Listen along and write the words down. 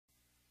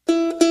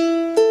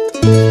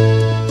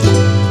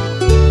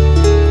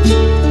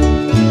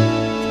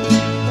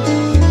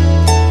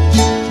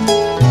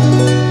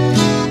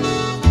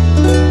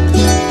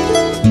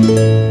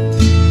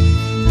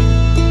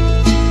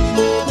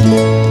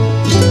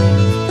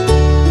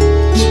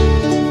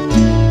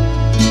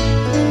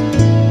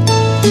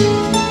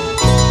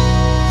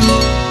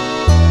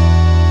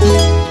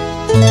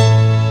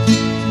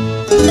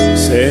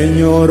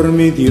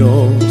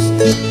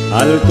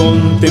al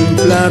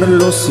contemplar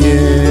los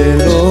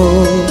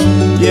cielos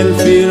y el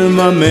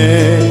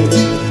firmamento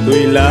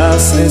y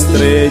las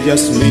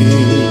estrellas vi,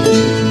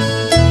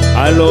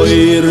 al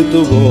oír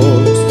tu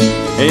voz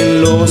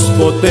en los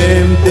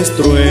potentes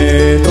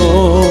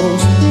truenos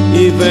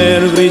y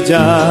ver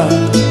brillar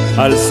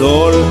al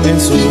sol en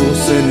su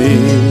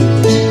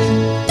cenit.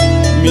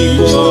 Mi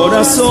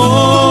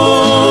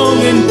corazón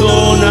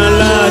entona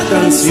la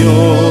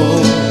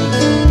canción: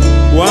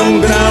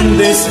 cuán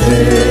grande es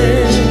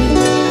Él,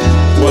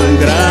 cuán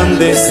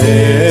grande es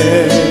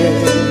Él.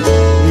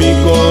 Mi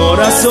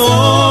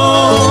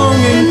corazón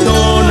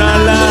entona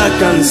la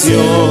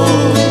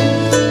canción: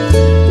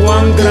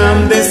 cuán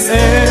grande es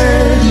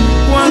Él,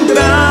 cuán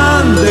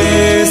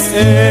grande es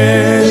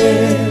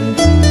Él.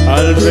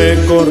 Al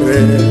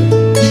recorrer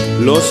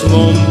los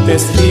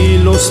montes y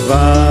los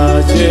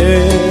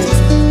valles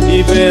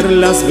y ver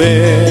las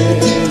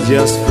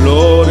bellas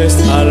flores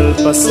al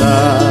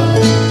pasar,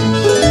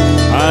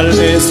 al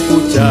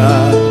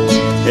escuchar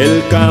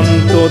el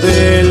canto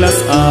de las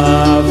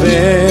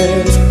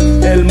aves,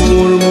 el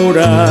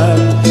murmurar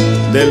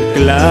del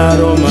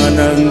claro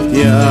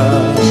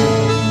manantial,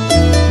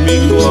 mi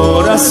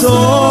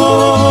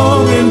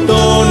corazón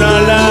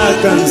entona la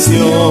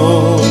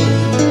canción: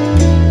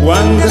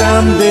 cuán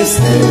grande es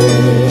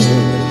Él,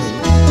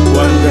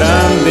 cuán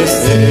grande es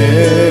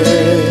Él.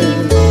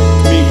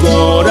 Mi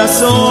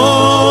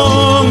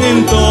corazón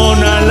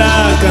entona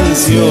la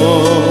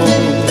canción: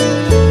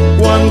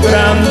 cuán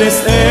grande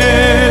es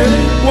Él,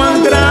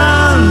 cuán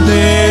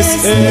grande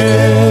es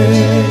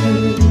Él.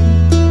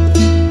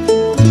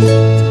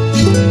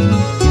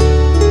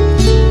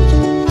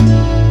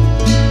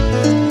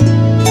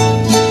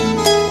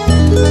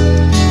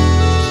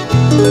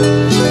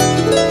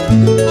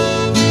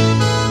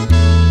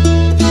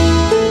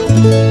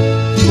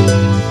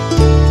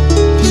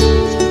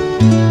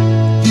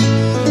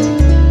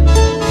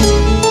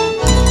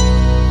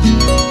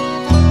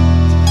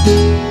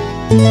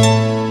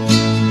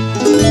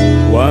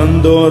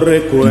 Cuando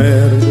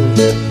recuerdo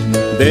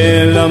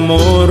del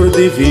amor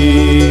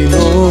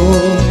divino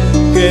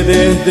que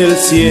desde el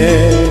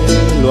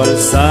cielo al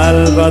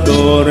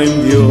Salvador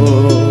envió,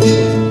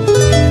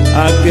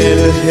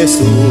 aquel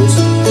Jesús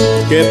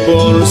que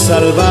por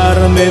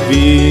salvarme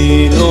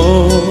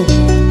vino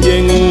y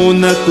en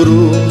una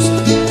cruz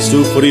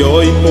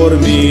sufrió y por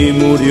mí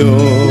murió.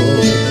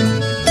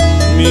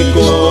 Mi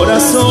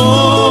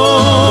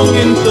corazón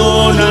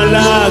entona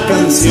la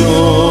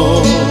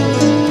canción: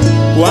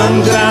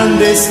 cuán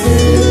grande es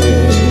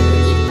Él,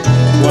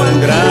 cuán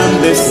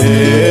grande es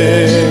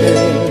Él.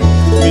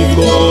 Mi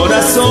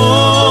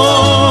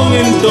corazón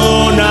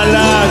entona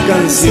la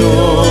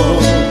canción: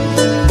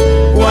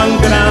 cuán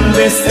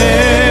grande es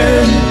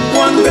Él,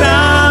 cuán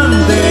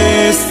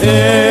grande es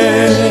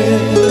Él.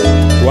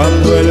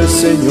 Cuando el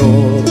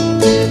Señor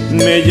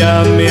me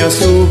llame a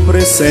su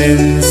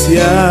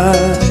presencia,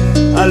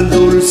 al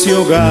dulce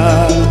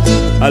hogar,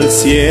 al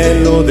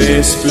cielo de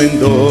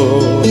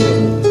esplendor,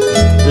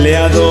 le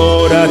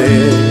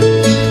adoraré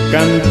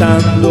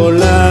cantando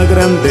la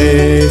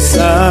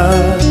grandeza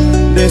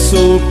de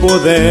su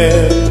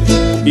poder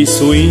y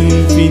su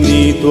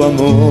infinito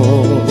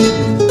amor.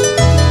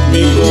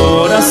 Mi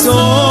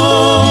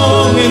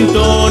corazón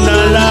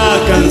entona la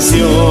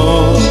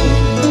canción: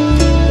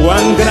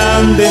 cuán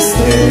grande es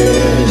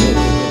Él,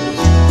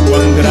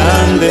 cuán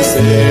grande es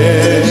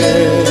Él.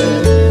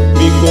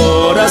 Mi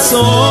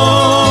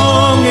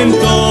corazón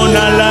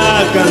entona la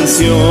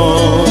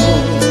canción: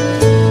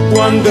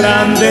 cuán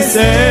grande es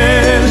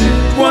Él,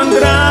 cuán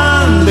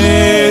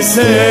grande es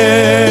Él.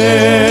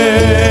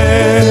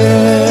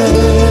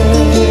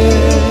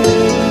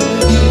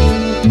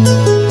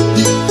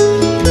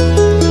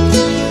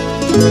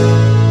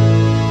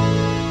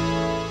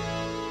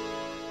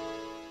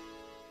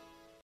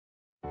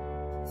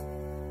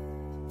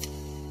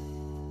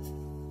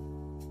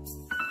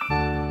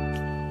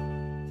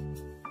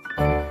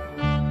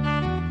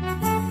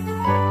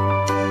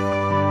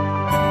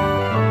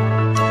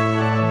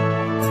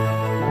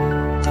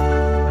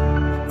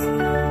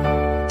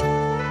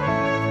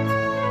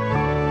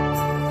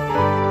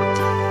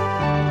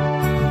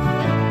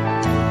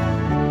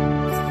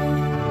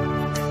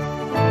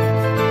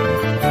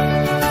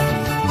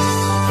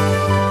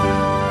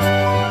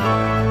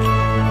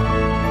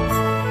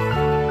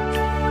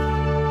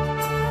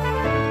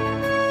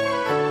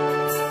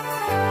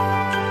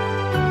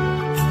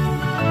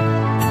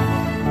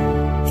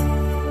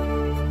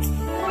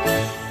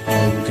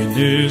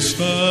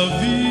 Esta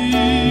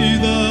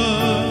vida,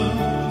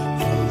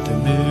 al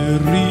tener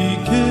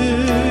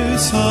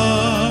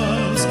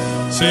riquezas,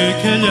 sé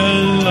que allá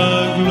en la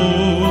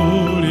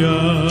gloria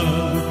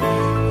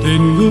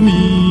tengo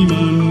mi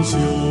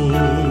mansión.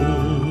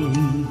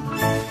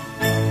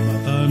 Alma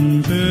tan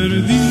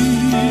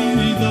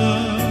perdida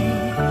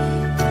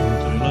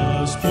entre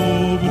las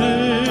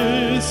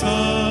pobrezas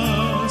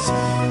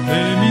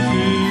de mi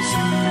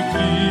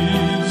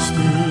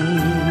Jesucristo,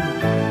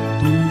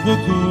 tuvo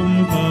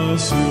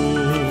compasión.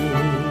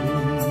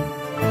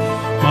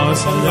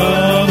 más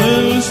allá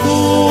del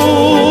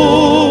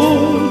sol,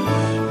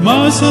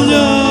 más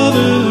allá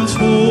del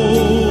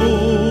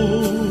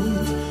sol.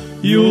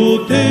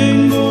 Yo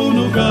tengo un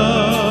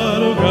hogar,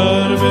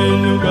 hogar,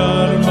 bello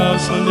hogar,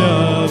 más allá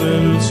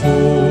del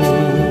sol,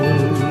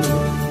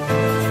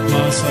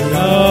 más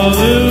allá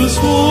del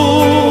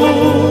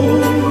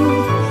sol,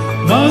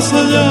 más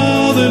allá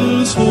del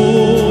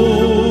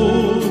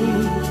sol.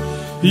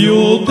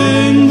 Yo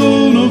tengo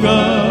un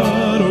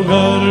hogar,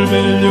 hogar,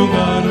 bello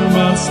hogar,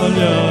 más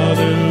allá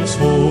del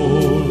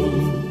sol.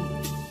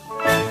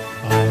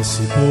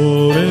 Así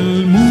por el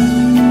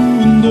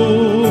mundo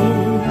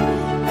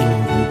yo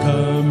voy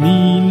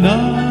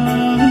caminando,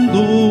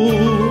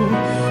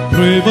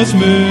 pruebas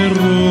me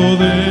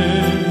rodean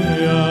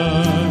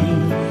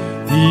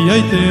y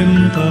hay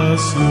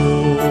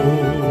tentación.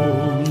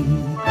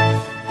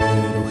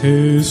 Pero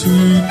Jesucristo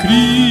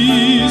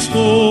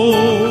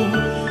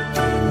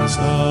me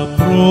está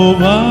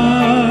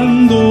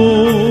probando,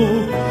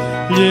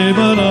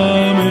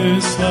 llevarme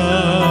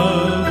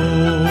salvo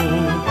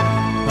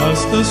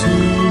hasta su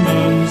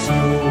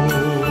mansión.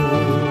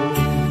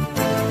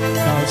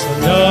 Más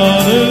allá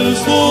del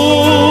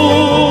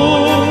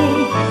sol,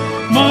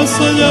 más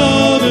allá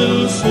del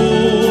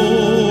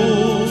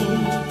sol,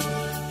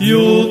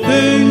 yo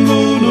tengo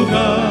un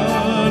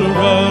hogar,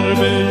 hogar,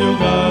 bello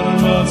hogar,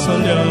 más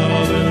allá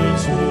del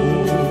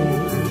sol,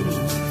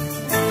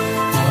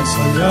 más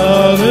allá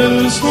del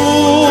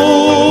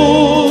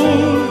sol,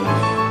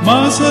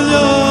 más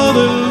allá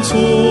del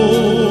sol.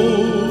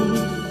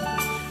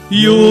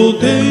 Yo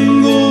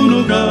tengo un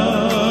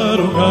hogar,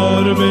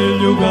 hogar,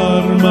 bello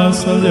hogar, más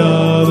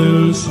allá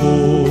del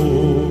sol.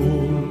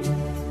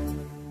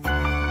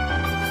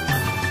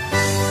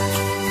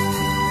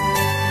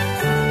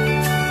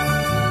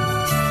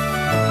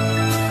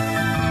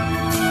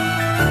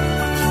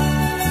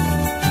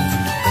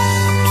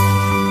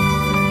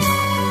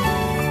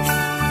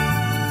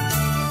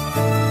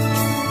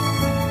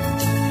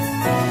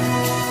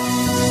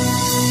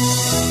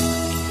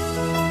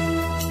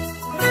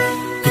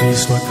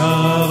 Cristo a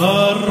cada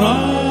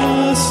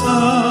raza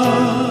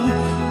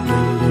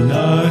del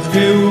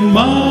linaje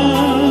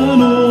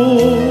humano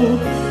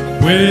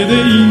puede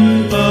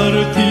impartirle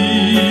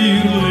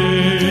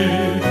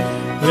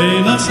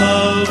plena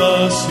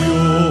salvación.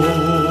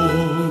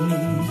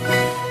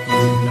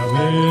 Una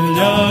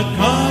bella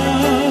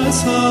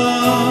casa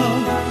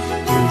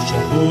hecha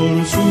por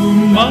su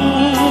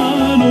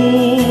mano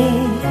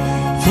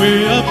fue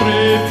a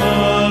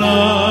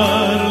prepararle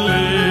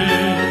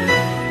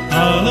a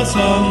la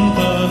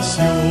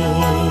santación.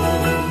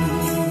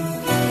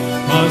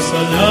 Más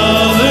allá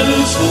del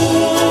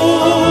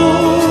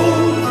sol,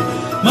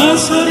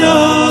 más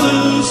allá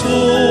del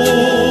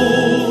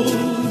sol,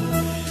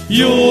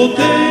 yo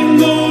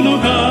tengo un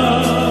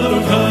hogar,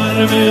 hogar,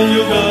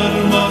 bello hogar,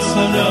 más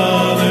allá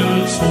del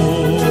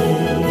sol,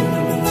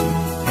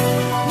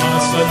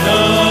 más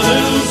allá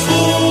del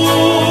sol,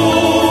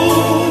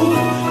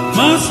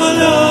 más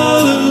allá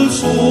del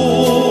sol.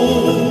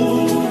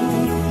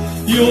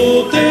 Yo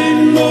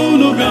tengo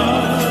un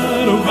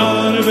hogar,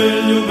 hogar,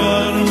 bello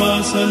hogar,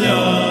 más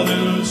allá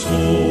del sol.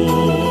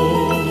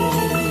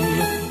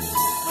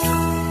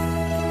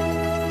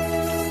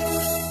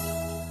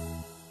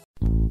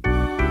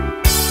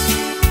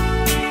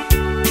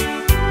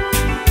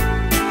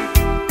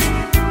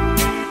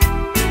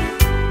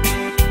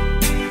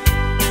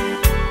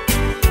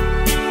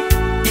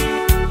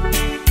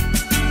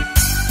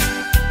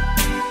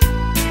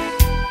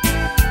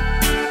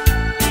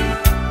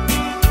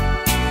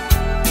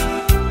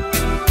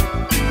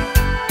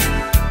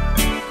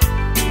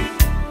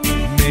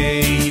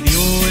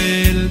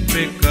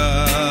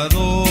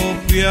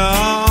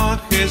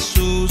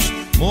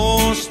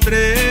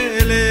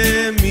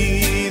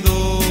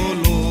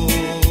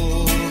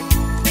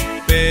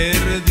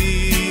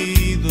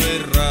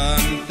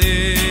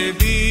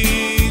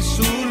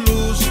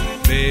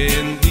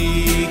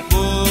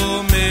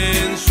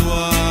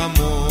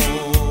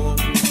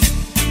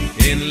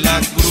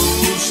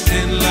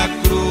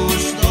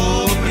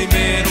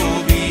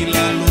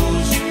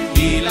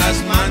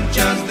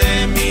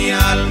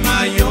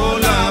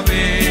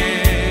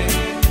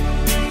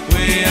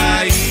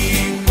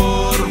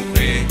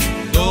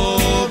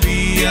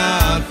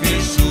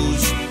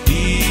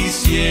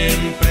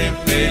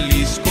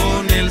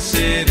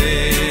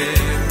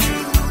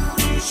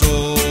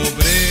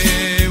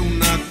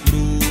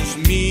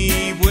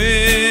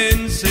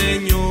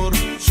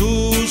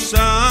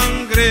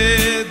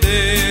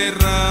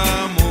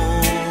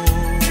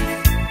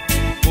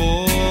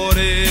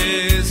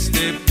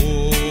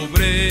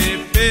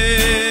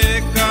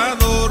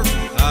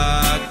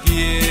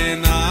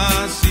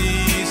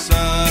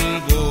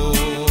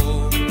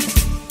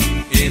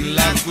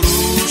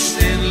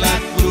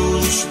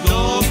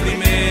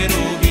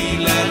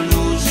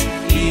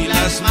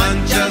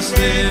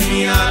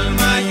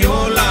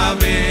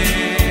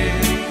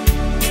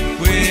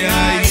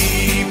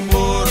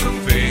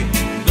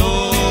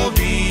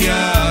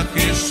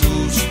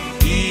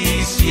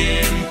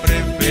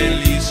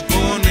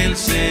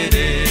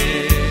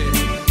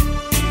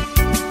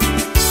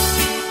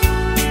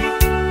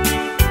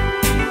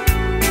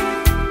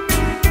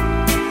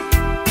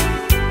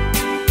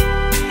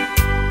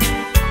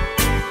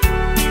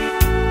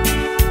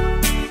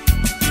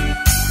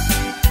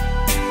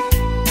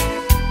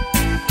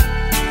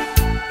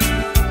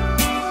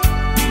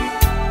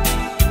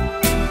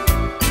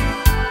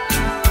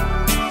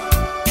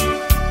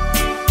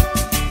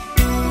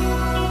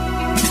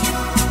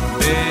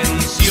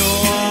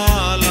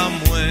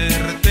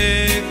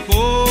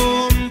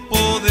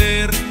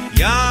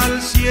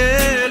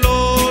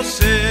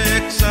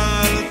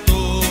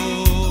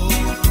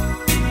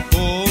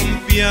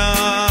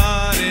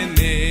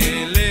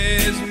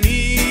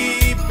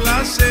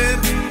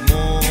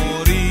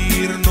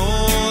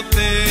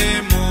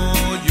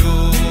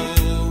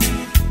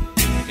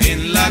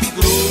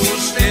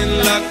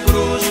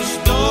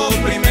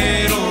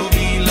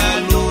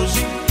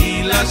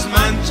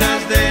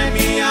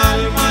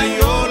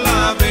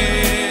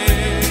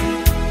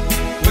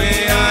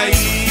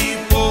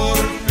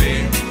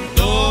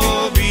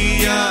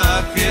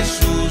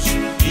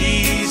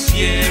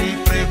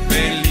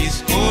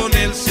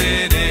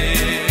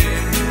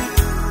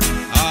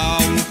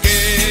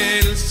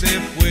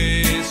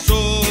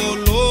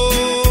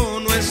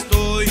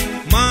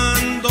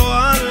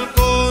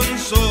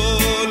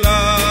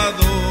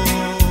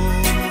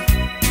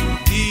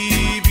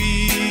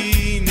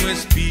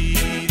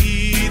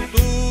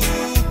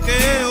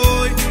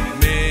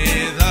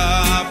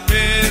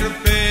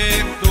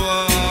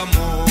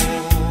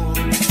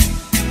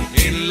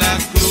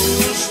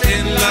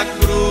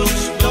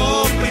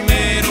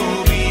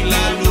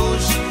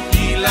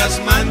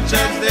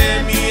 manchas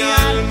de mi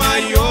alma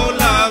yo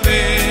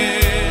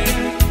lavé.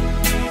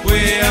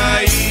 Fue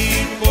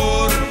ahí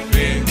por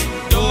fe,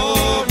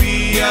 yo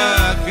vi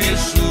a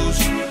Jesús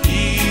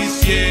y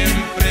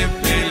siempre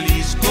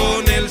feliz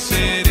con él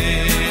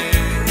seré.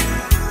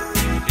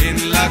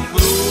 En la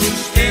cruz,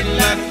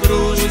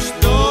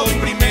 yo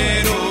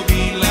primero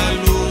vi la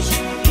luz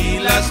y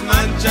las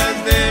manchas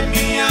de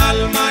mi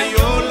alma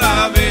yo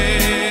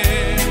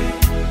lavé.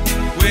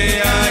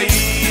 Fue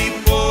ahí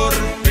por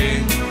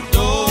fe,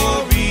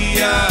 yo vi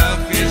a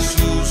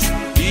Jesús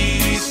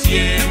y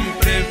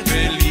siempre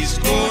feliz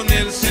con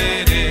él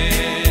seré.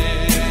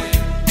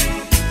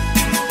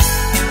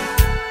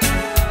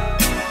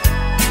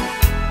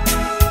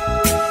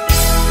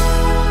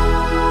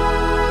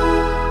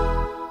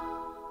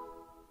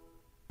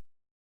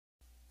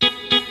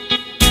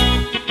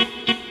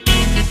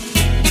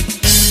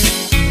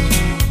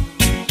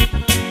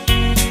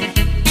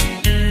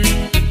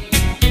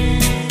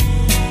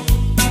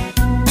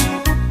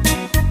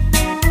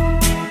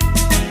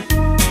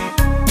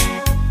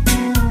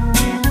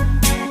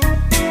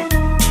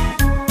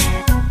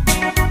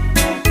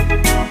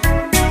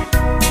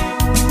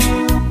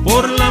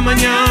 Por la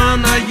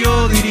mañana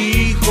yo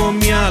dirijo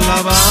mi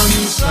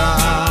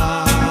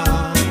alabanza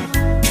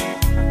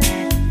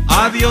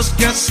a Dios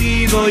que ha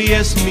sido y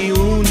es mi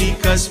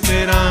única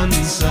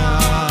esperanza.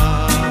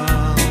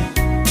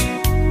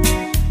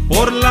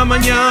 Por la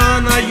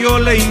mañana yo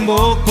le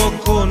invoco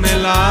con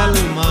el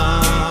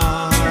alma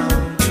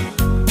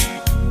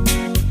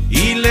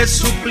y le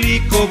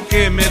suplico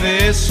que me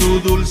dé su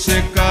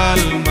dulce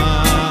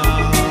calma.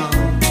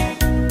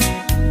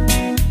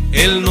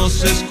 Él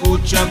nos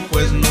escucha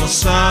pues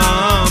nos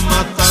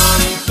ama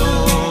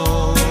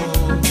tanto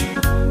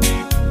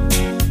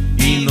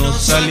y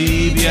nos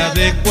alivia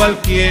de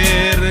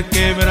cualquier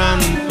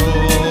quebranto.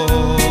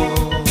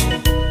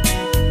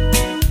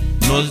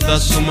 Nos da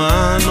su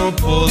mano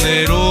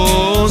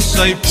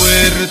poderosa y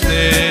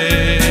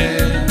fuerte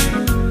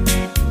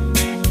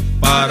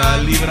para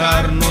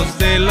librarnos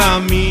de la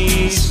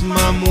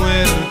misma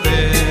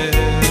muerte.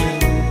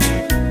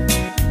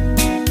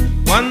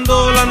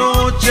 Cuando la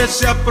noche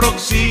se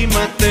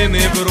aproxima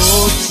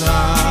tenebrosa,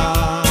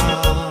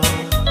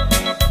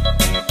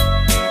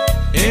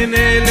 en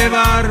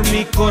elevar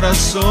mi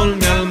corazón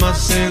mi alma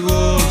se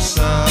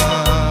goza.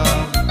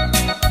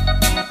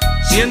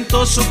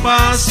 Siento su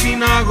paz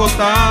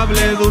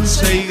inagotable,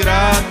 dulce y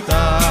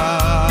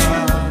grata,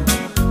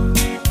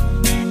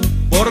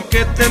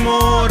 porque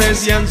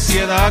temores y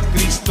ansiedad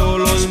Cristo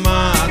los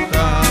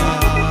mata.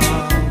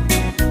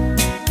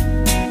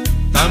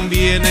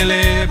 También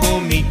elevo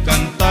mi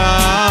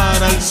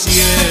cantar al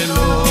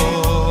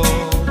cielo,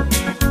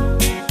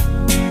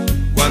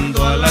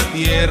 cuando a la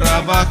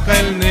tierra baja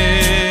el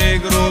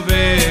negro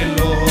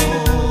velo.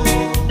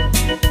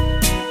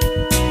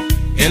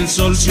 El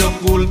sol se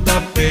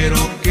oculta pero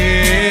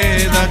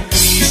queda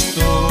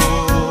Cristo,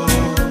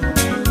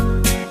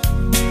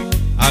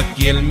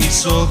 aquí en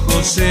mis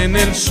ojos en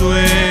el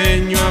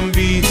sueño han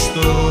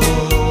visto.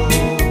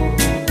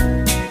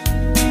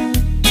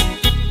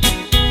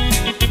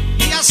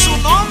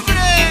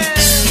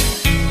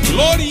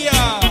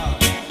 ¡Gloria!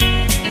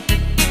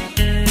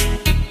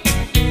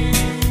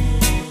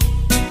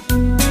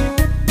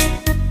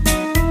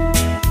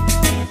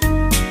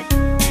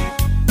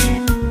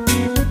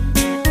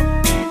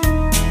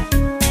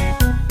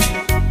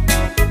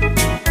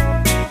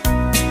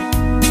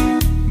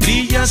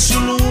 Brilla su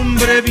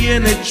lumbre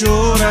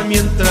bienhechora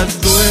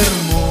mientras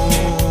duermo,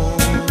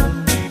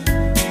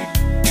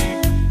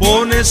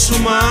 pone su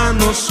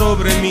mano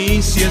sobre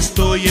mí si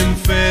estoy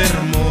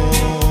enfermo.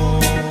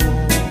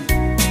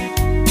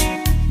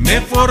 Me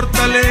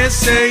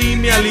fortalece y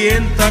me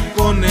alienta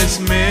con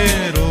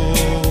esmero,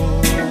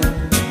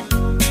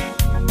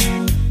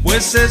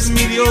 pues es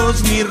mi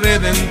Dios, mi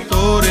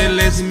Redentor, Él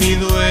es mi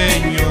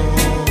dueño.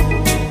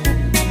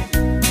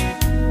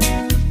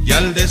 Y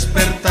al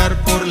despertar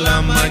por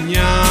la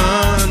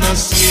mañana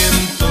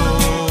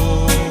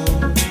siento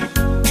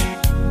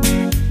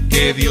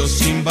que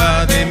Dios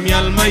invade mi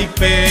alma y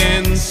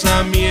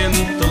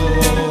pensamiento.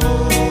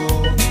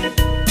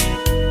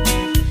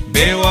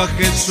 Veo a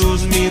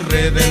Jesús mi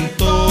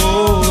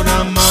Redentor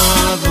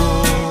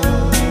amado,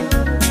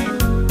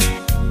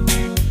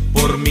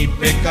 por mi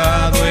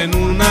pecado en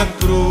una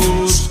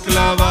cruz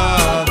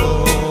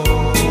clavado.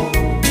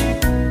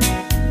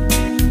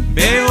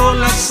 Veo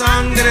la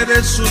sangre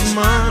de sus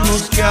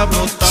manos que ha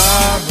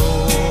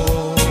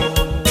brotado,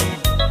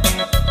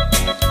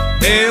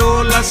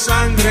 veo la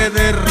sangre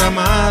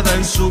derramada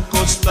en su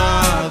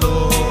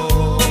costado.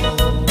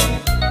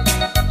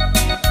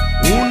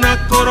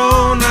 Una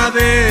corona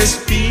de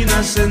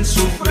espinas en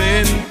su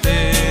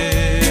frente,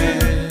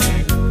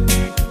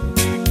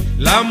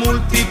 la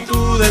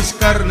multitud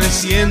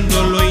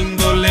escarneciendo lo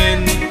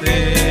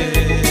indolente.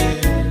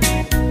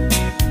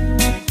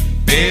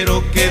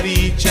 Pero qué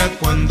dicha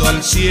cuando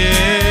al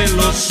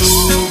cielo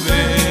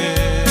sube,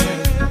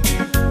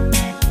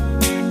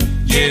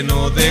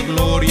 lleno de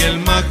gloria el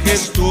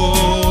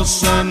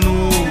majestuosa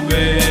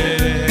nube.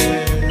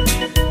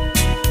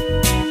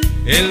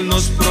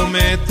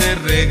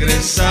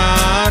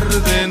 empezar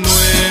de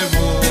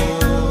nuevo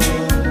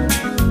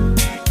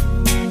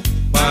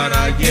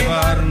para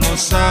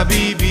llevarnos a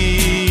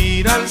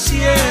vivir al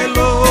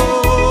cielo.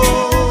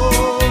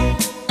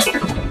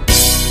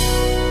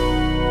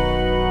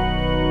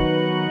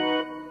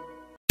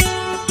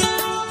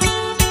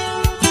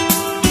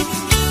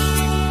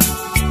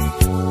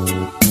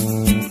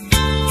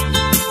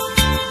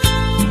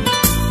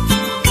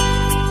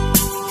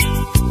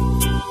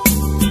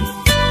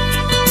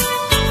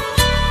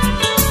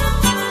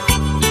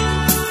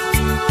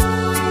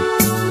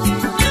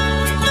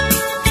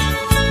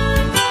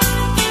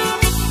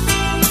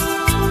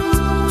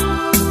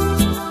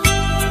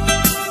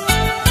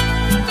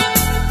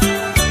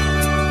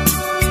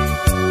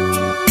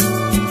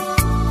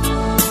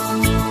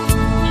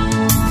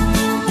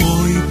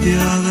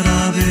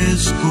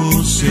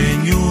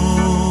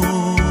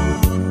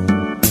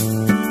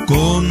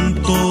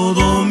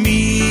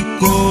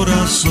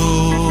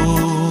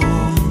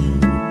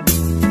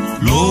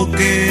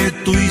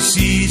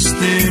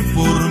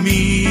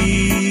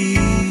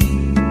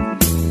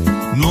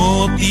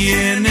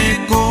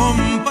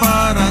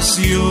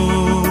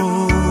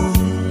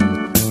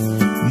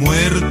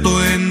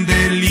 Muerto en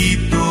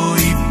delito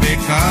y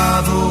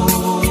pecados,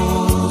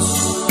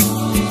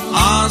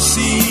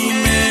 así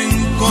me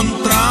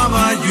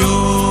encontraba yo,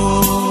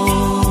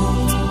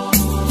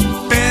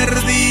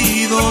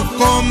 perdido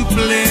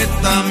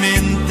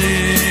completamente,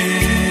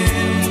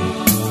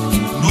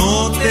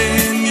 no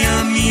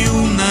tenía ni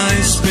una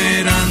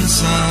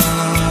esperanza.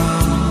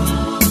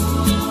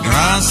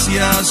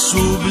 Gracias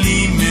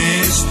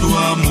sublime es tu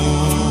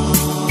amor.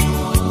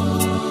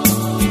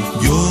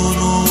 Yo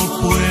no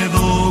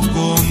puedo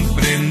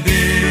comprender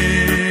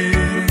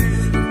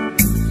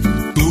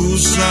tu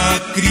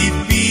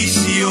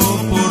sacrificio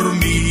por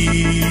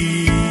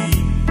mí.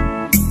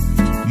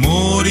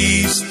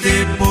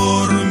 Moriste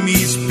por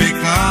mis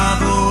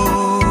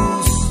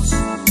pecados,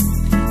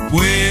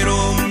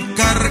 fueron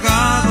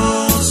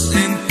cargados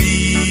en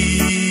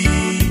ti.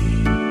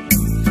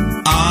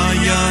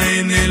 Allá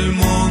en el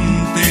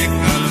monte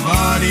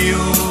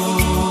Calvario,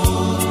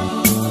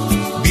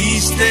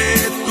 viste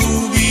tu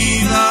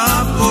vida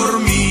por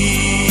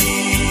mí,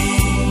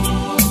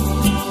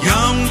 y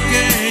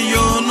aunque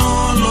yo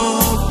no lo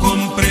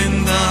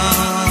comprenda,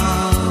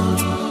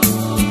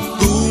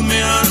 tú me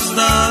has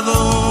dado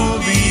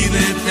vida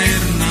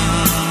eterna,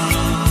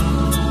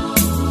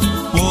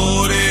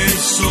 por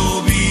eso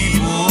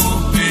vivo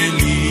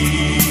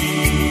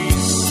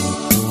feliz.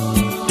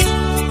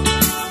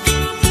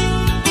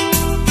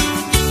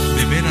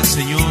 De veras,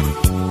 Señor,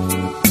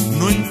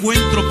 no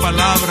encuentro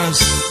palabras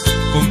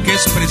con que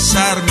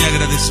expresar mi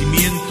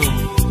agradecimiento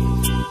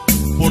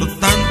por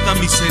tanta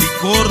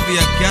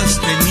misericordia que has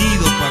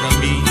tenido para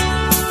mí.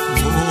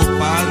 Oh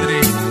Padre,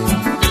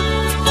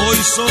 hoy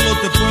solo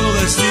te puedo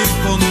decir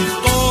con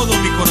todo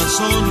mi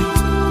corazón,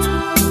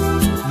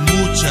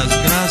 muchas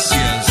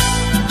gracias,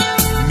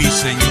 mi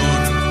Señor.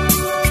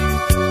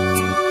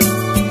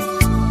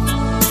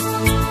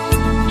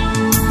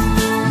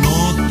 No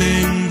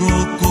tengo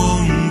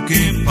con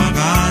qué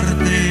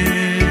pagarte,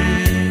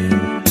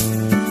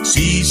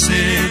 si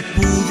se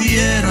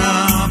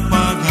pudiera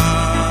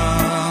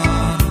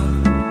pagar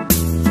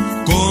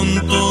con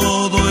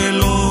todo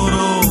el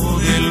oro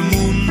del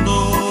mundo,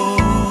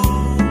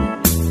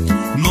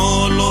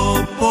 no lo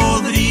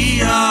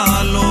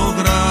podría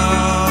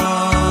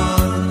lograr.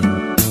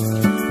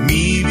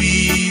 Mi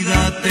vida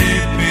te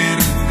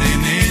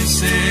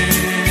pertenece,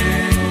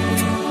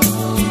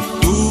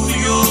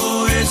 tuyo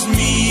es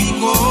mi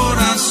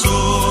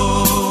corazón,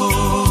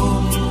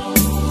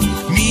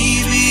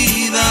 mi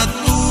vida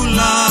tú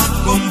la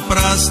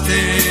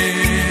compraste,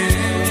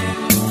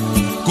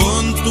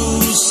 con tu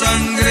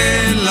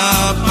sangre la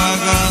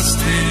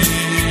pagaste.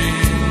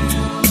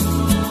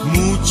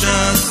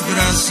 Muchas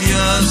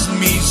gracias,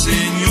 mi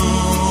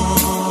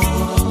Señor.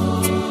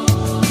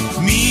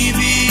 Mi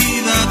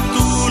vida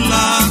tú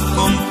la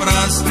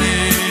compraste,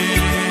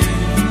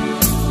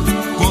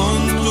 con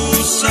tu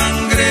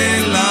sangre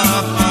la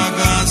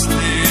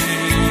pagaste.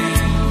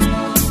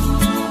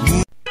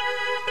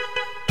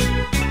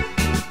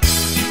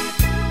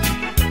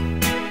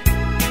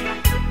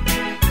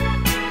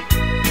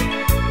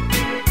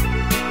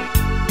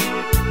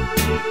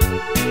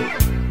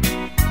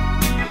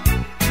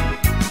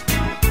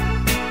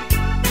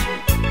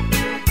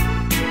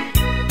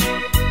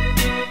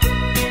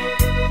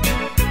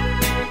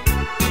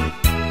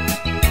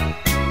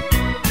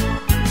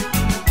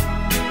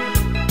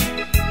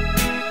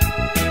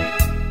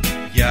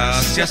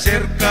 Ya se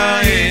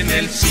acerca en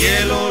el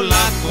cielo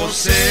la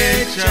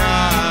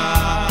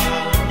cosecha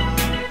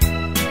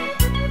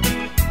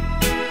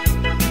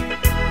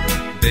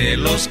de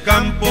los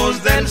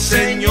campos del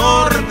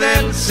Señor,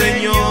 del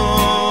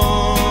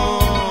Señor.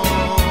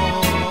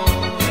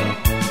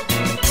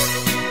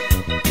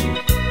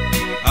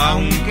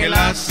 Aunque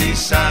la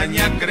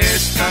cizaña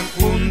crezca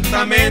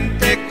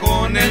juntamente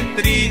con el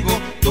trigo,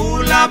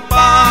 tú la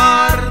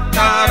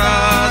apartarás,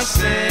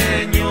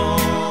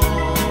 Señor.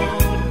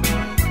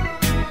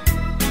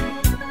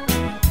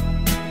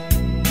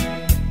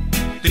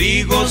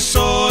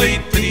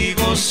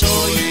 trigo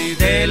soy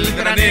del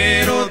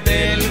granero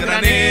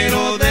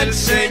del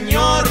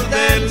Señor,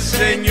 del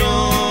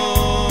Señor.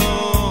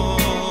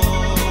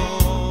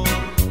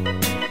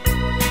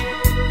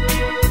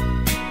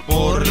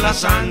 Por la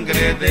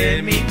sangre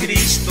de mi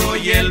Cristo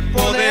y el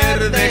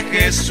poder de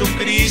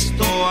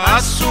Jesucristo,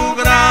 a su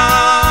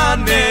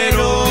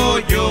granero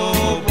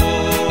yo voy.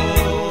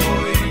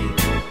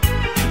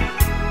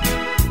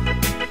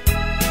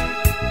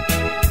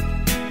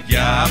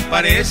 Ya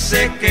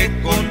parece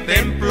que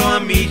contemplo a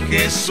mi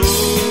Jesús,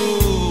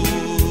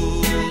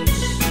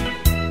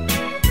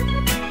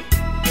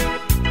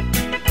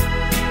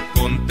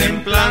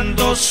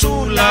 contemplando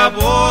su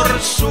labor,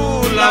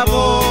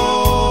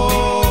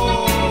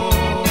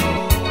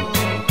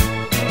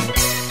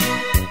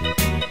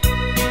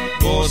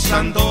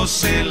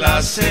 gozándose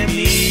la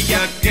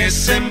semilla que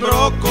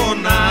sembró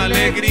con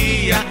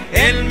alegría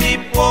en mi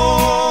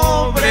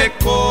pobre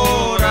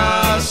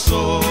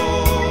corazón.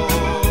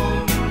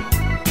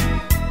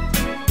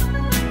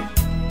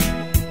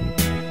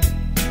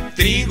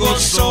 Trigo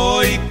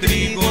soy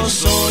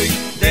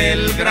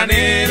del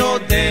granero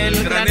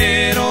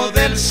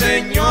del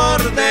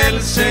Señor,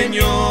 del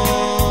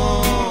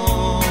Señor.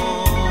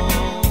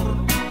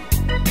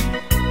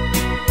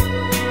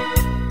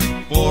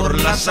 Por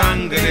la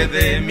sangre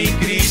de mi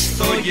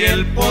Cristo y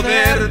el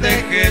poder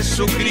de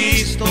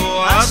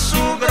Jesucristo, a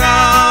su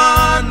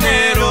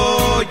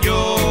granero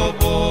yo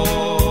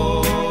voy.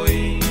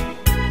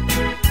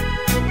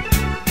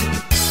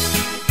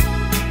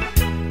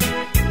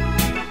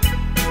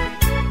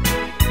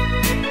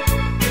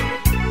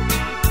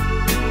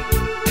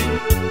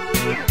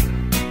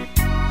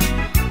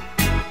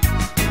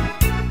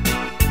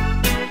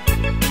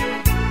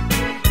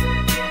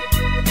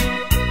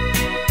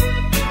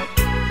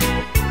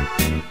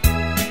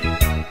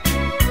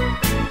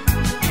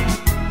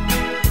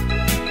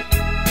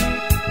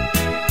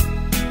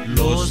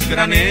 Los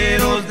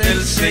graneros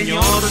del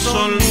Señor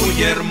son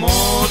muy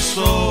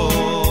hermosos,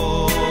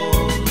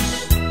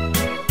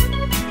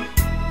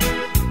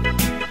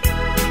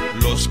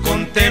 los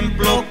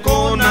contemplo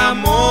con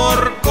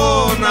amor,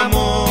 con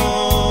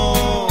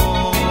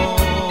amor.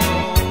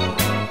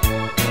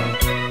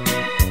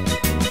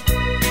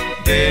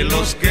 De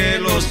los que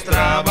los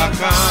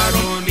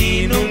trabajaron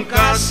y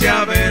nunca se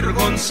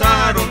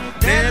avergonzaron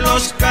de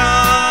los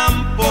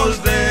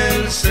campos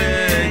del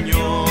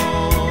Señor.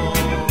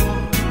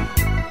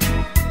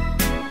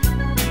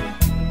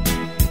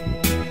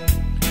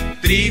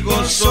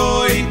 Trigo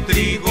soy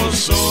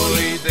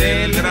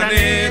del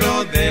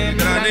granero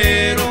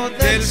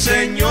del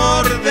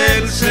Señor,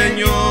 del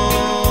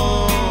Señor.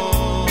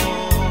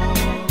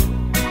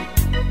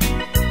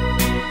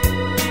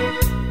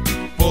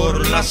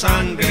 Por la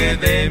sangre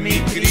de mi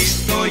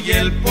Cristo y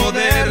el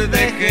poder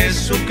de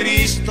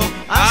Jesucristo,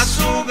 a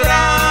su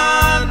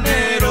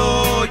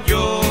granero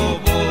yo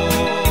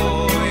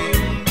voy.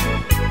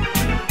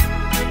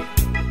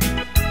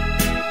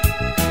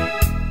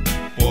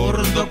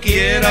 Por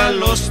doquiera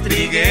los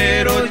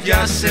trigueros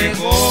ya se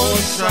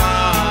gozan,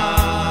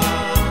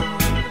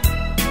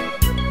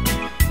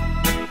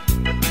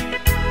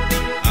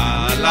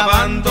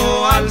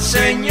 alabando al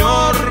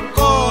Señor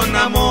con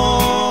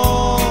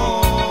amor.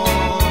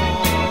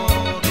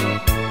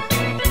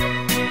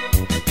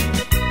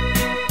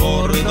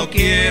 Por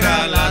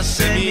doquiera la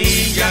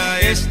semilla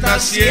está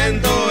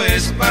siendo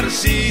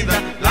esparcida,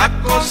 la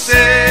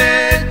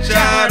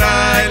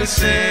cosechará el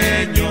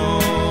Señor.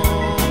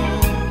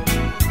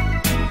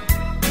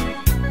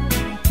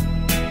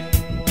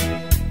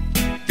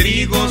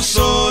 Trigo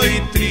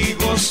soy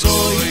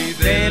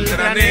del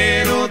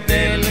granero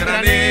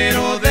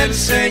del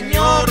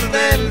Señor,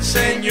 del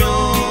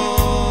Señor.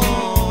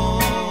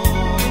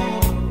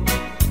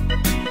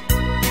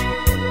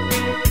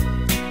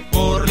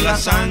 Por la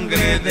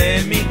sangre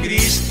de mi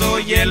Cristo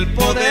y el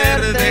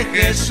poder de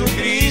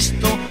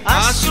Jesucristo,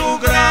 a su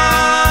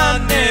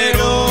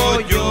granero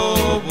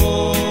yo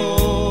voy.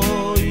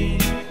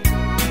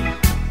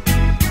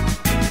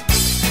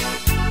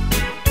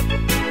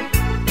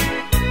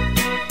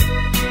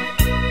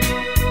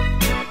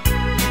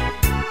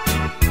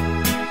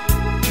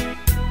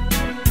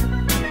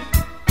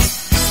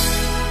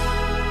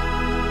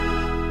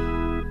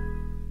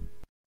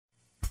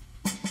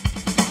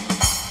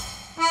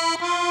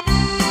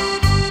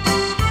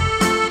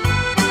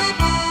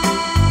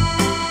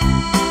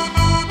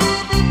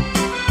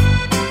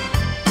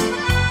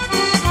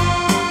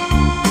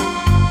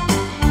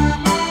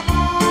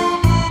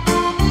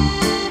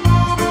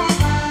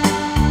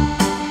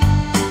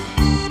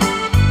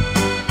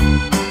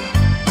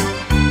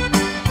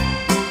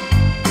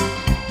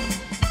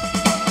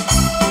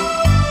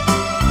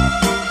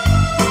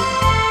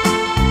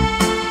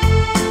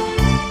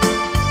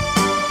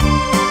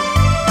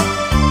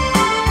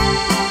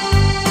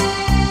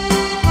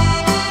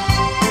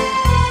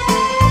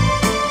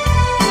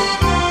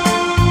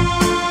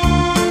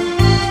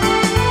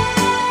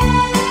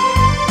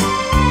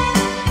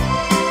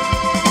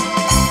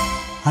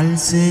 Al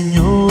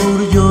Señor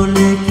yo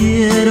le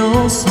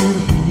quiero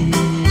servir,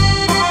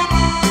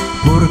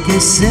 por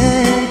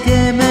sé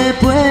que me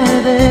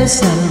puedes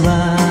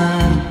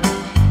salvar,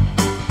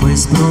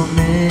 pues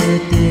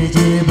promete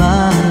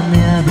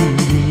llevarme a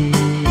vivir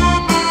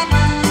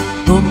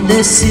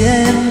donde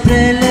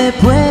siempre le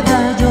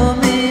pueda yo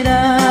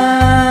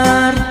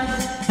mirar.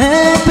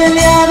 He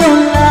peleado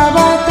la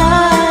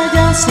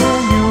batalla,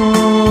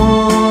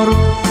 Señor,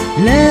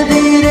 le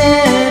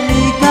diré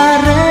mi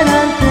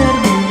carrera al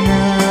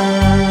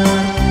terminar,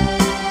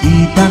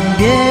 y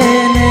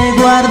también he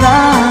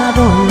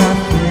guardado la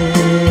fe.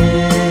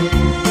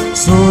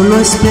 Solo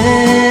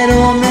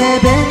espero me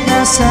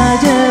vengas a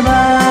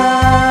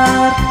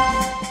llevar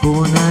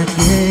con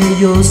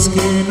aquellos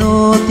que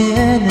no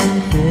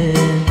tienen fe.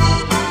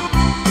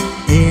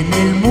 En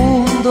el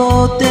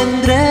mundo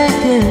tendré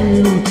que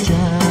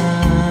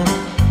luchar,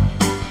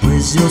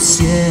 pues yo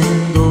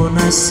siendo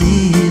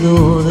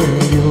nacido de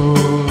Dios,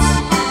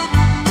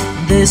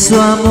 de su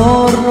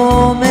amor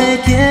no me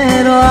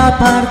quiero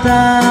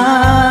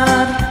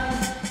apartar.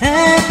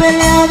 He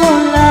peleado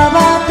la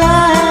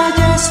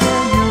batalla,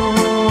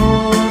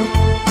 Señor,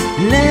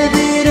 le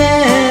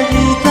diré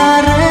mi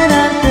carrera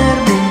al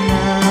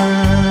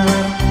terminar,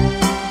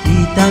 y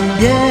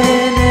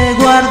también he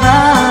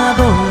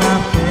guardado la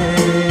fe.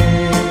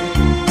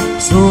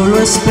 Solo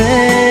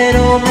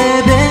espero me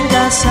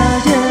vengas a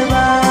llevar.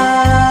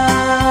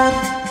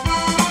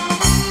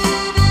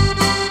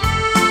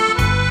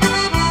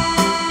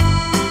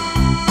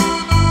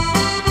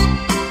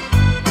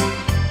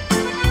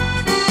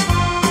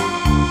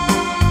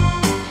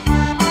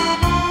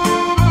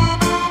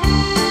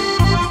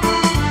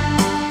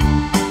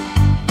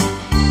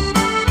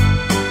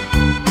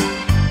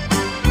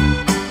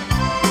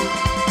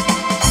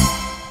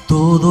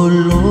 Todo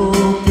lo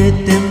que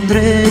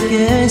tendré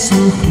que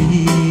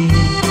sufrir,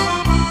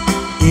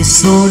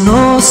 eso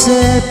no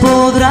se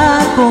podrá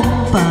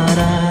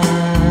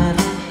comparar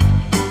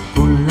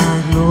con la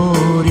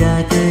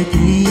gloria que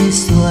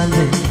Cristo al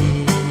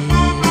venir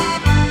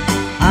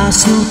a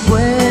su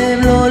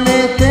pueblo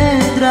le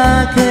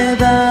tendrá que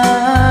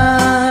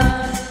dar.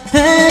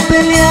 He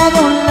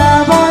peleado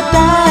la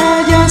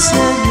batalla,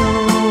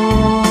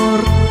 Señor,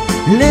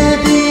 le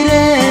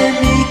diré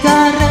mi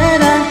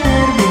carrera al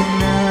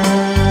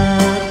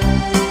terminar,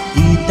 y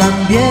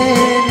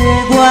también he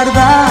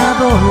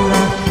guardado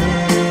la fe.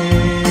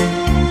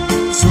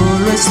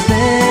 Solo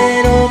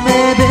espero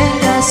me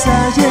vengas a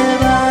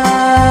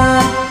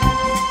llevar.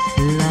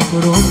 La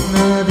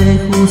corona de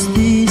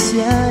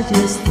justicia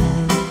ya está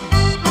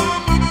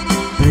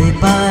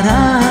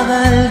preparada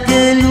al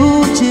que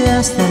luche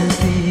hasta el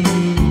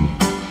fin,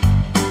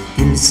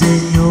 que el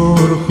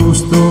Señor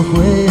justo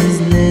juez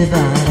le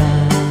dará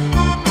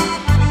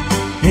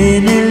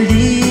en el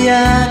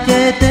día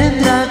que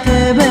tendrá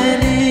que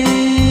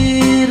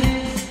venir.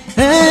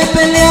 He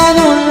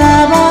peleado la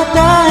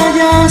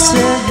batalla,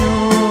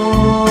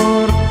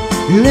 Señor,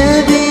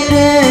 le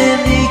diré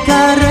mi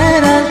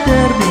carrera al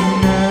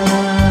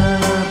terminar,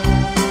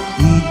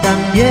 y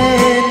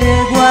también he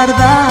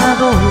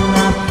guardado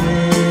la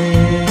fe.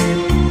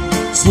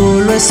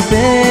 Solo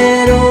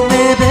espero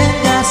me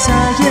vengas a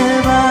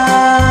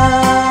llevar.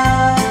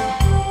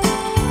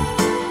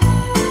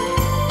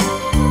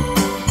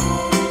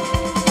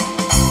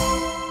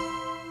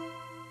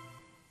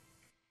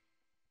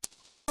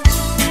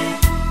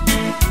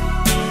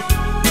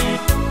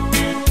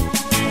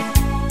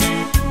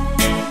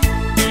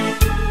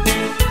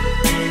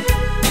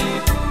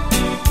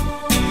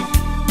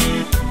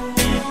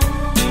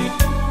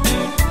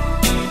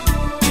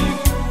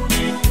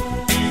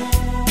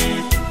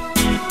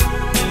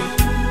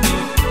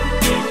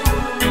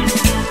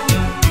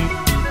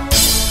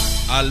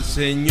 Al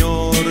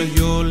Señor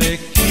yo le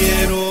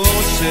quiero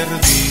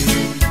servir,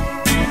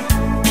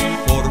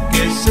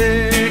 porque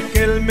sé que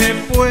Él me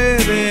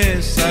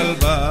puede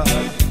salvar,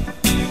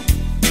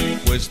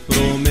 pues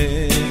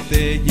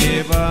promete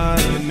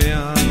llevarme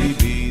a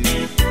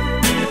vivir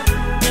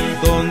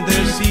donde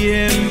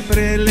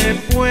siempre le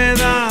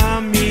pueda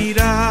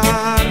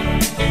mirar.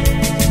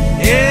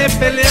 He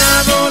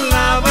peleado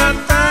la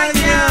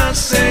batalla,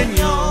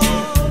 Señor,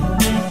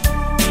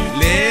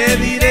 le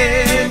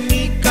diré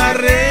mi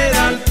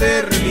carrera al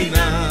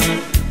terminar,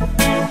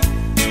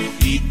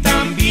 y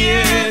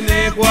también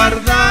he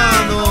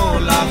guardado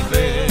la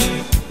fe.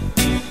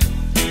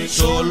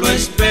 Solo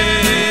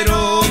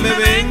espero me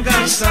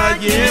vengas a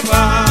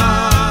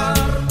llevar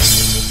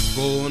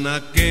con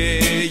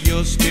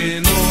aquellos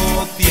que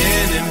no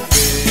tienen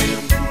fe.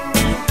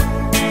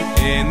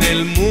 En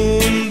el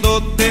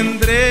mundo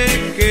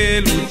tendré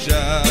que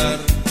luchar,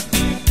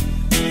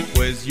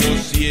 pues yo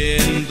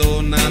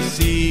siendo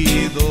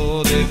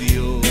nacido de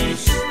Dios,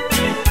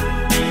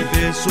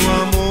 de su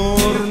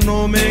amor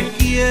no me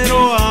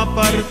quiero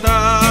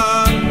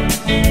apartar.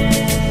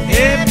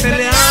 He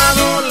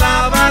peleado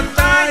la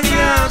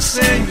batalla,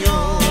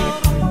 Señor,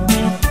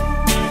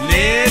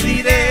 le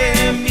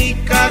diré mi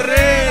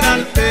carrera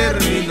al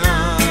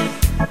terminar,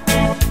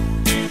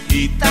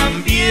 y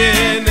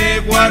también he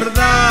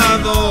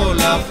guardado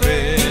la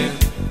fe.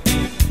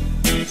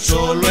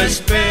 Solo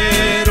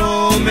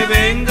espero me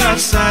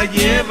vengas a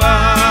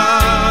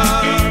llevar.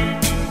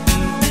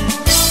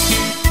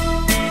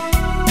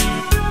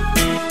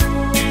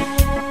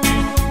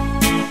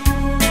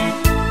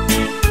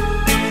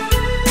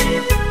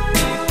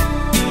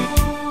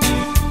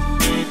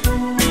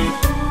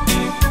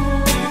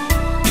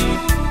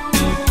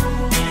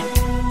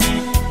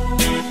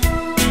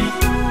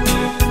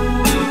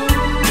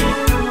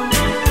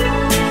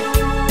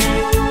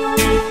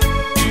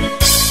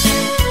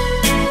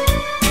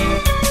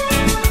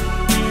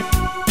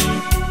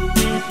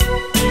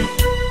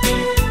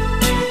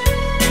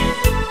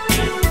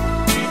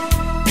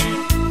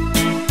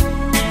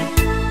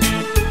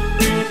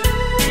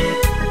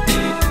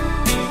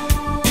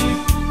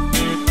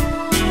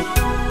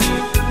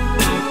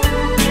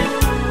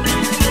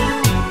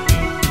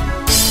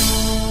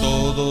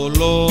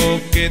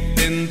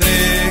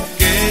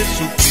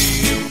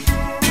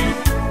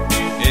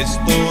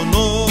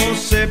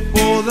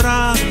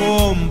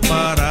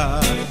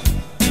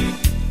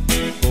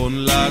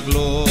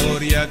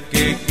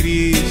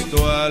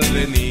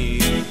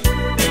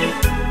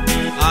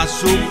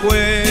 su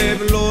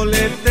pueblo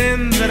le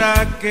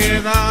tendrá que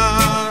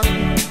dar.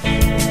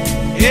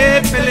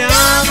 He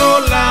peleado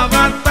la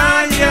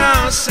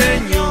batalla,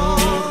 Señor,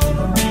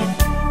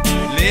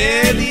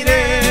 le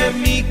diré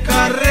mi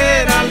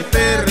carrera al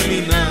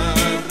terminar,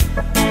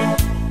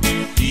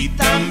 y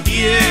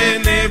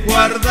también he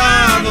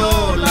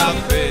guardado la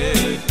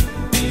fe.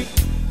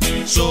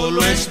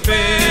 Solo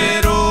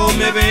espero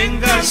me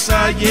vengas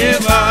a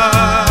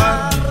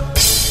llevar.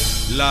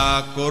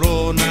 La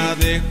corona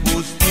de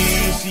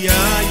justicia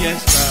ya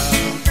está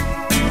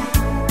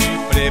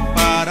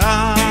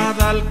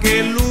preparada al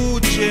que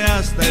luche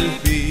hasta el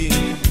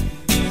fin.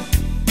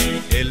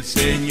 El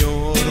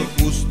Señor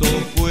justo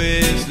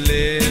pues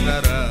le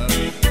dará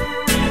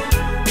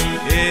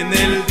en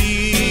el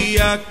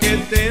día que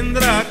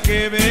tendrá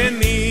que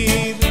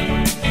venir.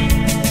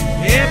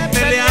 He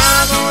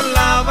peleado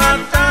la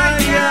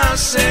batalla,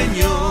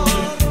 Señor,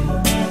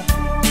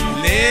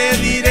 le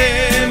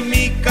diré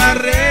mi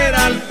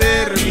carrera al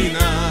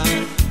terminar,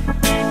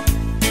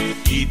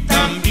 y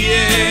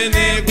también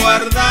he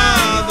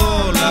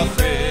guardado la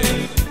fe.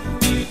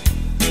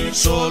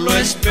 Solo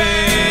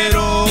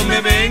espero me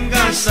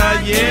vengas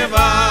a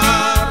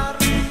llevar.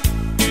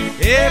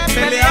 He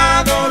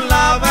peleado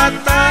la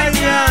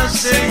batalla,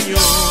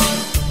 Señor,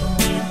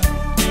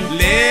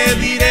 le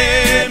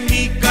diré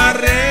mi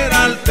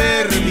carrera al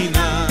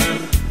terminar,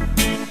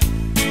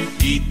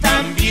 y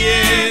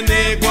también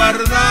he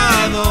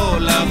guardado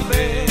la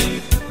fe.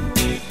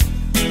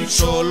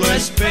 Solo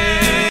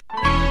espero.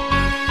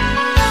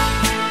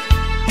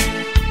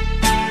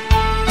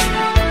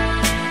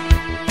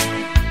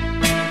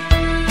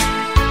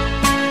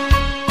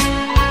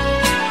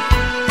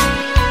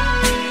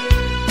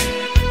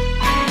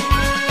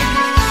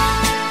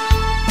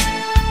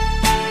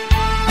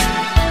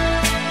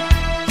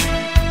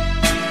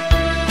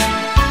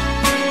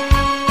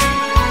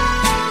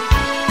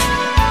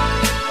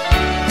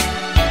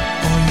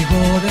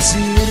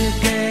 Decir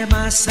que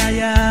más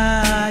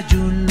allá hay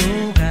un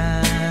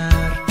lugar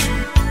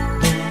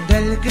donde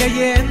el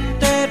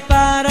creyente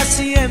para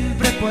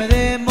siempre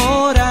puede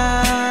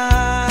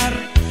morar,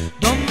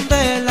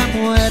 donde la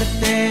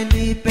muerte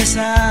ni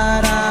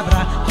pesar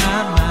habrá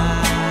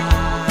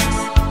jamás,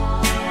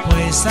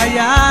 pues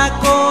allá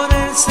con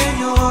el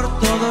Señor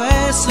todo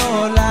es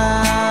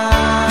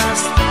solas.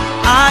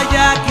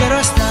 Allá quiero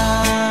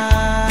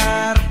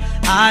estar,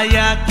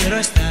 allá quiero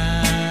estar,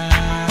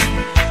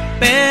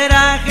 ver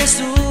a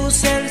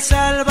Jesús el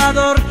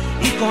Salvador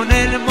y con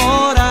él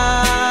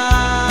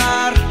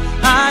morar.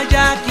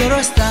 Allá quiero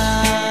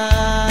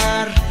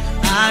estar,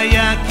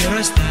 allá quiero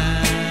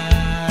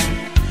estar,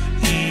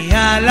 y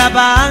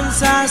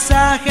alabanzas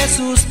a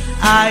Jesús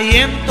ahí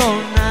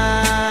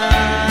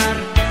entonar.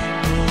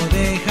 No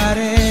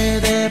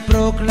dejaré de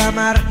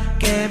proclamar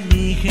que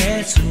mi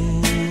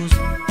Jesús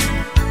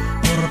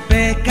por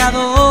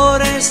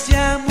pecadores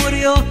ya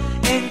murió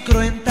en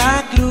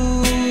cruenta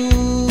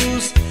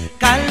cruz.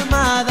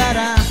 Calma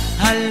dará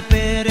al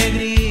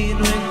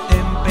peregrino en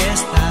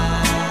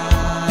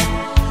tempestad,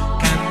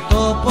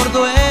 canto por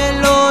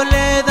duelo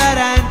le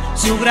darán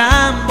su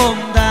gran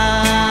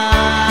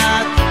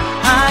bondad.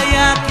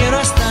 Allá quiero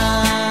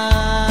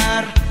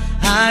estar,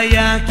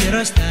 allá quiero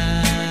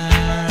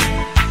estar,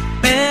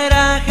 ver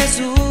a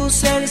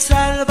Jesús el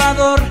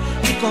Salvador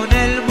y con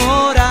él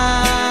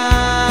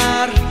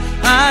morar.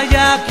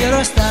 Allá quiero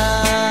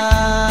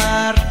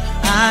estar,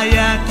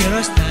 allá quiero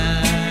estar,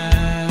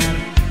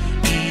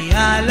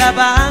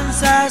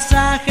 alabanzas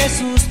a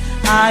Jesús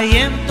ahí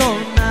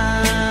entonar.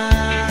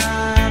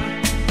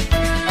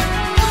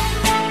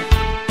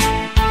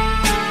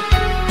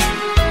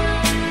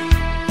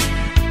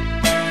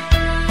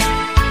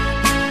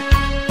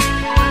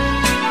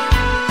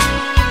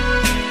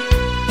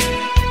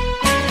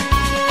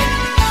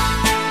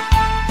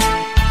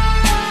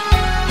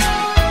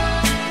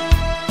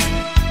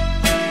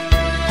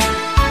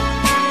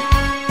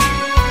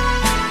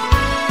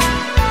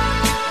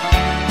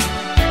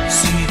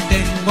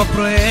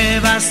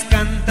 Pruebas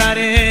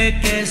cantaré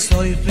que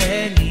soy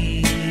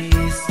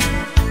feliz,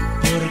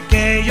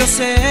 porque yo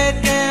sé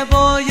que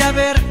voy a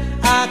ver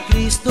a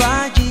Cristo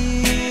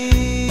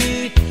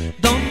allí,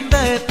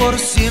 donde por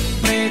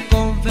siempre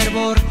con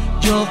fervor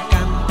yo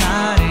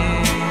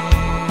cantaré.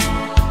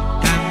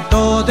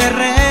 Canto de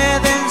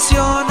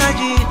redención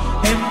allí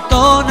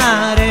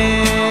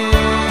entonaré.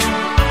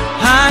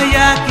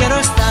 Allá quiero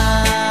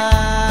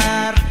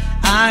estar,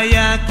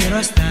 allá quiero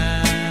estar,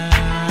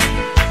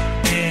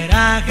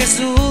 a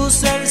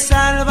Jesús el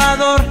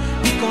Salvador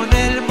y con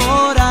él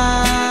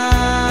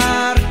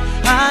morar.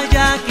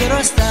 Allá quiero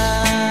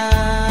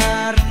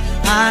estar,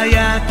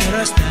 allá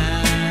quiero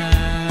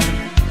estar,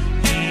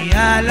 y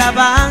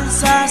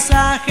alabanzas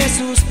a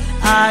Jesús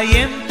ahí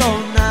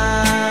entonar.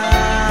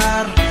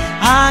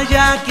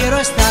 Allá quiero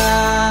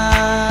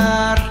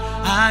estar,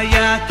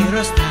 allá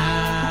quiero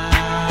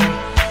estar,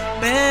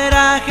 ver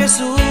a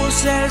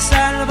Jesús el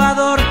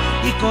Salvador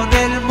y con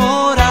él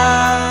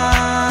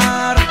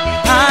morar.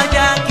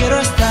 Allá quiero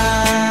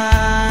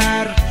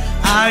estar,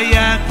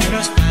 allá quiero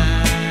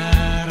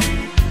estar,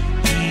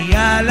 y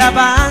alabar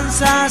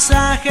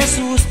a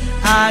Jesús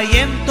a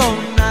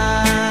entonar.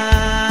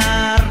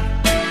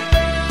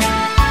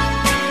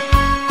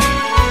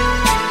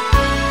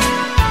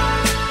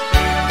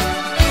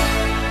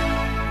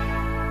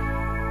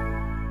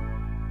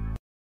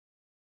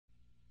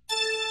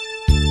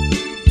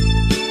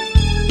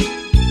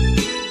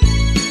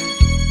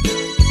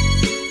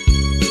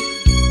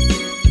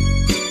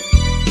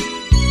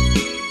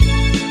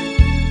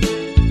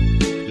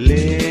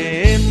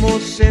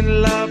 Leemos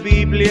en la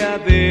Biblia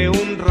de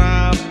un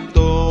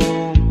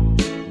rapto,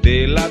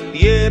 de la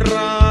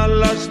tierra a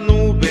las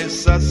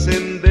nubes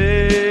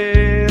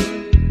ascender.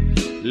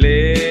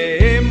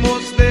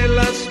 Leemos de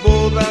las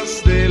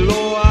bodas de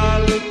lo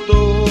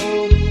alto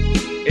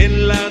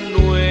en la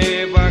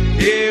nueva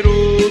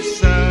Jerusalén,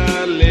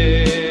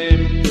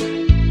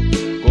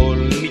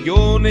 con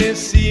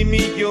millones y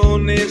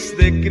millones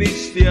de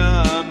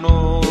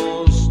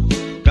cristianos.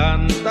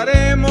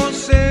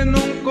 Cantaremos en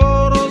un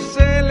coro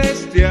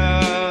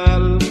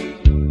celestial.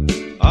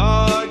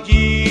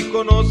 Allí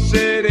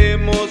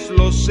conoceremos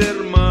los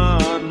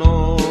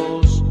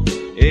hermanos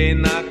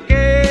en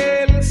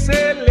aquel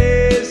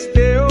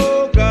celeste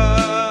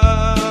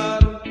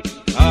hogar.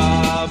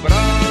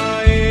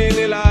 Habrá en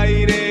el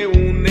aire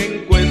un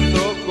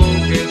encuentro con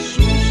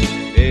Jesús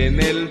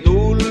en el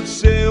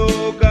dulce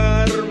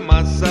hogar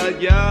más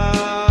allá.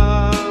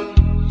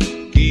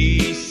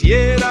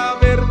 Quisiera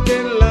verte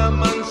en la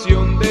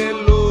mansión de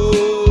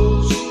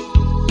luz,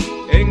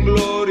 en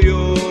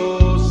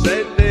gloriosa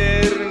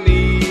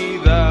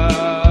eternidad.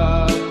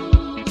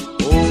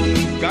 Un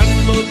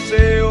canto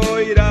se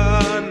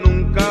oirá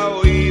nunca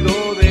oído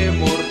de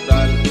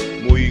mortal,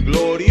 muy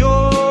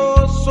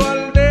glorioso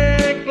al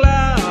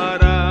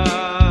declarar: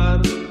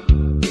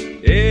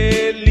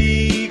 el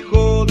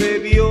Hijo de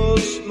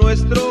Dios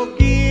nuestro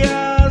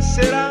guía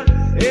será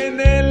en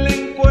el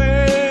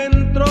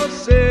encuentro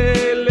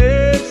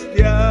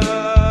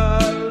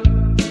celestial.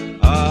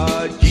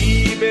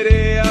 Allí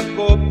veré a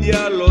Job y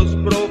a los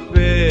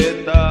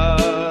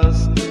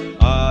profetas,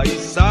 a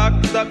Isaac,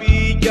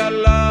 David y a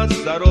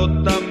Lázaro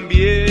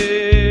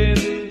también,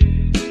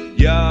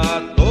 y a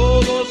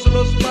todos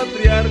los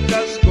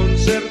patriarcas con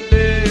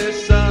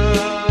certeza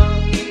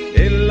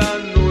en la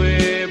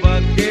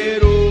nueva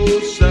Jerusalén.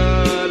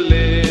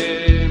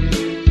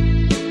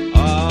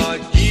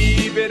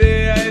 Allí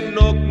veré a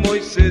Enoc,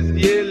 Moisés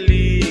y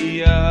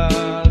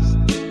Elías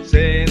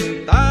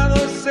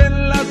sentados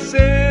en la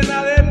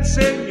cena del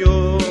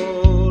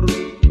Señor.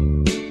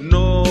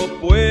 No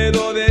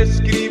puedo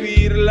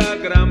describir la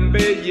gran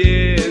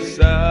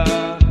belleza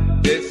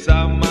de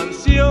esa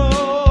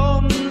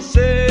mansión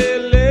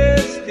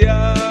celestial.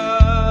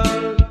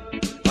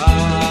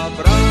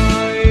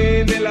 Habrá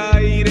en el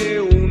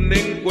aire un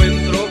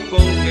encuentro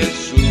con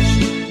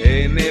Jesús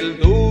en el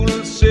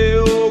dulce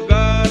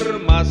hogar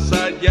más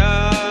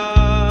allá.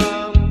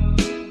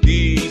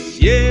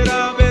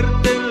 Quisiera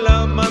verte en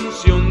la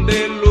mansión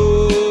de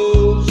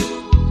luz,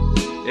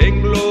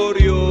 en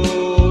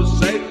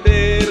gloriosa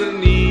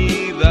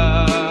eternidad.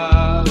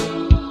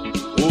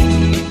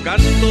 Un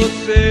canto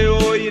se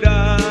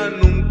oirá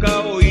nunca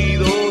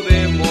oído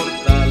de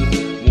mortal,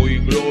 muy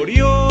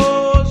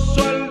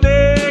glorioso al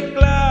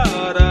declarar: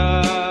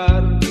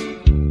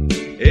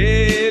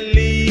 el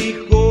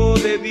Hijo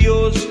de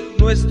Dios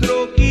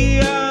nuestro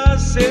guía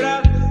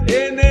será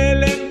en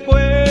el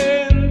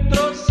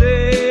encuentro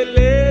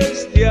celestial.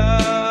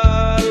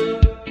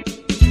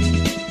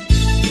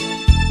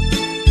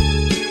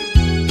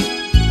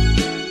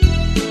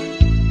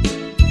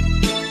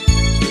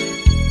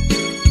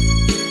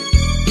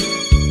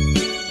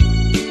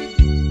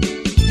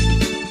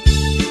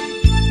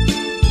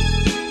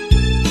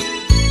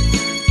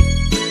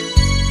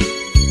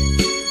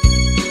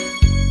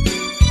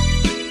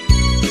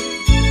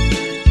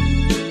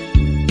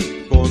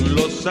 Con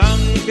los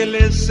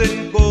ángeles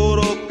en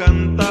coro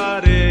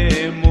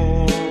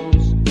cantaremos,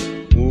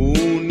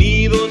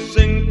 unidos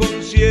en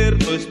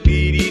concierto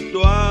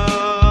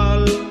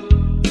espiritual,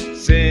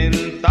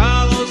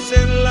 sentados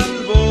en las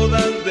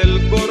bodas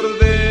del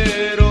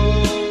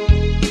Cordero,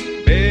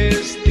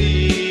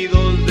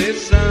 vestidos de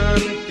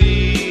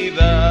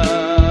santidad.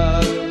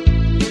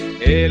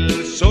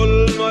 El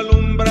sol no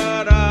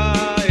alumbrará,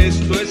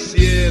 esto es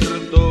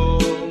cierto.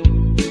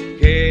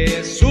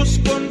 Jesús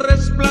con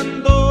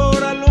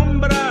resplandor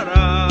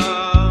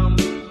alumbrará.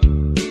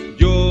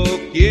 Yo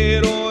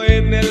quiero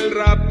en el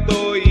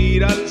rapto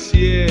ir al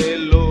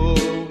cielo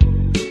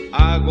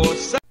a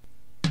gozar.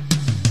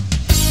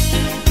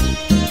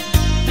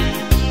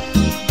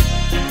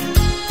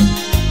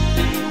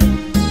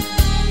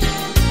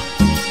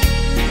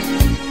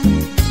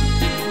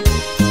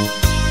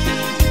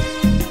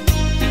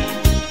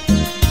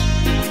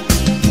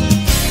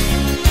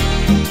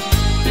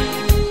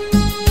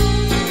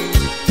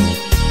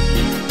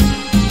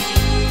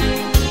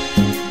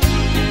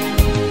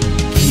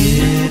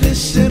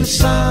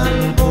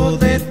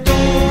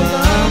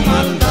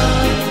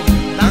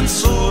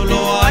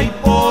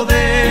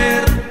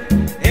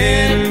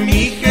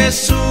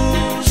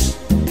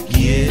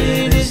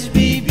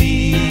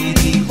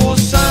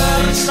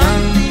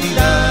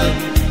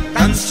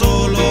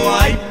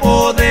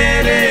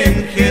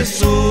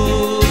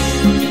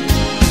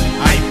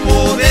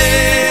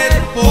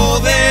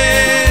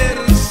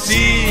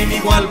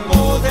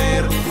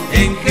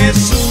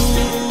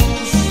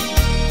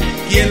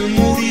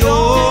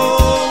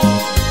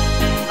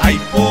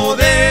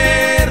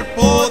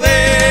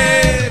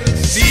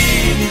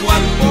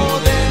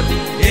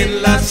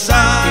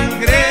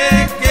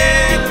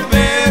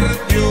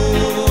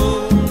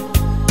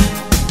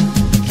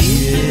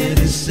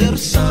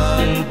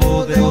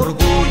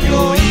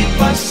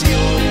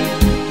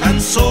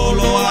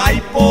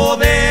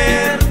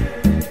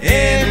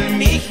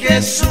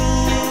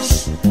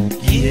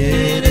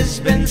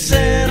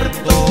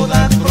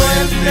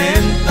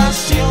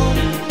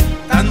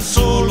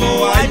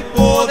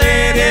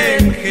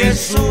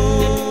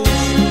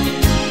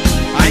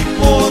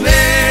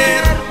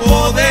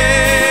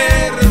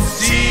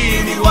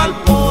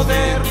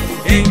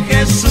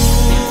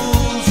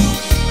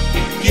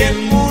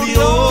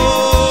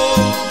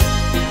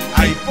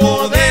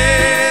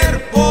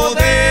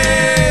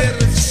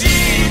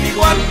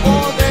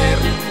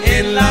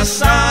 en la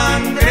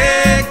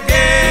sangre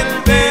que Él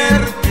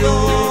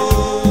vertió.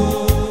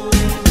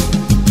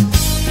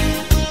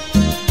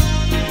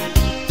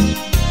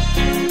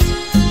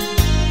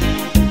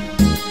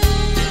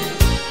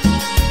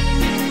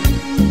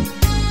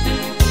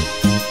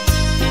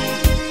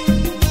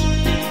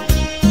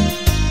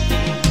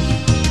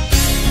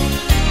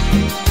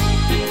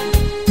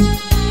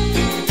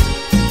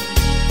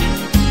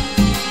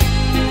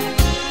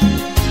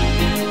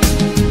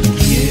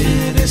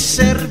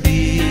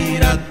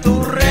 Servir a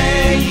tu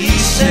Rey y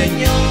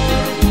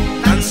Señor,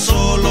 tan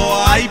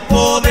solo hay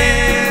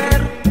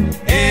poder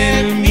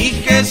en mi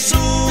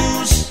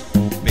Jesús.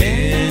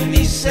 Ven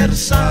y ser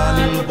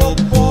salvo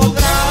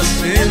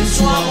podrás en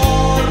su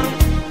amor,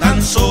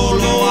 tan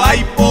solo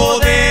hay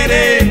poder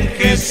en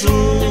Jesús.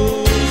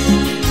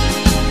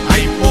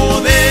 Hay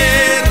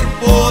poder,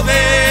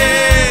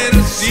 poder,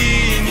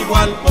 sin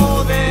igual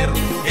poder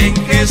en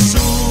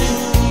Jesús.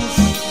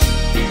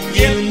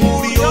 Y Él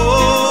murió.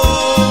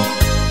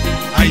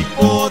 Hay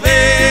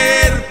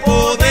poder,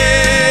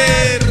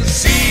 poder,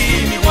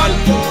 sin igual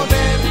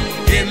poder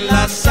en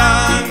la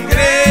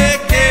sangre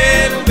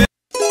que Él vertió.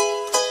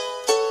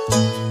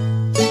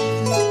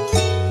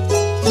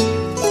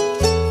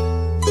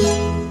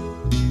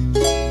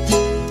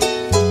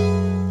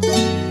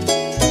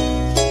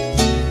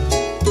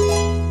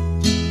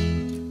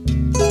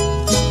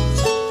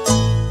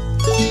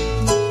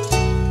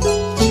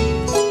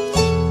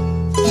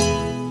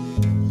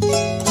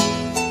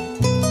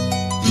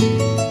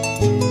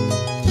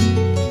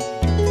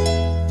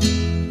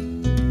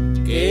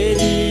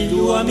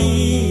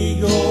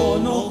 Amigo,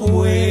 no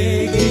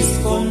juegues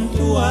con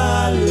tu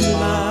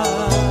alma,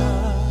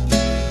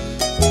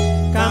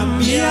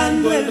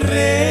 cambiando el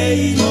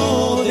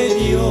reino de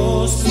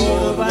Dios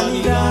por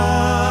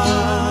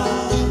vanidad.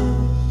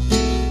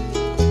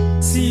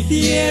 Si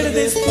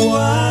pierdes tu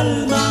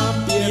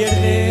alma,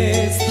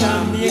 pierdes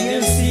también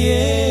el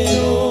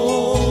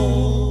cielo.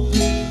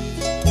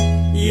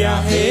 Y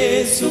a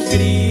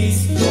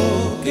Jesucristo,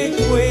 ¿qué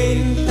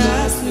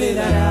cuentas le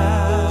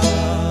darás?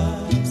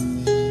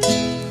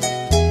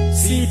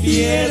 Si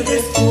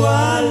pierdes tu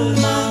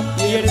alma,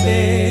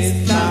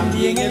 pierdes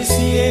también el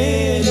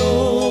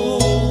cielo.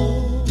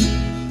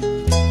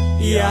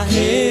 Y a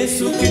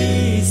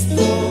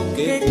Jesucristo,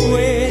 ¿qué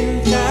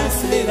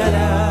cuentas le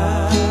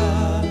darás?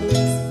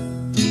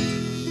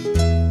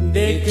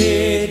 ¿De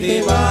qué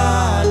te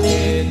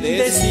vale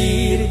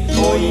decir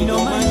hoy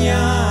no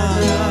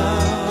mañana?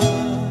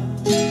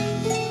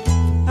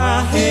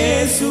 A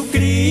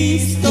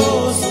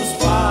Jesucristo sus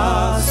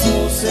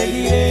pasos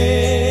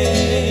seguiré.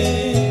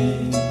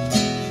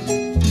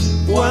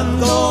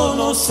 Cuando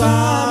no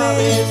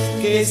sabes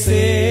qué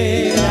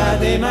será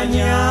de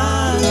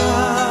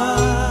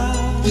mañana,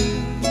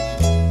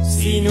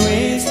 si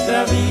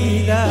nuestra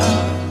vida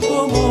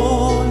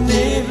como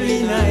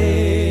neblina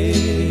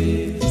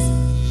es.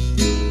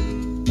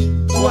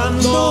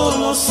 Cuando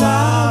no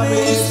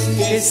sabes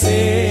qué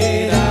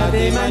será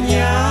de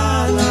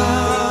mañana,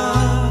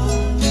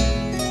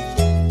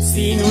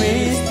 si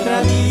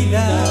nuestra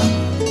vida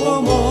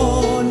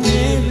como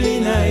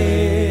neblina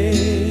es.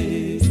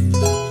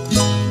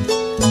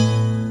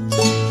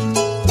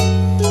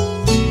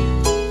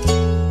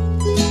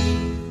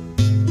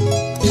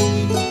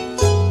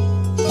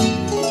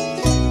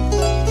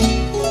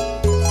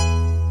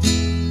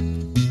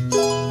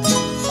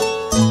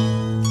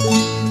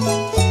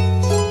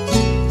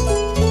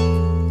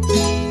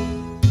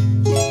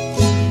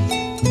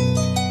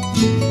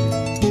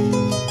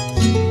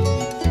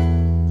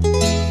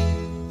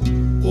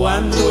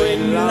 Cuando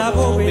en la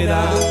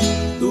bóveda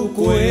tu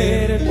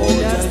cuerpo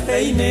ya está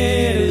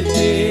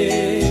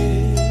inerte,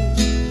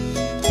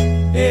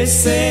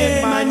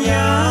 ese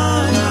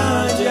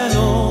mañana ya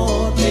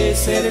no te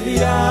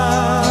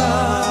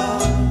servirá.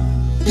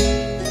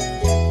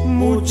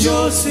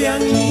 Muchos se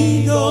han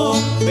ido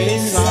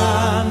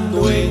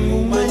pensando en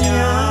un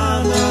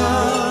mañana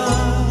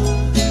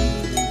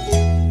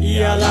y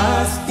a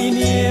las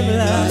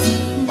tinieblas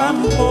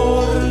van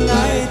por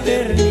la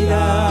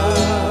eternidad.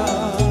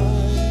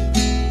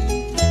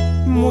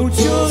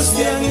 Muchos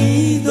se han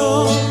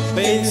ido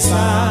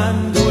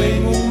pensando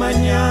en un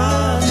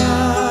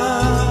mañana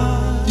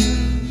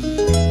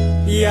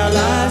y a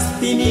las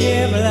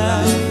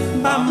tinieblas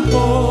van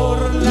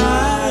por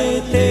la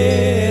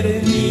eternidad.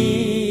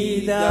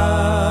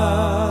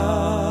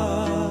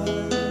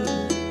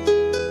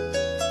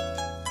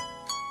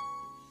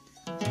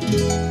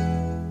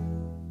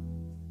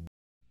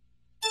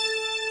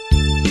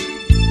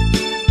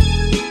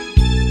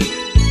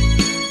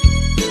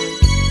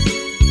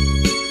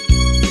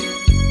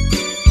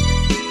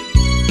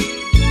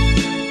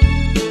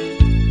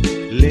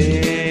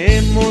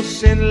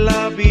 En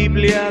la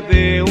Biblia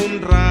de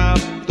un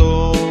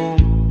rapto,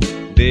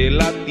 de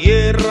la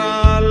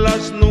tierra a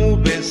las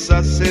nubes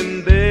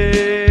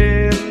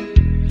ascender.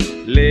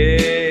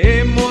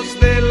 Leemos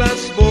de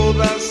las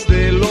bodas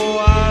de lo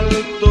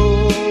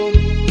alto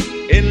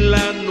en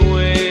la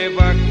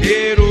nueva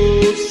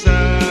Jerusalén,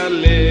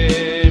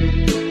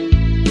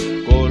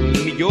 con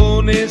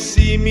millones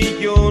y millones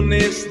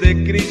millones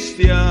de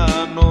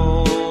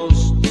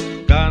cristianos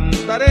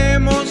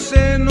cantaremos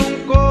en un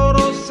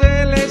coro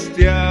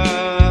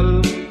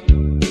celestial.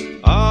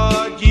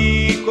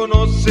 Allí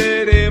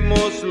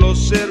conoceremos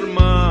los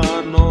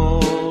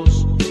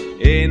hermanos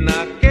en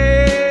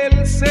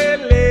aquel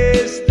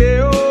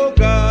celeste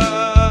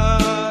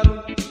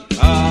hogar.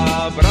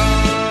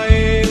 Habrá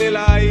en el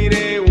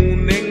aire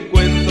un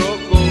encuentro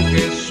con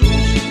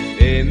Jesús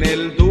en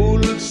el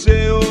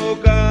dulce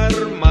hogar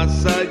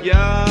más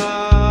allá.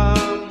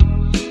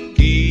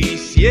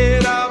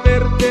 Quisiera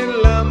verte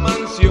en la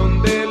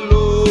mansión de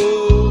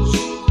luz,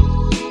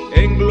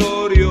 en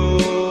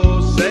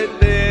gloriosa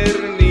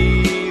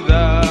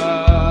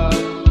eternidad.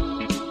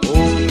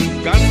 Un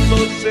canto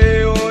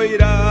se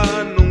oirá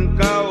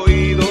nunca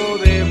oído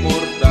de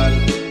mortal,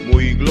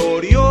 muy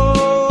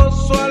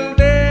glorioso al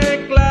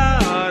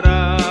declarar: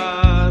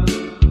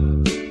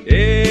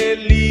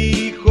 el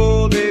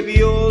Hijo de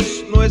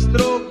Dios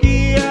nuestro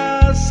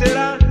guía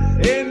será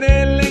en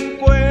el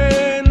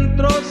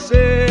encuentro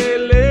celestial.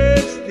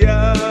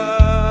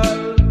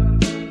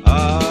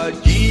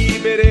 Allí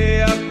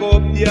veré a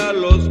Job y a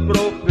los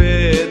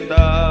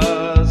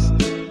profetas,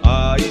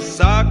 a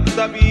Isaac,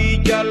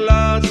 David y a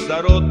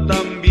Lázaro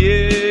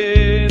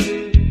también,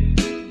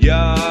 y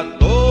a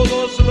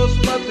todos los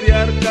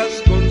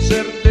patriarcas con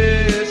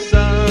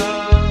certeza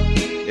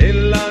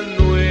en la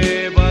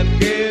nueva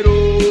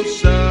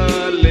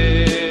Jerusalén.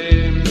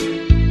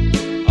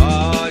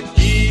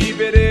 Allí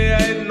veré a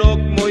Enoc,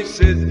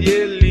 Moisés y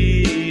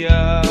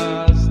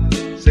Elías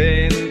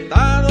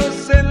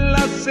sentados en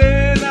la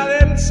cena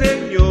del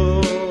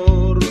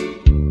Señor.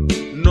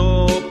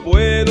 No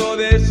puedo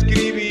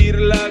describir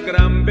la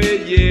gran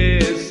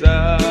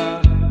belleza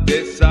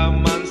de esa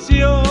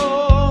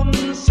mansión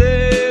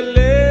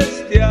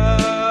celestial.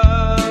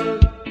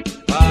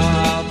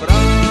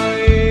 Habrá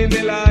en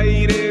el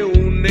aire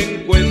un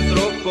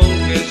encuentro con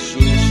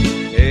Jesús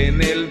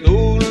en el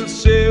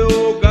dulce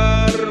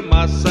hogar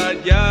más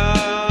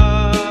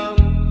allá.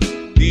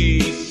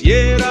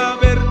 Quisiera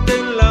verte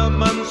en la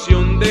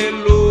mansión de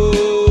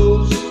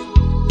luz,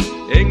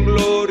 en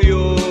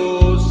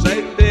gloriosa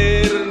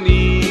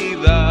eternidad.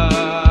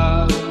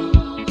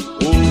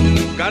 Un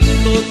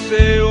canto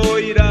se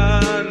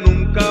oirá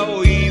nunca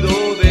oído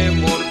de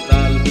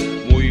mortal,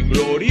 muy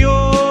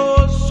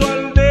glorioso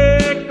al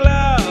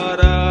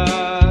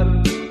declarar: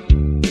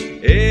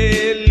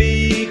 el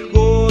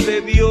Hijo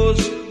de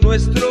Dios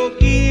nuestro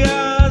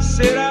guía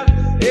será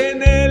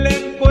en el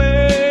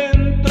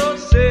encuentro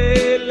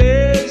celestial.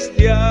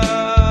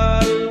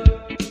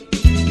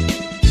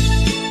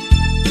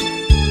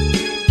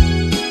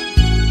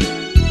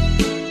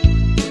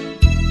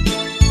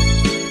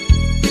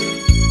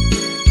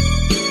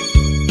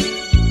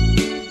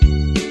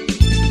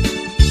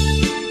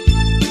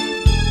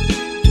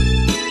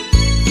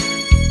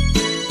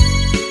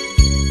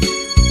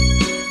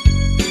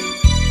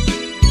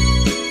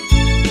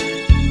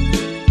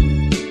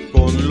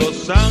 Con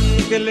los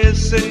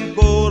ángeles en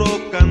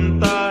coro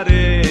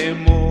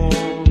cantaremos,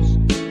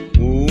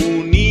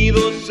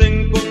 unidos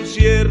en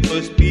concierto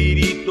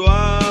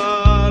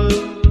espiritual,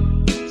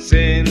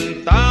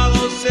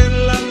 sentados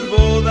en las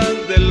bodas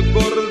del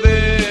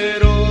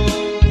Cordero,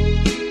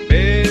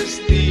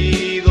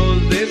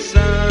 vestidos de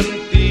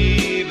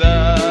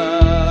santidad.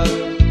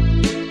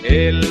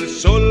 El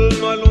sol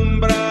no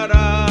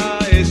alumbrará,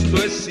 esto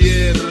es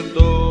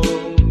cierto,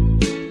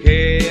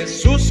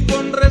 Jesús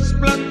con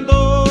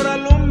resplandor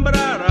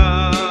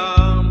alumbrará.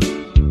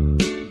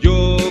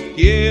 Yo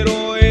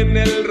quiero en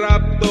el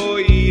rapto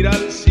ir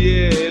al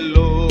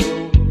cielo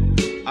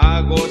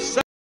a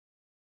gozar.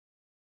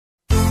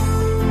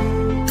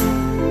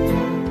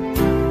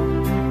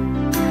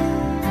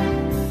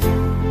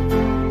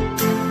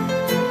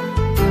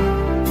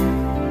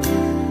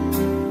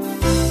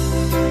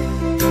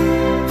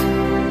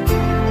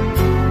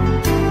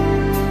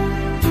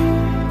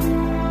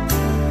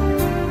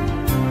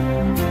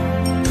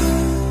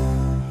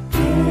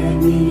 Que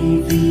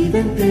mi vida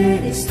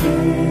entera esté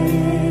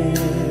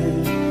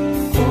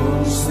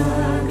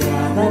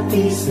consagrada a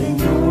ti,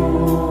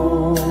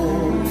 Señor,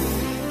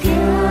 que a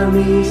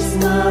mis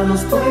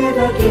manos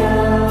pueda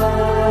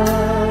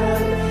guiar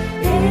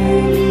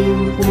el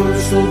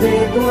impulso de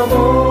tu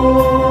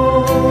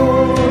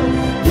amor.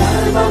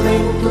 Lávame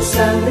en tu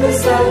sangre,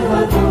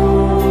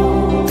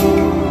 Salvador,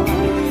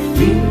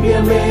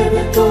 límpiame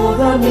de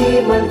toda mi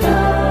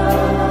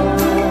maldad.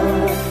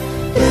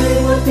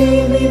 Traigo a ti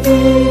mi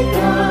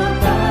vida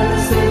para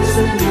ser,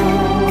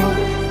 Señor,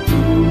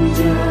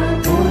 tuya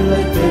por la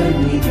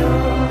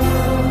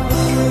eternidad.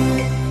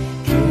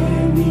 Que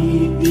mi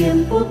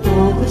tiempo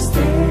todo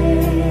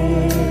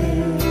esté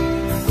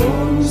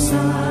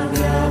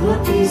consagrado a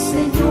ti,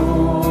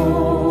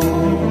 Señor.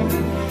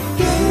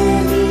 Que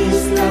mis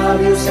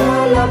labios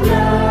al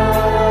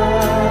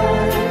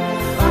hablar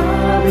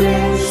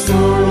hablen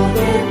solo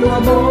de tu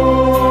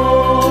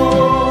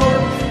amor.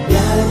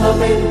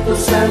 Lávame en tu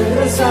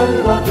sangre,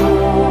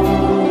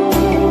 Salvador,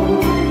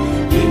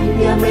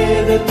 límpiame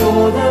de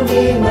toda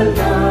mi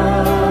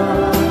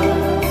maldad.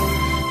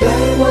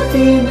 Traigo a ti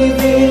mi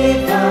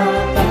vida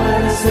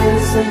para ser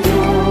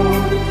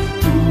Señor,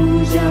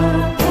 tuya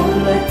por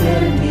la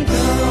eternidad.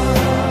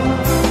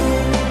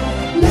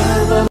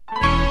 Lava.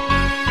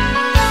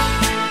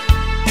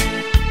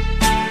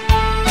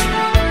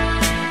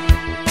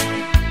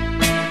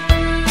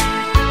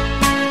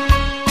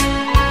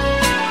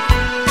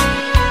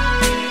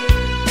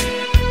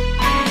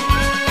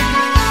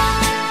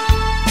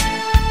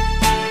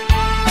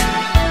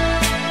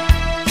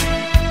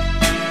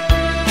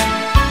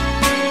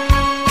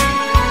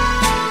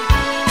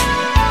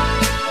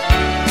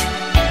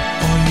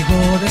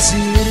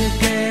 Decir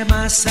que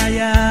más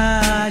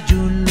allá hay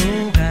un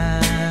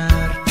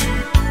lugar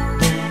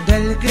donde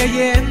el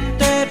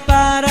creyente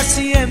para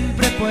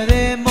siempre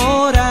puede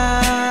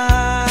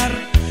morar,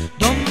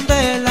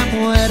 donde la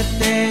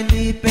muerte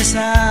ni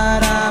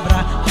pesar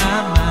habrá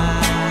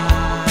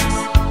jamás,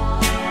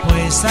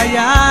 pues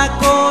allá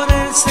con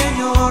el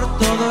Señor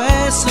todo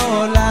es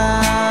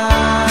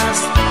solas.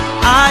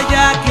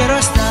 Allá quiero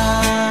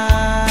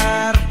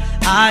estar,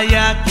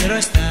 allá quiero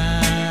estar,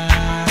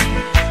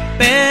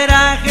 ver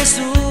a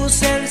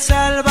Jesús el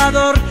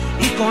Salvador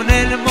y con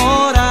él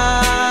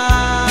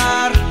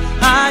morar.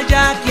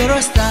 Allá quiero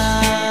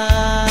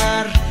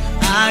estar,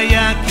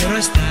 allá quiero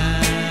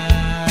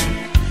estar,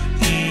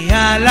 y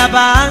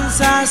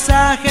alabanzas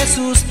a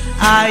Jesús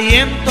ahí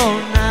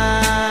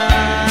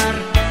entonar.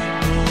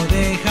 No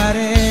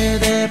dejaré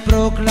de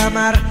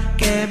proclamar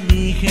que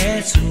mi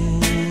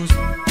Jesús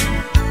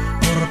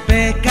por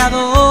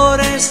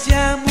pecadores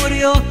ya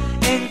murió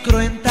en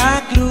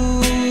cruenta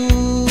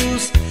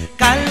cruz.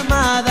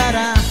 Calma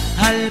dará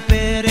al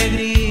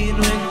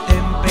peregrino en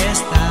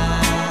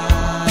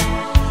tempestad,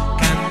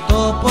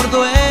 canto por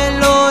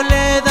duelo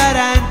le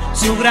darán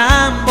su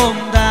gran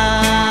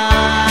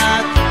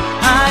bondad.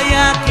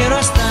 Allá quiero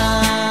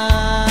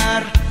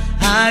estar,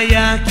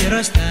 allá quiero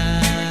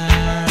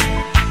estar,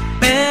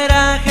 ver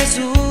a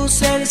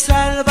Jesús el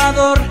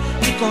Salvador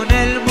y con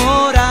él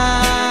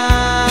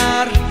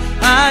morar.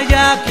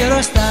 Allá quiero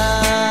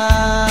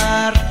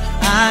estar,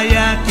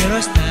 allá quiero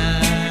estar,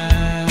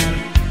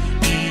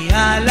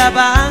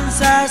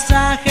 alabanzas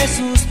a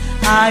Jesús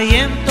ahí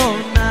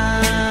entonar.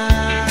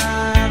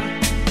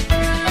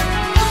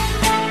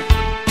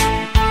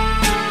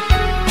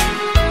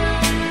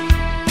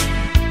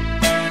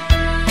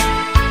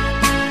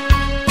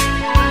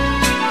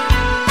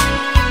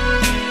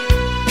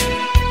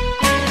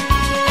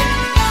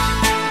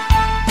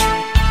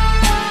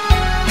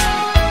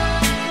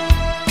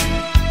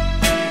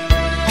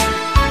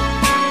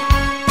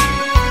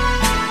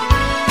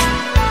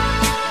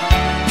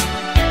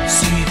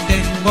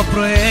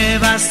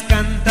 Pruebas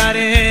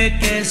cantaré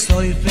que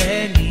soy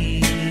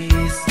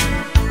feliz,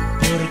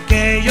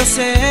 porque yo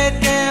sé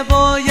que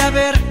voy a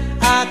ver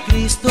a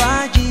Cristo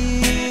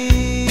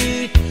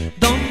allí,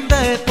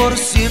 donde por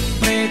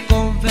siempre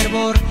con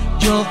fervor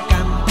yo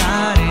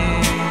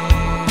cantaré.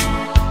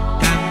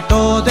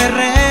 Canto de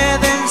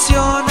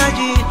redención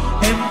allí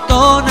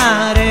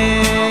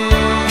entonaré.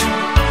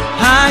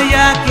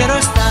 Allá quiero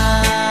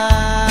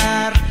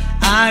estar,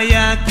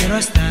 allá quiero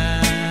estar,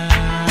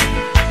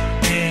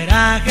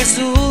 a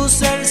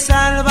Jesús el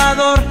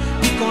Salvador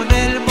y con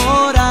él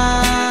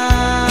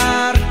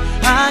morar.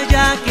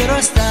 Allá quiero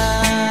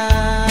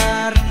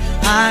estar,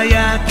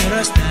 allá quiero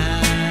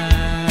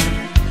estar,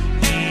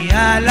 y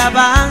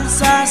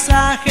alabanzas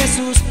a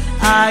Jesús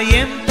ahí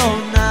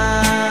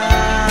entonar.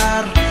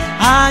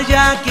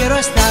 Allá quiero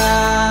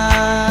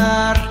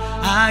estar,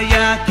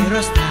 allá quiero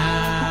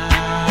estar,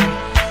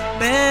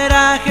 ver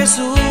a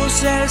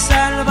Jesús el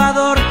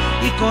Salvador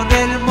y con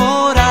él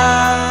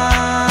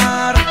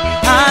morar.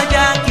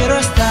 Allá quiero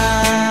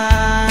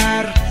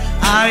estar,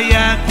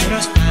 allá quiero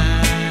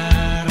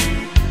estar,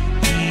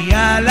 y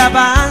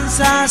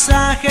alabanzas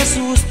a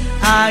Jesús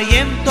ahí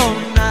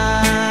entonar.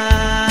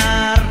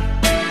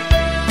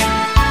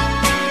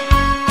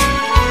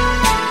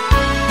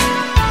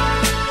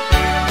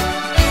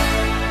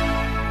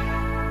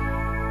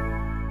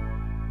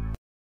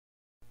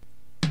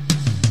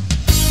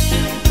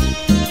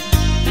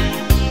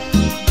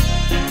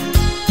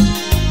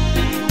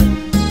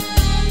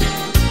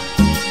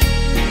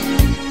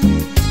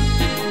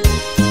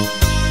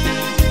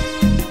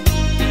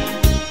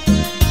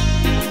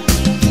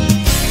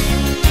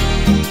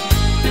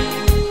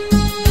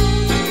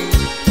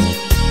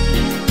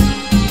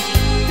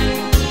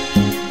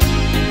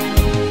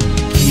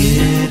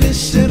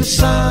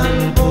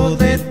 Salvo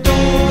de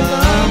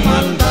toda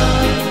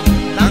maldad,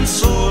 tan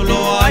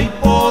solo hay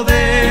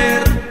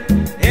poder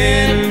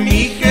en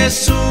mi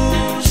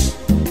Jesús.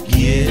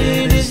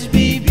 Quieres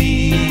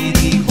vivir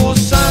y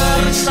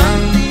gozar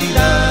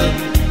santidad,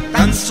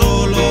 tan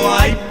solo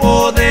hay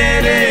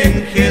poder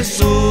en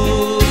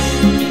Jesús.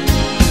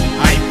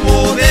 Hay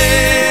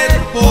poder,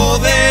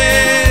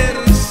 poder,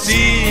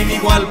 sin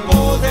igual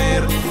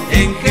poder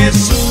en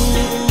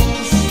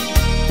Jesús,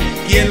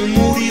 quien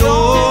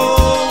murió.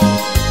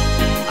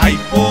 Hay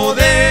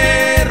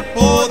poder,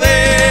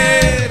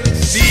 poder,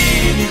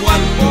 sin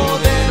igual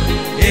poder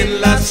en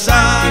la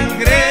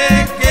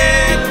sangre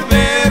que Él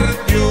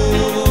vertió.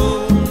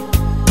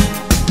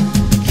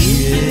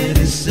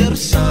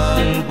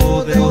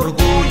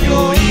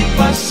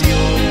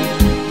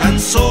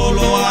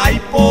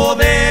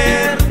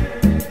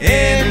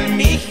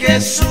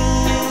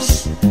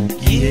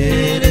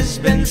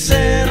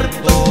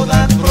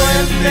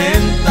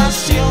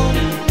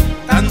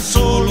 tan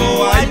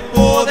solo hay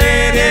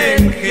poder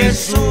en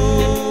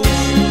Jesús.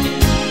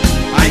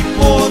 Hay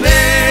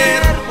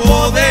poder,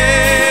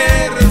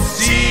 poder,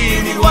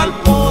 sin igual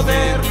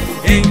poder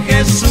en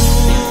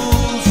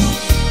Jesús,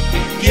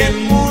 quien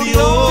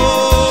murió.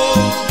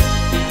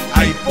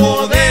 Hay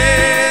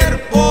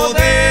poder,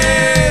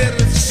 poder,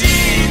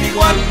 sin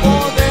igual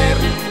poder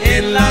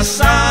en la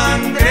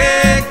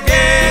sangre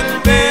que Él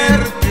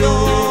vertió.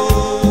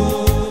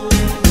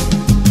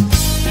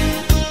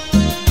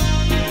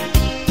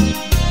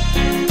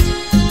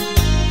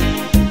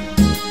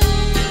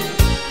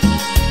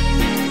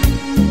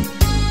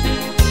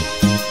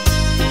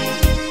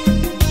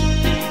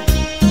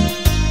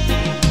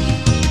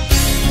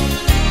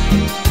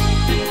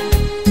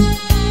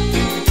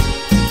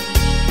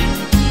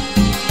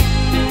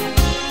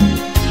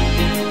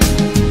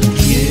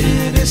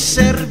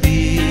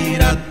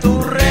 Servir a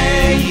tu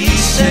Rey y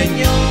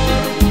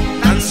Señor,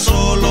 tan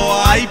solo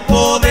hay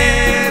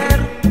poder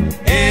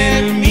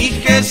en mi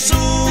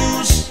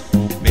Jesús.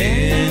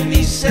 Ven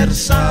y ser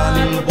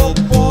salvo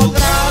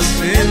podrás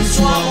en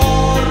su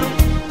amor,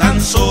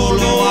 tan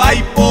solo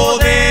hay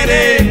poder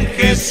en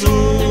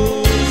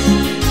Jesús.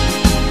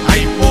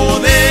 Hay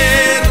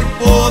poder,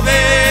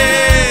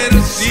 poder,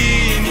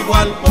 sin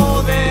igual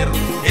poder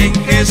en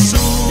Jesús,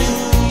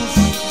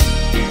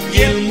 y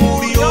Él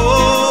murió.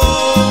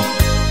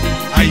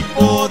 Hay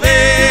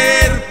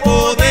poder,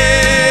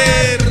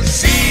 poder,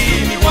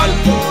 sin igual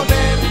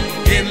poder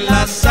en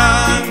la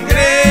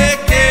sangre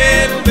que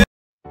Él vertió.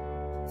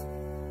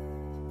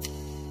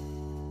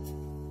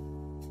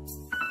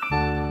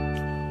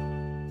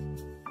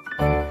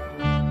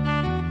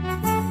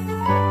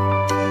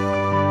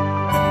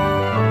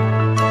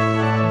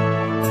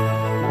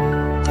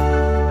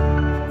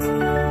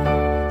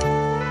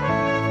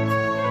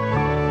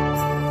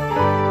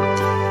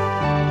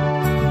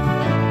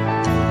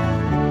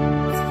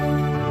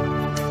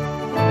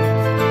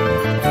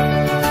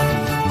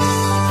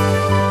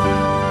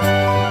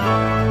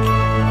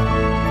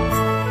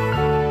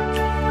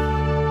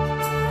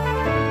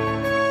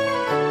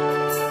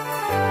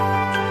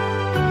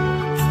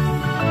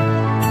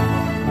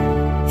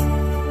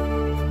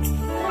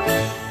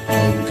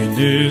 En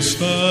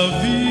esta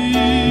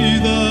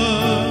vida,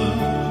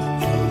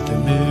 al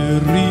tener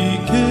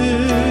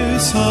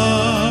riquezas,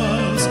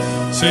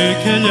 sé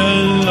que allá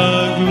en la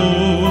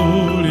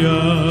gloria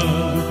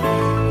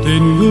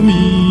tengo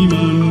mi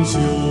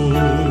mansión.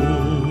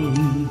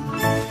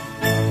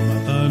 Alma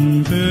tan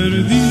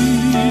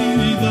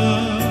perdida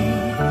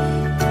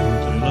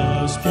entre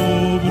las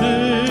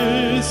pobrezas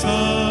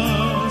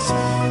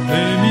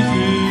de mi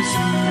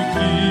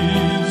Jesucristo,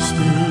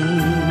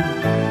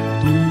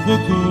 tuvo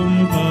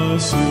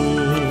compasión.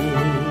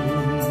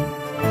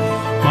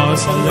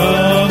 Más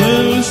allá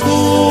del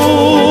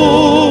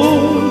sol,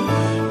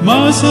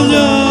 más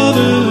allá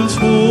del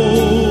sol,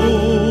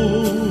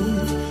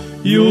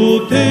 yo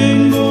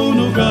tengo un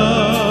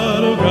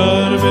hogar,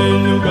 hogar,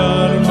 bello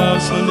hogar,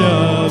 más allá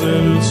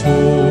del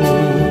sol.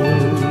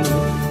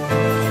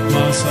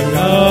 Más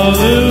allá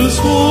del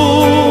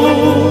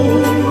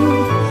sol,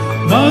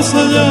 más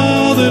allá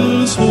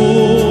del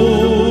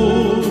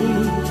sol,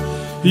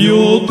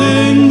 yo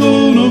tengo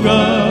un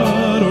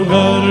hogar,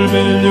 hogar,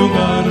 bello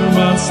hogar,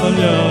 más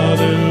allá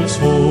del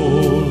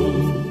sol.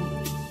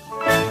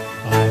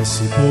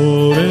 Así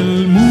por el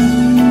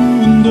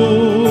mundo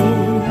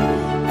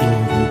yo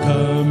voy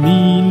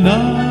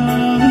caminando,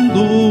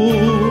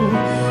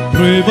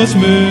 pruebas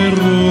me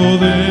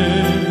rodean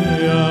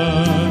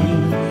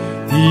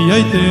y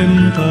hay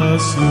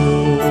tentación,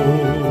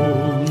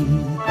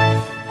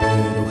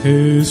 pero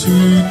Jesucristo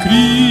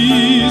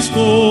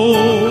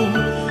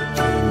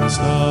me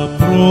está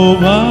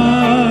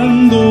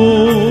probando,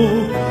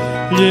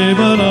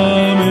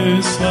 llevarme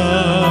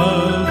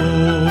salvo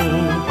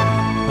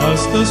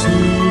hasta su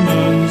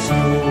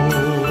mansión.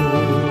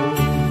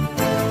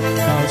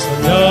 Más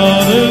allá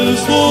del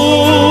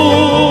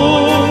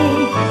sol,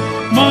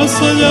 más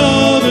allá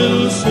del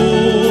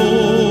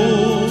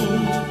sol,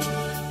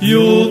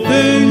 yo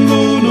tengo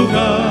un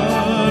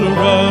hogar,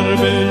 hogar,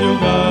 bello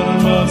hogar,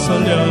 más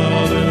allá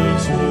del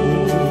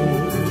sol.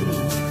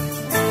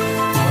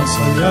 Más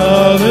allá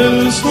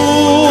del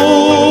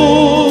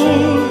sol,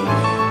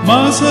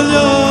 más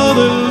allá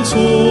del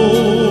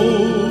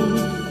sol,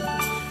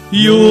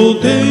 yo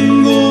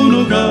tengo un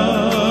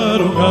hogar,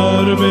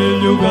 hogar,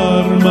 bello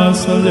hogar, más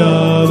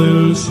allá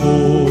del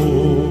sol.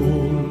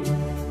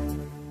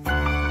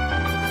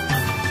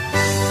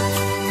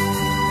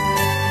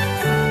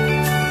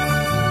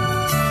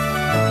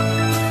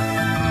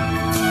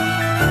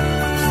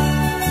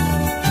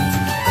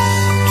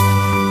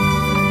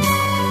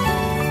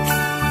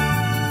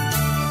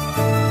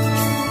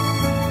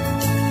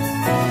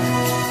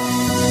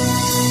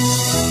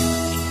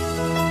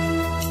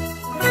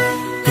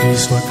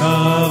 Cristo a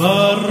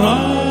cada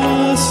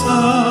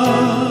raza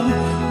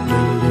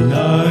del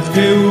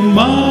linaje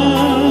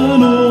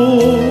humano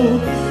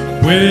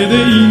puede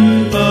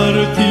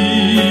impartirle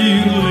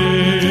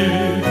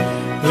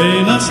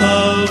plena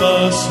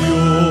salvación.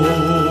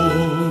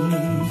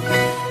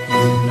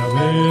 Una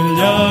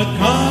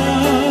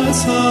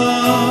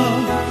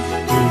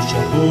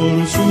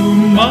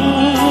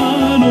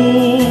humano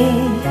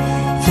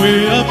fue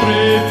a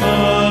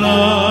prepararle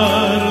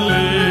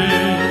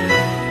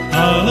a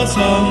la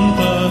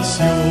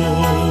santación.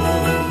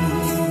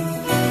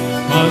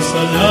 Más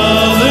allá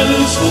del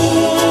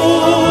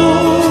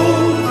sol,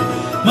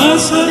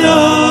 más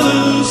allá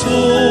del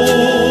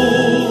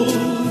sol,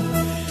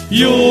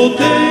 yo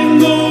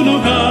tengo un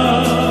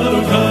hogar,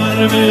 hogar,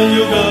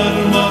 bello hogar,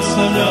 más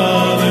allá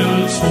del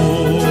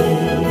sol.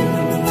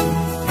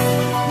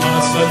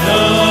 Más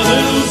allá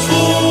del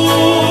sol,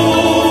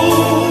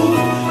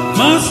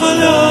 más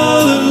allá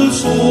del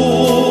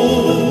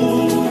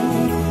sol,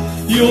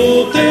 yo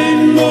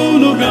tengo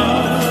un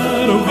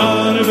hogar,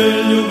 hogar,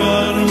 bello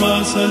hogar,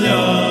 más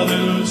allá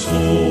del sol.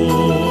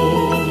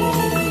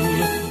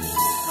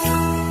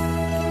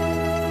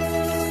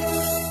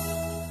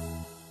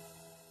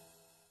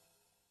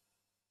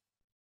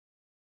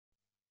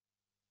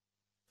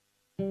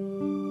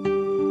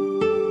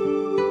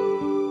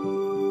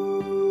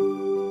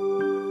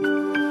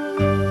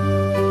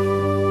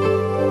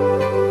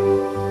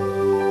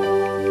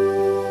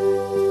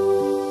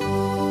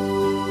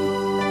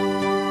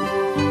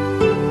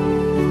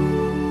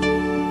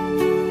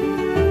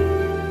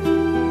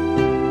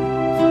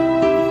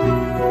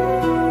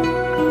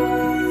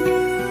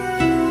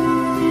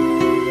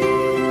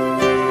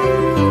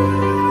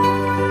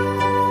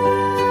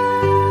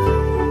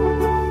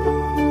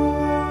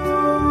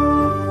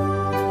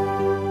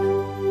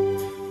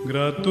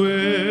 Grato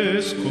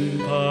es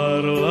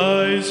contar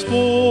la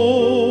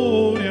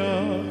historia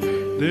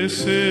de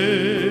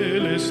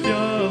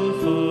celestial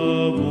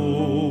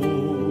favor,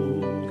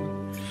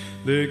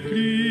 de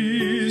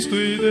Cristo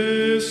y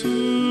de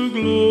su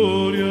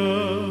gloria,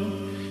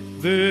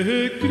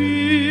 de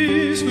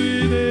Cristo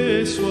y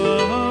de su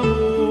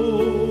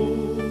amor.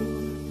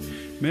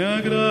 Me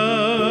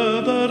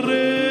agrada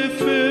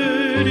referirla,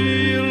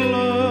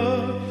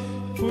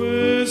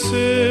 pues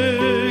sé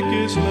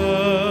que es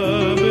la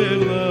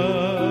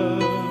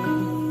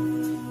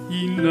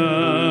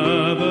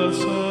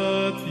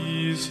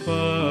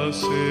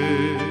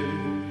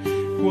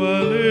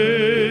cual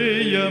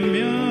ella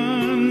mi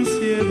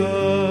ansiedad.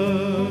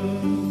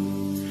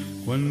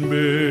 Cuán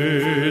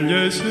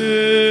bella es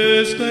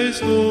esta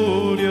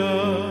historia,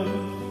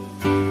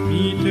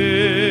 mi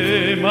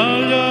tema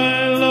ya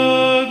en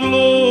la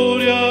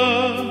gloria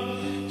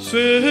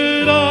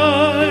será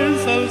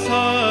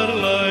ensalzar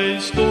la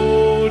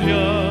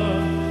historia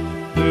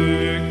de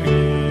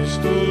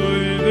Cristo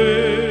y de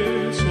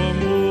su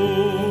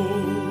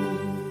amor.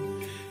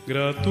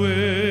 Grato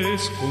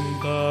es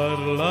contar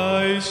la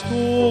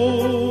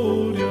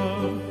historia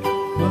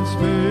más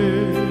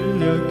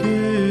bella que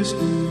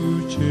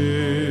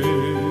escuché,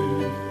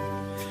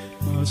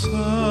 más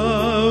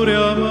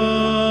áurea,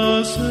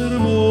 más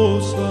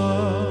hermosa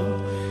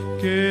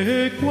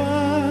que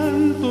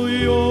cuanto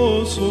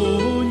yo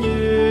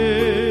soñé.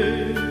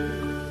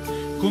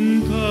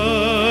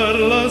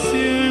 Contarla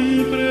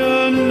siempre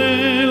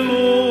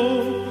anhelo,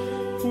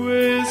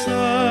 pues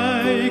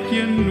hay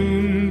quien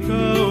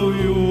nunca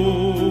oyó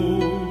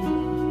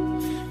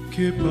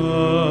que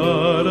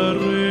para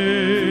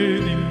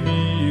redimirle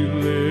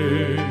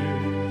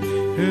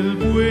el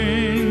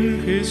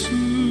buen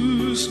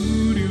Jesús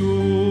murió.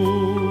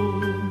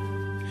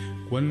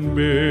 Cuán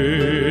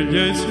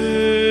bella es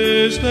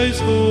esta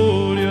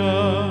historia,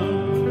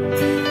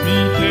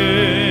 mi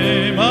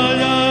tema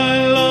ya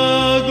en la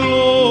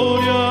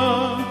gloria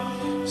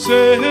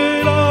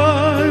será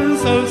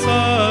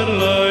ensalzar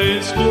la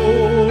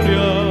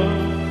historia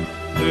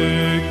de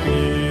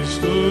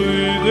Cristo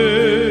y de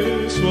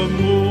su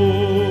amor.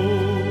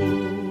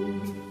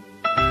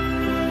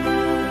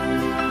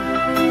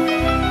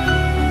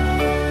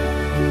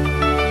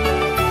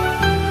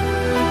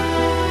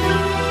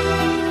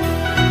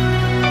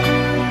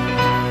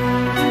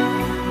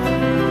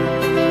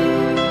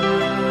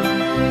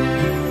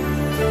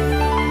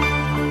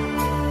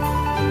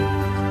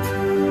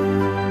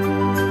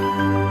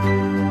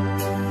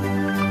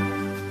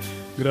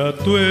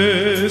 Grato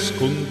es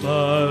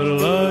contar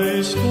la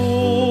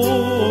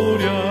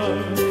historia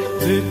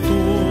de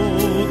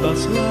todas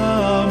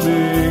la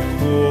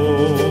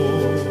mejor,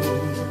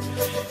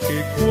 que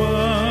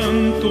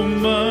cuanto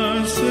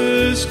más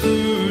se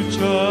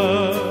escucha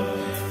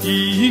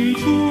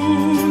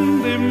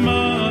infunde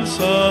más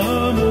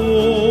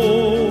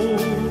amor,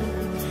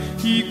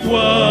 y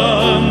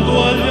cuando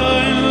allá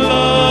en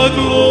la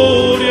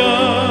gloria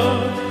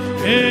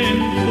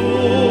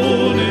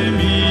entone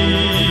mi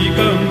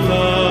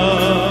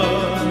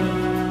cantar,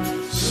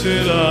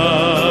 será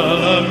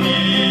la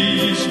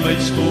misma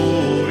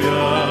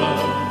historia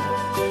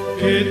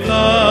que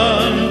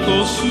tanto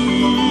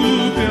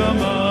supe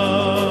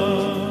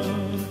amar.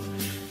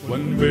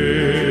 Cuán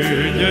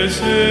bella es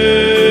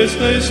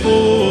esta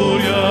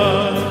historia,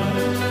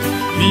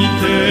 mi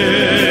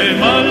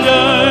tema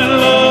ya en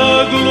la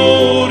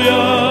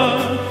gloria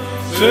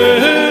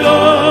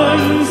será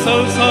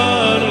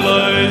ensalzar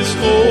la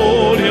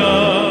historia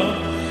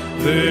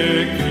de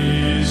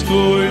Cristo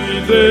y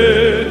de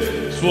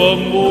su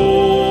amor.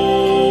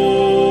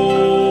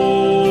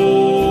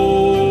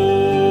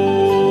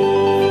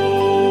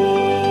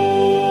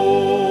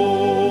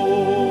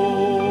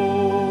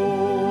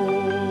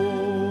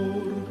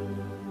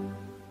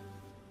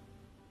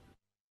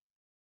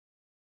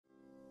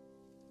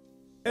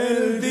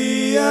 El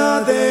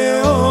día de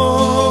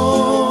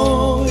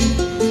hoy,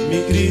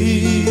 mi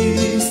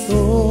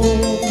Cristo,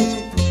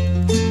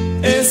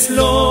 es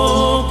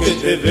lo que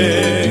te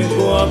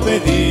vengo a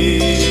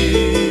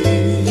pedir.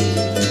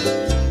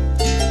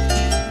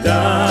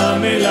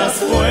 Dame las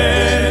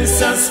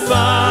fuerzas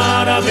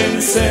para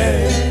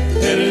vencer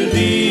el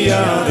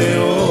día de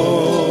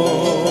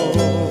hoy.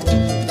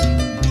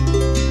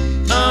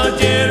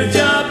 Ayer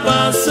ya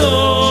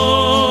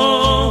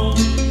pasó,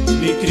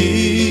 mi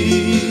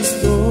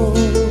Cristo,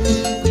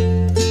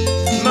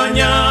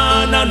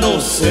 mañana no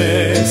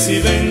sé si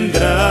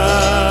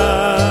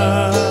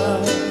vendrá.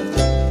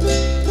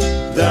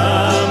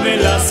 Dame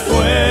las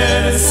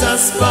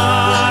fuerzas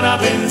para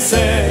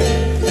vencer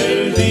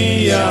el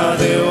día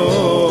de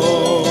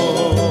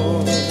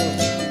hoy.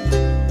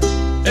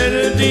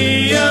 El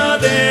día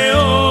de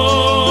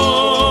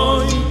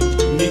hoy,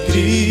 mi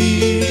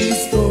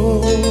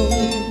Cristo,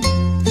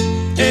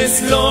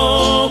 es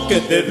lo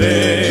que te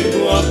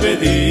vengo a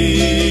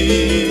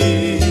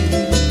pedir.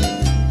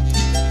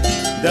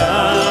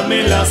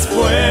 Dame las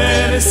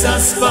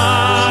fuerzas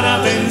para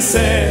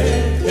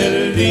vencer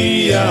el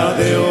día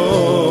de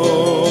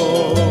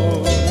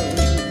hoy.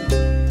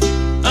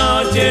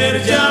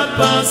 Ayer ya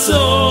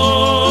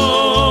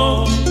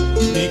pasó,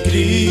 mi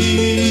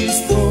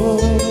Cristo,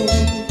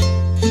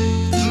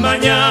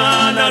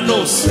 mañana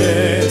no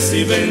sé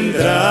si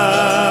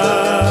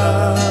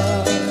vendrá.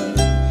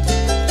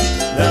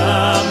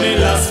 Dame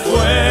las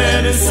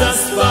fuerzas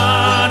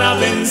para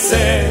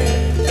vencer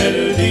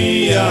el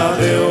día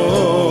de hoy.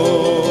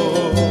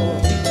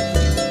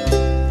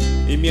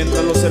 Y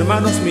mientras los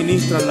hermanos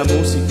ministran la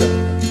música,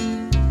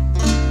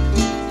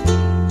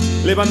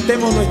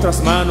 levantemos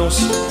nuestras manos,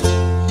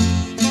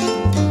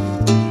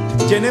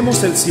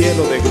 llenemos el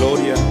cielo de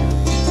gloria,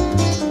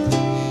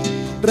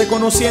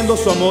 reconociendo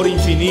su amor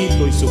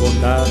infinito y su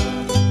bondad.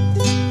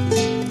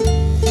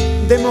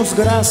 Demos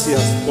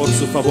gracias por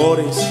sus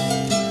favores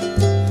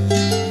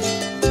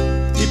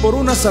y por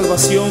una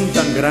salvación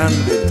tan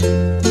grande.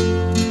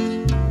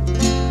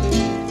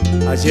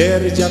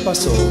 Ayer ya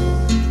pasó,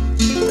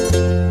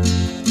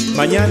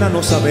 mañana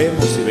no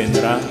sabemos si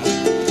vendrá.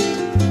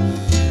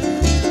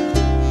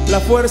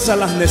 La fuerza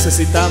las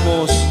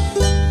necesitamos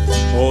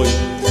hoy.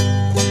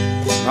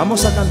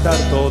 Vamos a cantar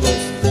todos,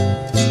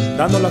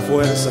 dando la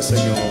fuerza,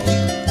 Señor.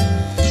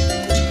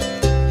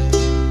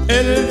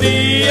 El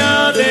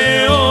día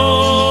de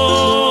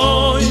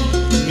hoy,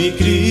 mi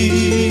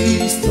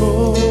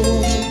Cristo,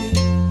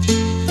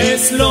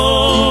 es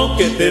lo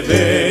que te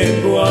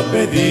vengo a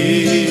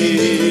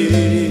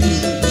pedir.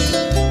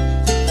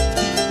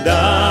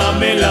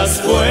 Dame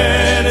las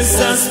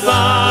fuerzas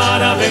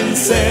para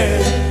vencer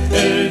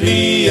el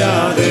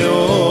día de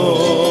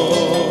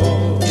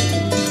hoy.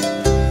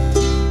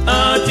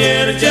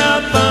 Ayer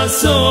ya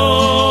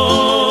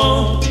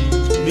pasó,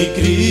 mi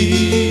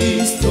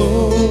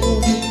Cristo,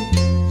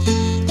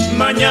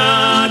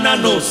 mañana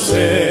no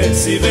sé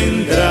si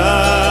vendrá.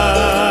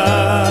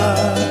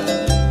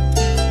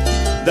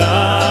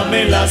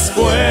 Dame las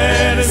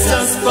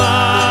fuerzas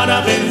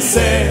para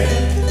vencer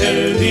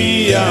el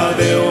día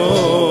de hoy.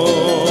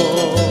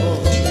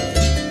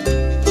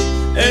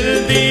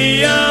 El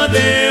día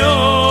de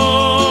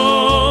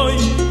hoy,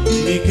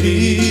 mi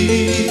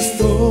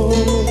Cristo,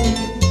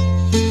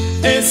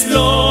 es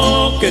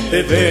lo que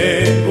te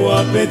vengo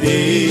a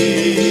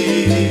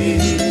pedir.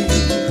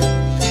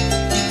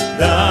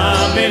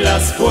 Dame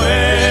las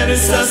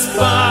fuerzas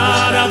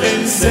para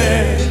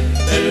vencer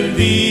el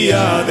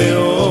día de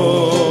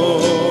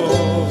hoy.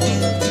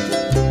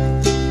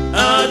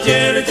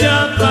 Ayer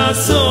ya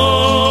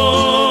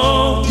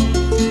pasó,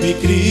 mi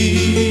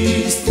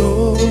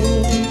Cristo,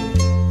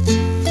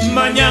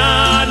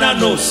 mañana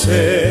no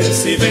sé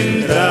si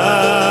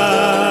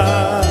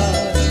vendrá.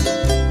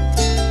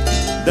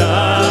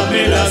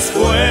 Dame las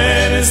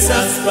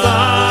fuerzas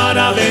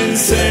para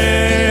vencer.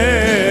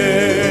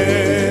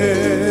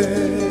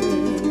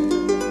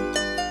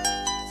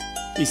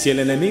 Y si el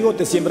enemigo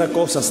te siembra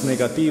cosas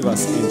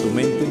negativas en tu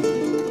mente,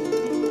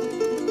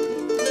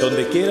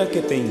 donde quiera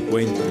que te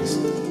encuentres,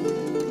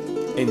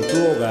 en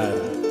tu hogar,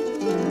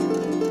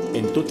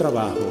 en tu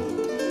trabajo,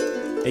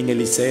 en el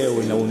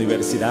liceo, en la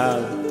universidad,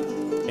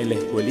 en la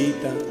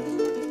escuelita,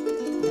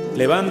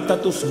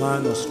 levanta tus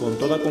manos con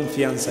toda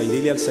confianza y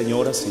dile al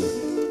Señor así: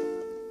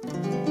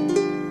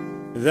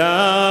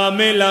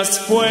 dame las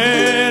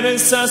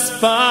fuerzas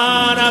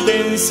para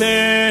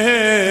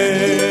vencer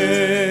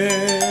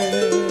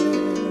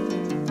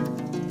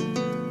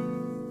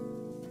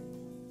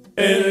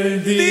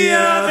el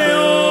día de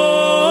hoy.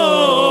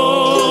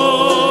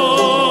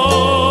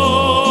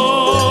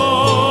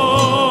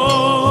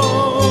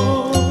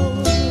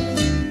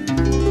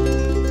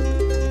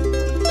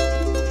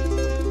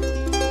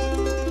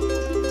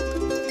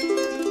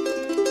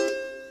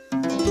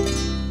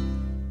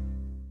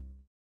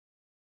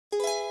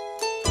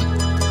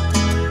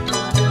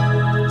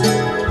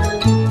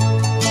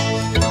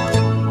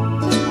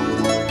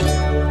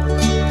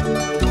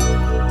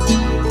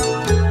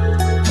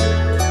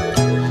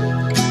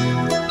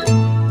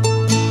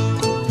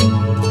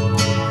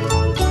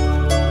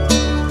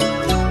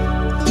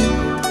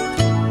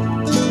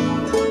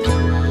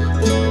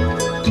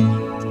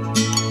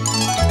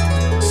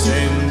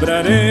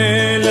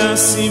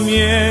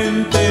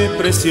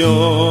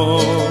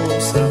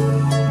 preciosa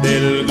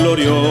del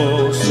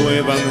glorioso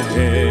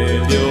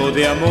evangelio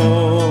de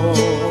amor.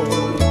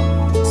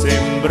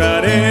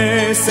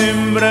 Sembraré,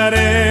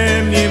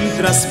 sembraré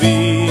mientras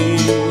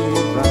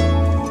viva,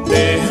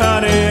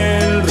 dejaré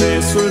el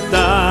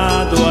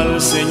resultado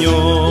al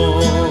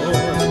Señor.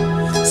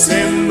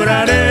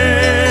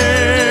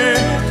 Sembraré,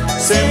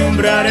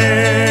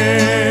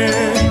 sembraré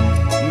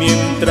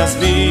mientras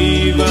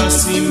viva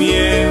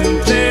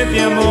simiente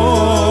de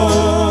amor.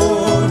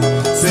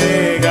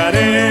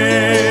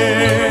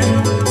 Segaré,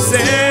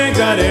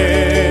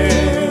 segaré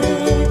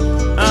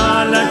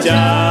al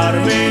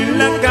hallarme en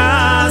la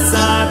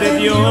casa de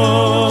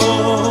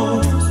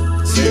Dios.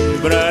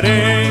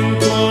 Sembraré en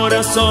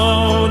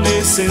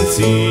corazones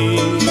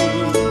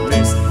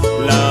sensibles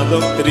la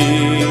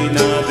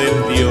doctrina del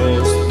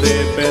Dios de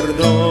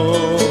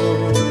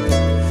perdón.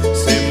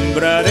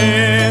 Sembraré,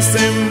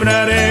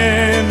 sembraré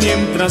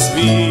mientras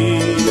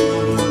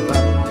viva,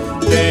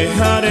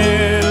 dejaré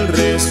el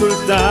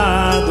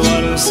resultado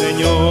al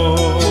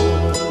Señor.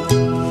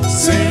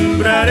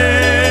 Sembraré,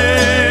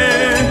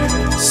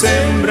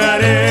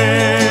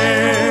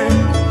 sembraré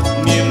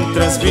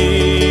mientras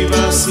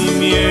viva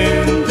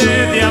simiente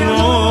de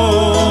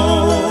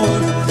amor.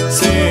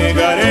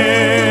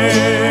 Segaré,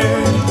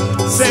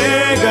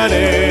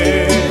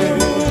 segaré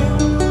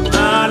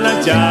al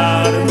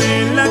hallarme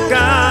en la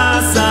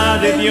casa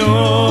de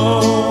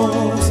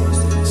Dios.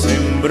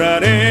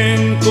 Sembraré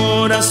en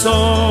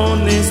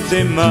corazones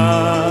de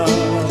mármol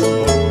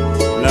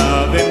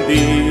la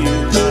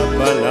bendita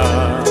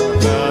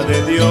palabra de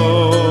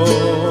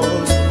Dios.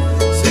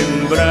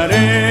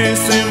 Sembraré,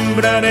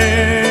 sembraré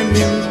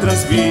mientras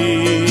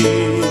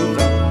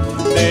viva,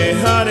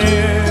 dejaré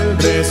el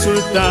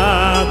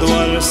resultado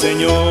al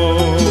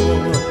Señor.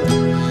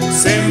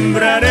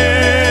 Sembraré,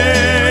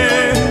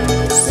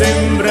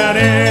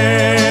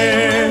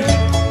 sembraré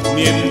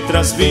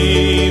mientras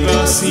viva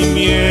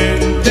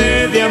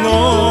simiente de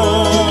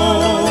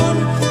amor.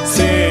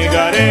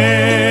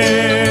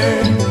 Segaré,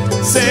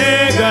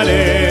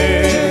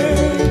 segaré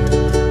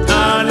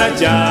al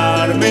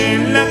hallarme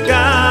en la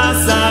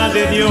casa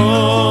de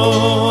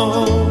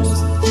Dios.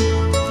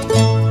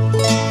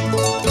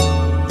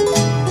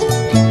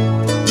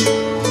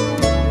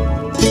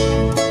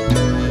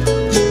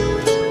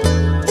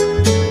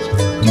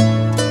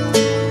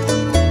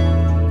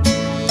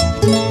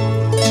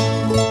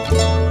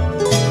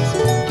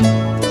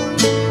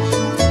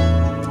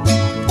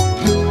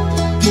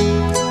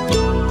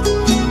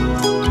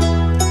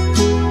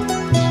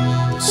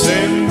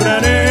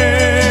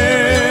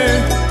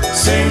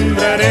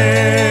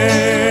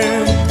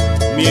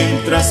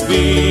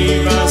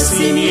 Viva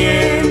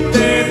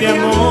simiente de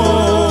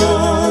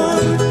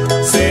amor.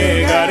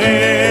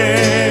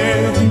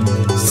 Segaré,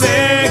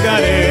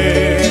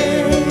 segaré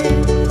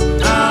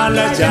al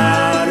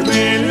hallarme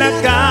en la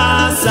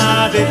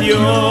casa de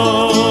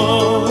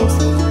Dios.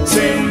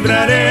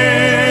 Sembraré,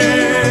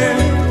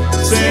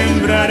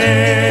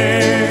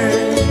 sembraré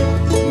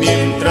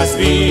mientras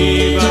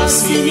viva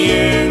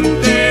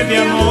simiente de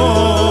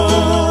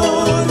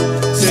amor.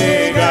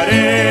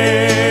 Segaré,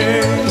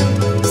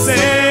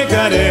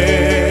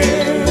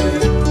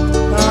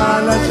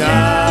 al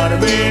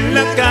hallarme en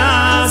la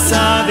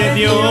casa de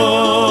Dios.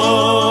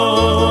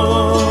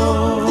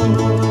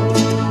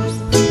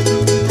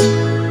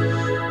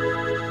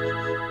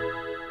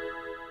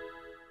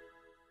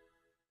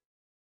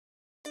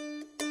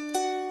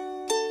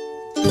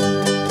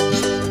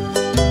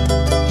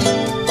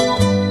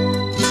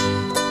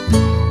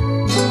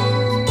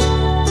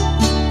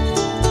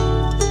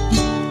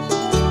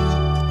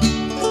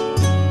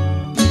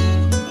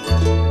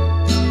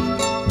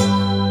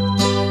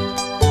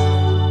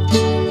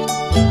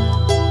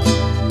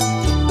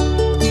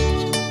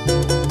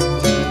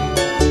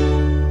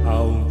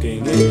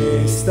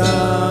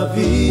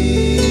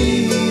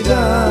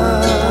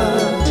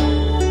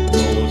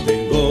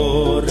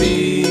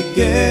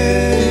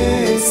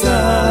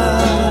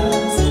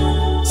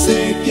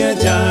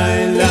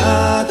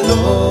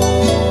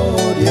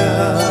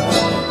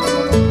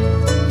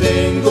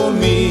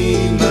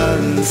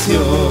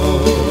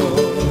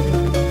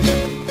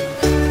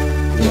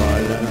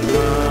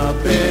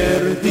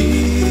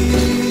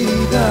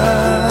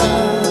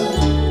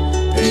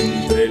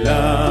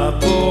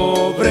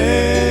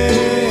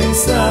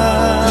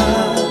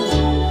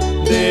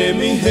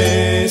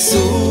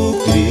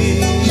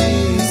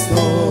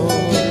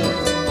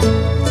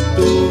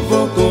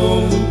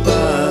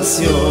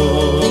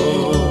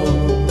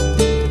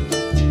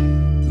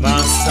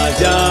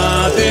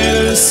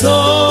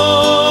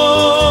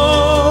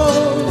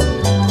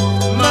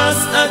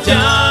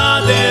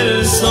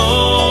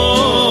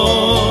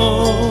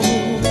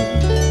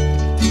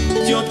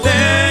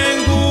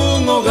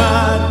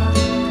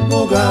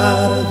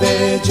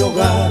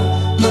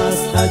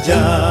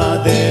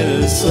 Allá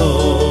del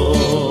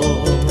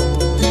sol,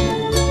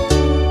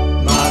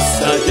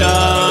 más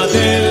allá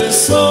del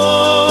sol,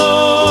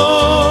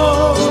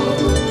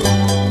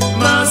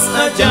 más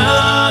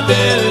allá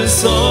del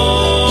sol,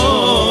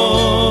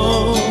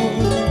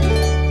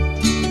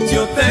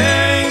 yo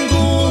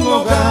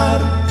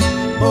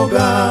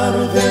hogar,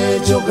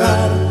 bello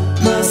hogar,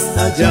 más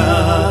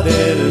allá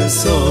del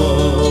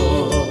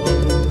sol.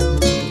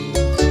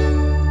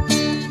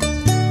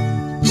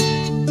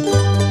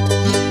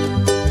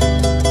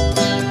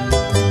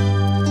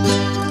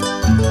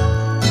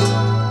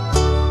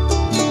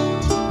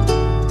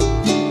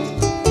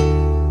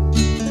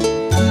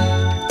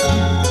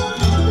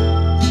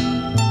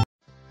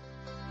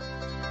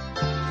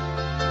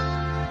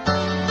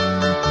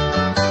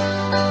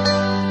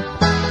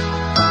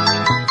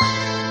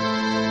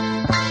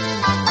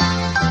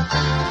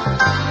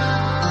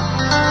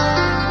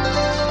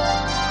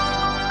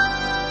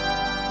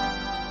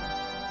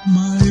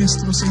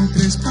 Maestros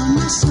encrespan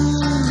las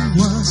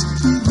aguas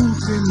y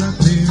ruge la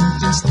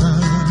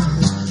tempestad.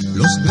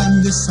 Los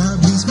grandes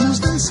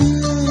abismos del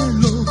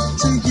cielo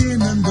se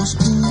llenan de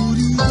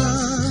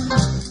oscuridad.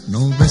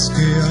 ¿No ves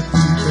que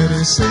aquí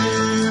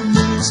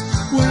perecemos?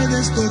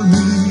 Puedes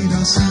dormir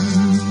así.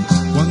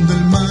 Cuando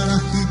el mar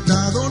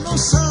agitado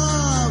nos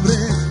abre,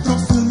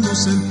 profundo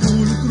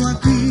sepulcro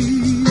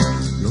aquí.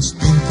 Los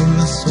vientos,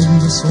 las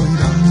ondas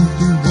oirán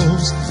tu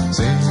voz.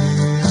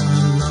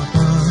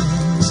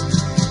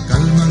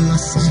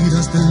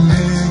 Del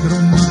negro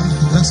mar,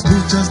 las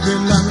luchas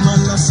del alma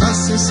las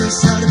hace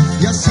cesar,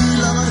 y así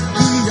la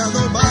barquilla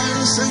va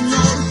el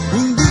Señor.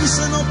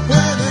 Hundirse no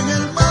puede en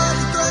el mar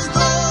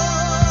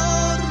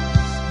traidor.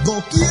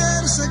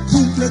 Doquier se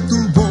cumple tu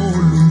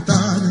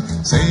voluntad,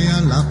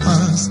 sea la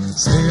paz,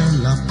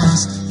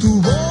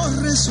 tu voz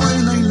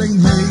resuena en la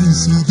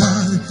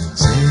inmensidad,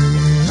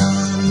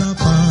 sea la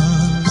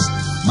paz.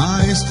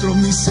 Maestro,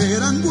 mi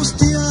ser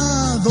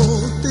angustiado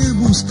te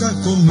busca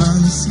con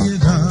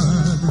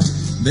ansiedad.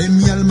 De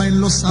mi alma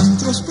en los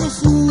antros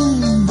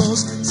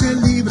profundos se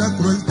libra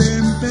cruel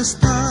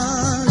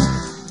tempestad.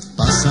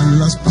 Pasan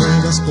las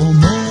pruebas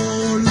como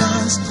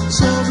olas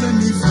sobre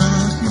mi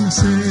frágil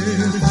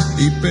ser.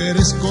 Y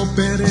perezco,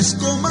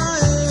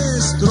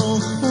 maestro,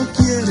 oh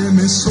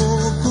quiéreme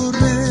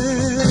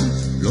socorrer.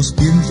 Los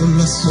vientos,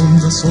 las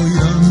ondas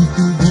oirán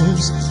tu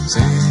voz,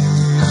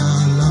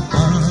 sea la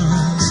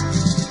paz.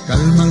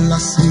 Calman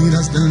las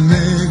iras del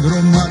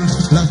negro mar,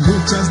 las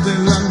luchas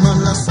del alma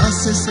las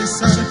hace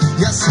cesar,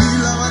 y así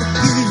la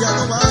barquilla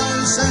lo va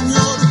el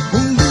Señor.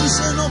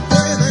 Hundirse no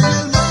puede en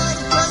el mar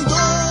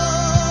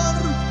traidor.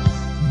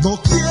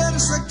 Doquier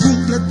se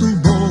cumple tu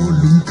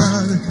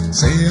voluntad,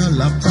 sea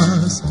la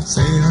paz,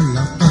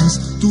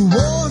 tu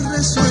voz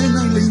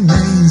resuena en la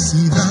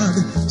inmensidad,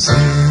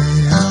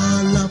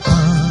 sea la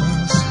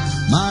paz.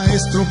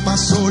 Maestro,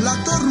 pasó la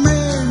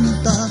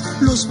tormenta,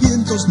 los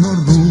vientos no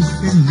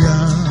rugen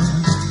ya,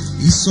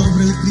 y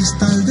sobre el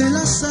cristal de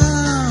las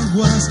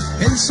aguas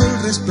el sol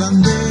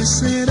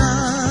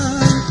resplandecerá.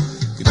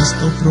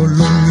 Cristo,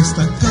 prolonga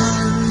esta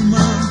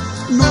calma,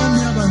 no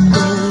me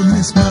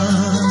abandones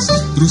más.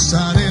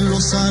 Cruzaré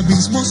los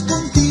abismos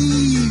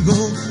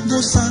contigo,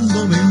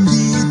 gozando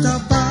bendita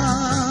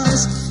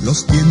paz.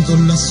 Los vientos,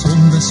 las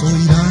ondas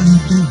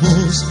oirán tu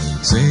voz,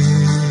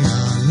 sea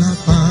la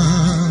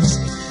paz.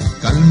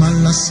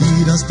 Calman las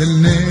iras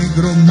del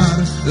negro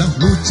mar, las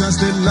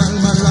luchas del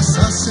alma las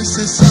hace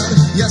cesar,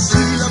 y así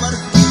la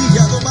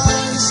barquilla va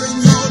el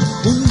Señor.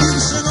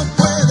 Hundirse no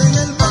puede en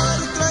el mar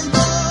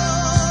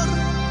traidor.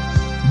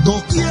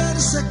 Doquier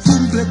se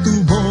cumple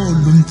tu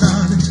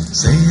voluntad,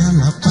 sea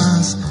la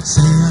paz,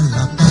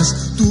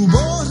 tu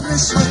voz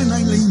resuena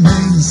en la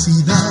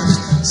inmensidad,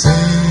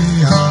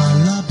 sea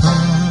la paz.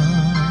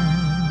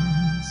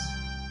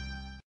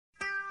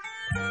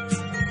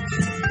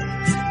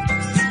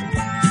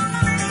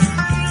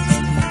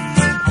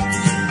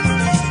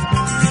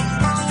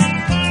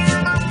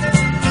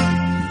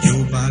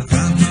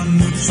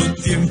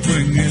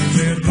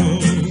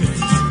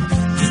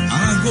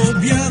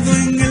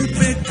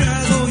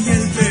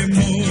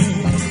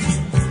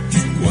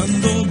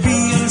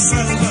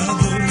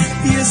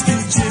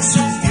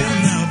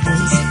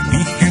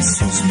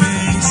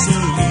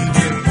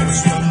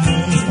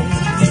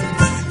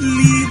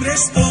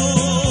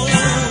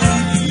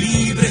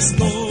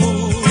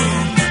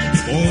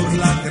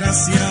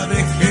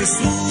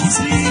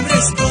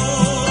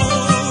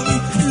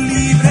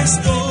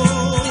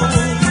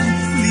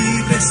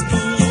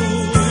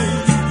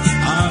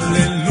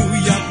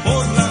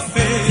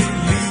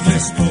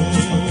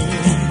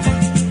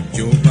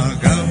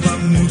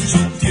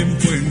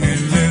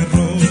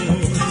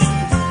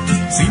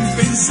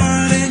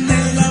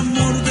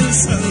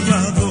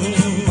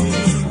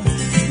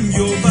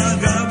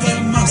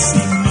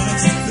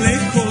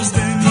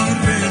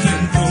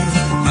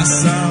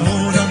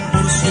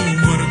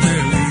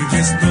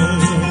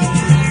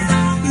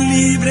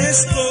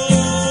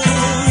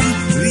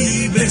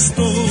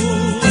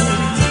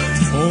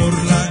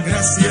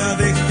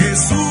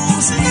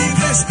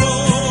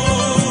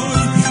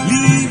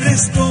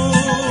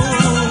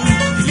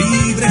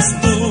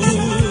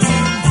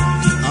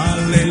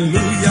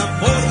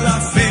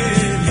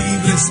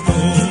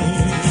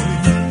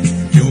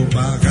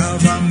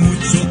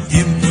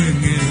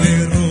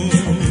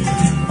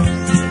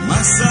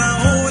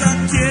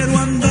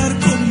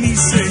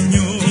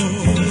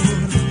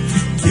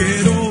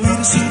 Quiero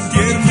oír su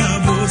tierna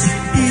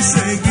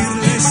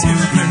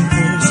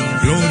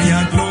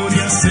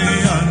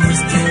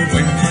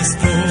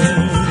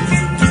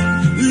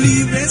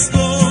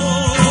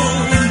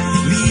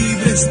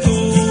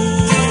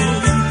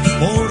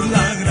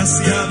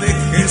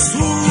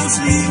Jesús,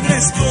 libre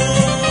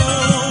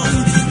estoy,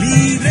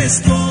 libre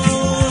estoy,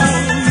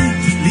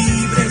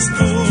 libre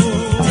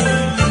estoy.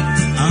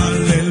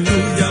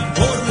 Aleluya,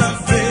 por la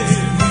fe,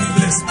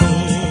 libre estoy.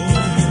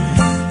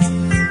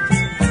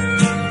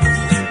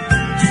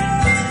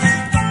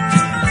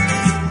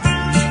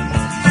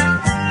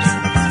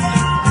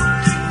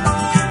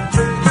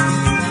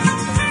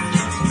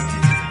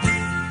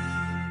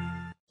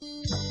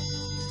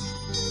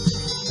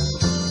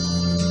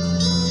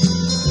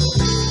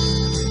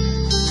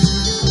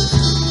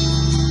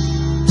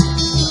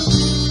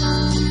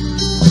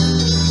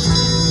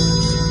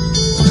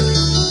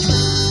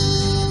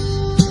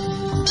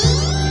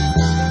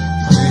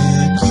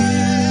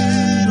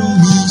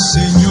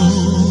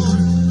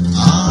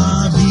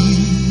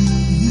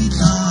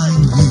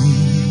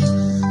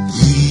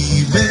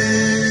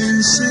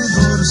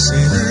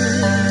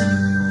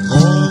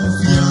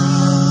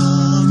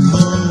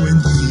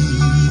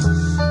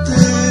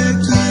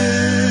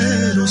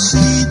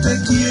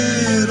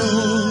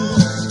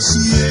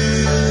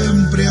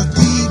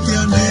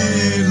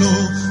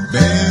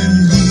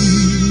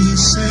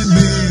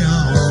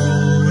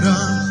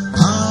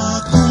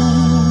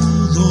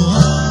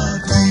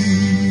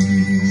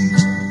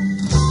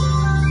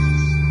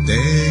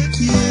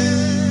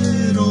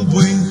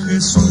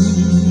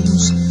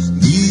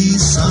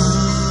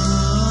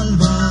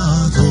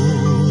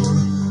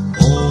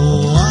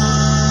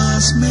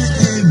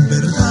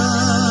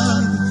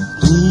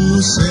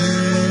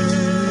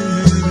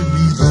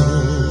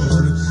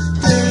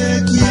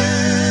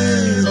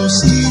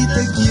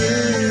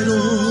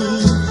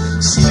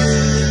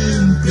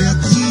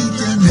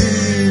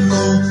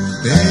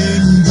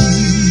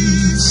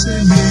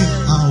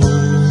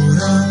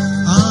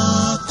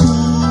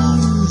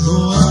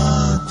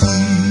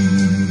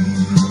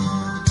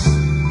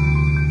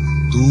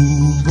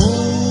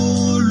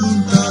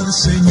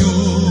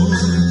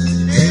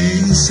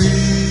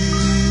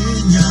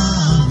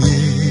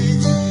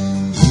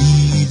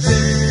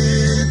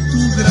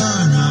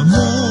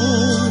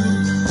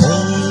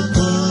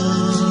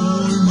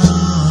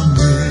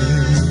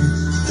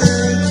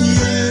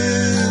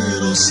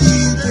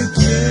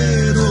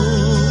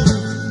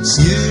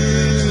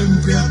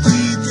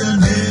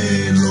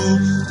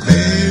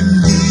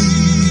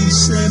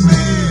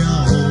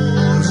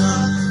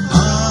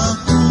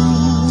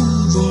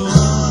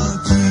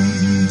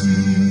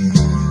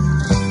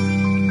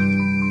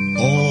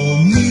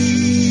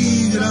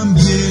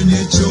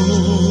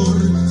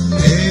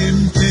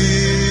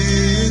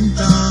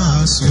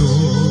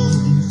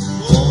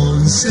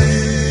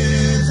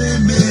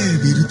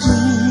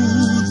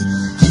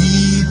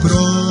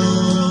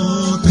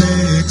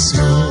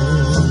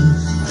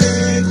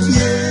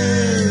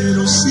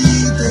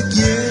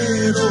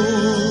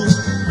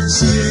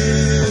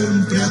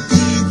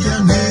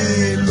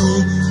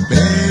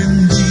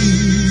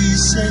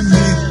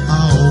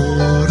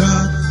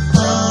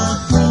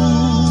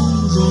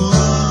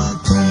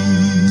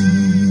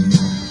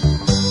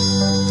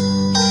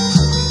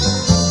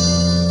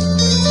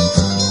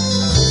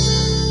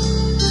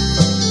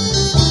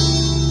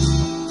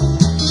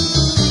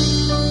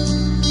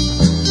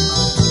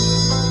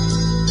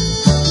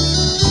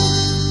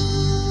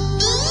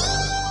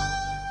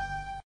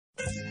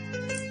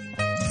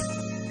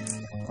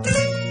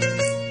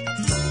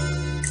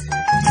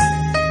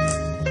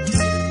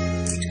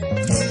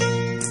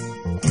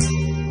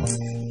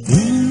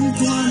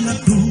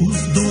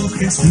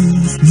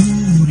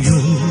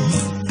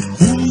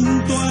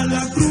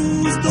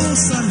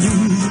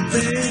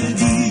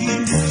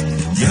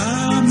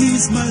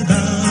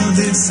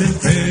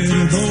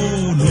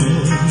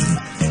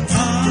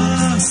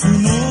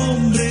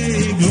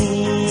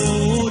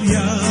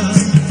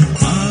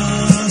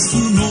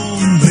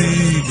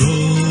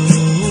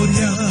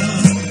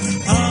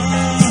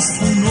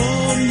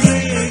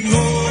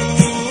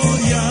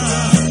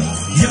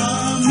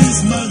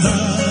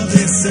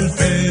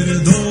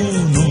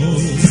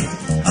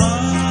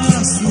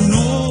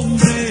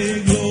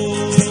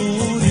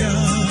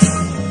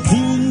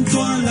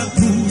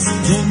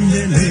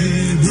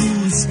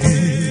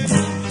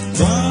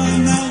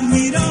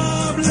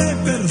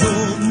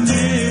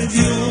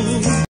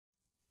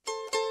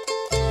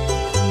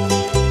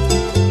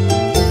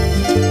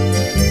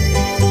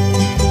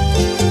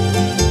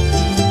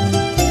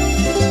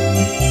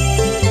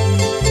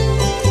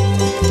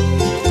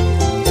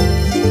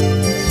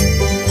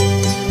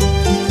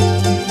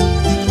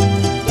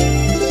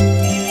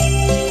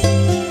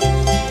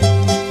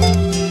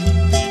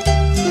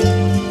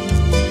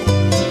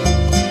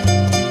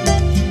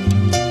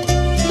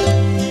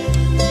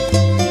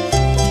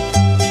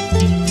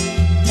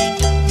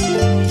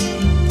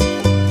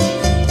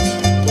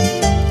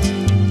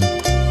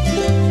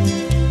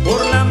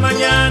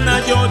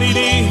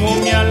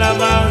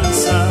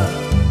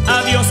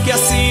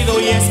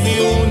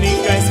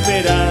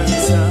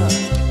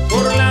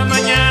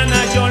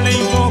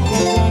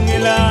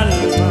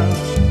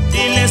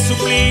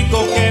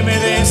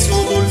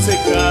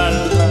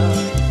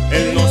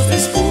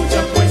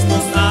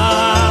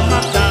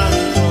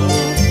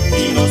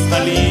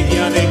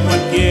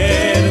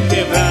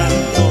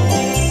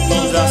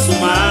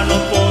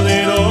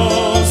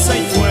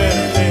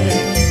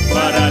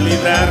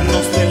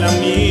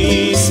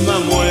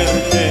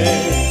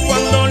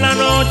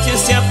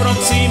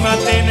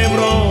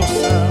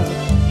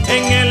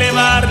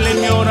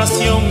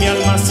 oración mi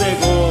alma se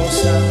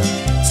goza.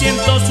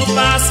 Siento su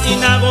paz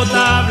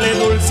inagotable,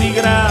 dulce y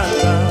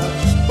grata,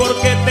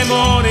 porque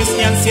temores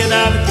y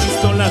ansiedad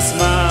Cristo las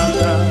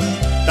mata.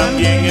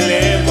 También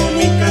elevo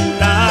mi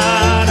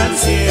cantar al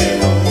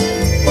cielo,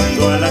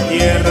 cuando a la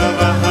tierra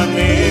baja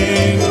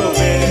negro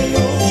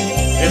velo.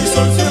 El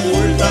sol se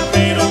oculta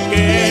pero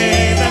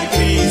queda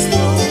Cristo,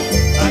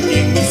 a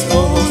quien mis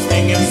ojos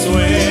en el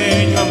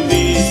sueño han visto.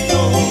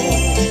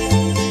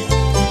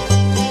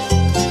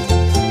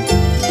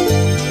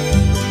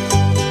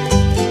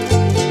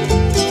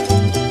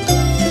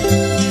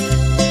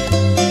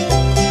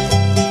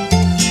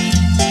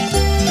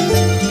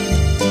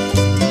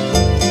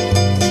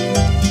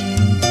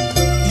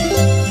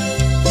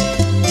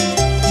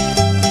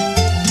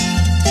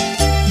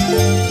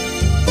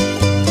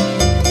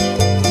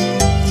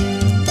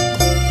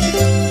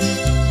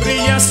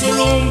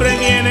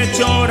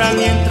 Llora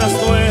mientras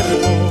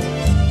duermo,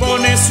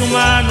 pone su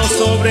mano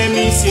sobre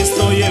mí si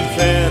estoy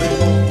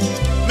enfermo.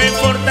 Me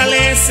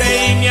fortalece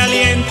y me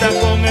alienta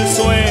con el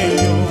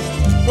sueño,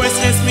 pues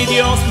es mi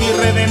Dios, mi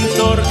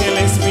Redentor, Él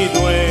es mi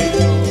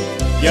dueño.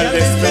 Y al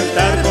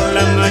despertar por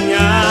la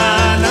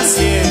mañana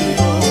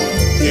siento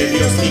que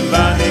Dios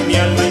invade mi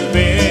alma y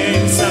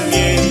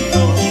pensamiento.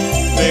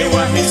 Veo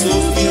a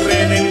Jesús, mi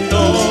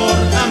Redentor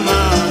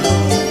amado,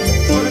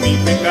 por mi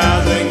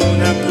pecado en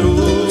una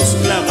cruz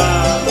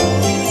clavado.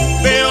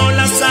 Veo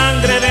la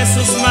sangre de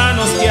sus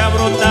manos que ha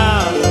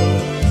brotado,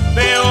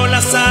 veo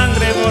la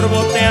sangre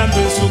borboteando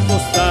en su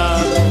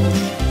costado.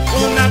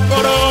 Una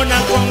corona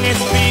con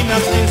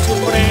espinas en su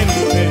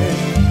frente,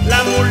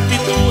 la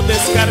multitud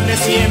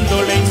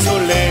escarneciéndole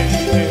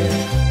insolente.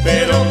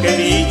 Pero qué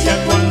dicha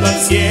cuando al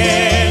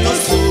cielo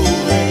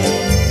sube,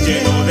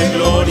 lleno de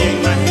gloria y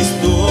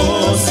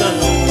majestuosa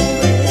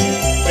nube.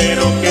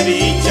 Pero qué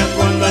dicha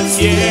cuando al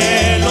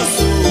cielo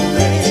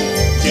sube,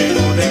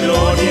 lleno de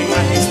gloria y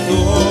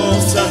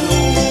majestuosa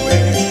nube.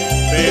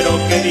 Pero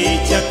qué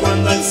dicha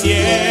cuando al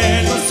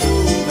cielo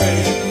sube,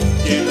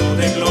 lleno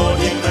de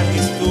gloria y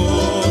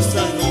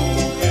majestuosa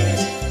nube.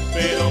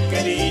 Pero qué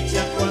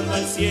dicha cuando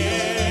al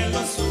cielo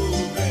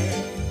sube,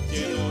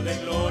 lleno de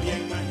gloria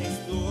y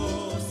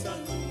majestuosa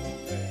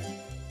nube.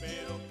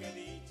 Pero qué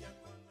dicha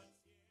cuando al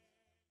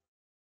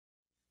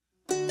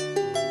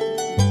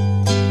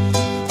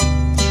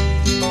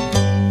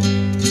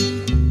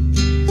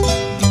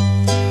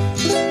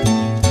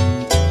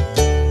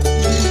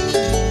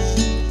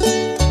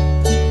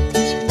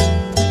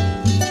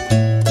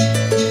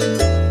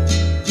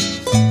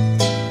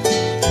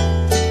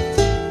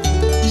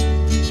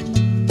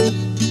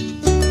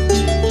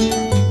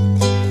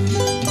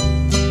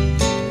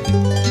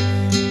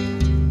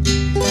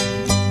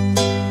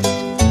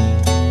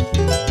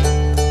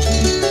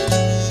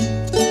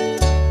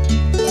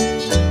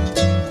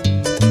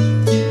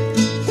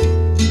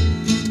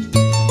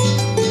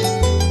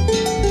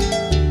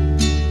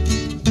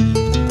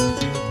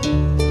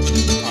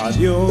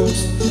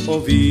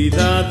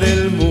vida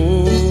del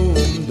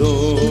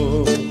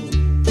mundo,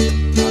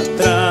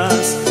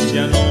 atrás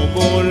ya no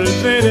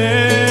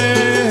volveré.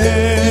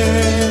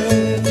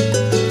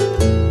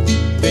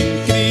 En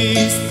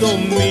Cristo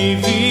mi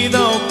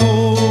vida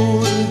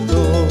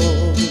oculto,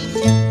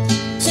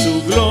 su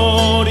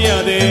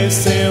gloria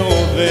deseo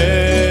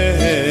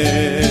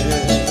ver.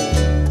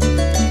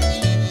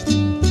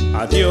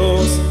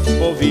 Adiós,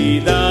 oh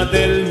vida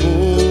del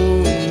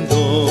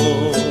mundo,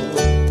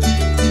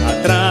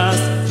 atrás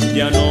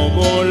ya no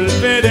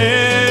volveré.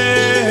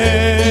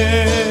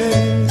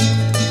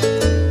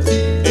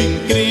 En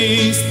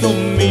Cristo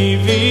mi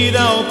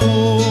vida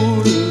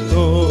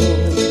oculto,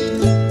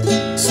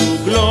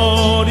 su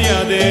gloria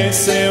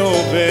deseo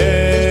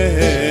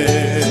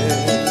ver.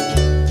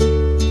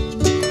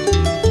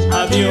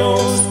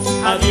 Adiós,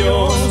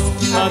 adiós,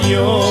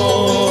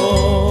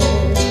 adiós,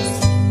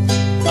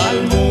 al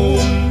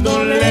mundo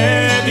le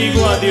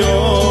digo adiós.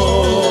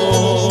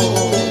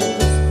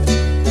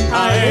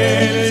 A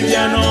él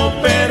ya no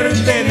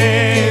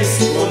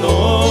pertenezco,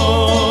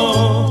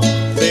 no,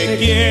 de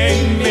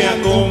quien me ha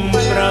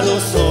comprado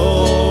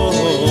soy.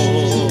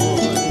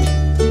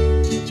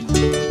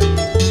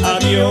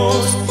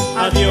 Adiós,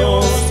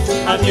 adiós,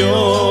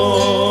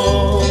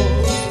 adiós,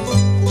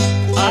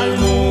 al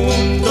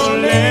mundo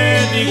le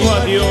digo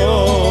adiós.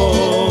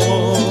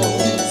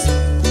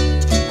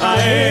 A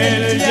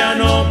él ya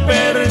no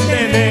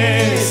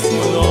pertenezco,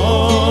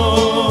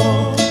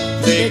 no,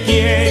 de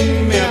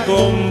quien me ha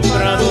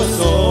comprado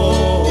soy.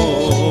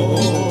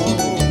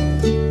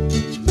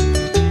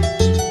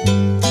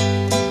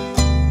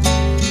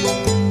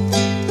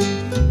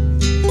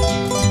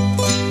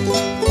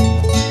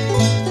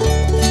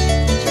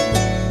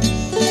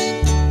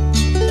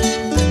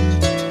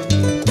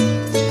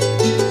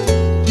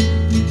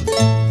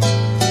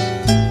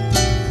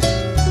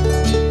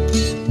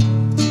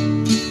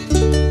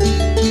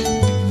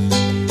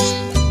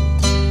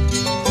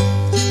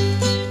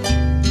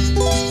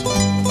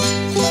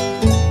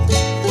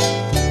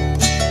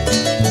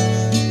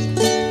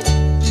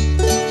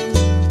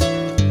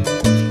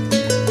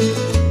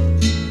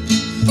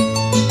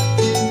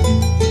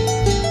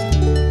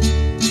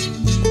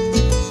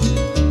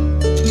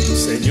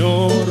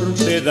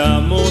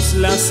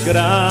 las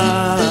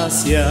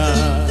gracias,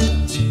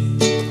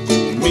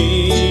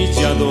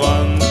 humillado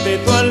ante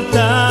tu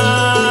altar,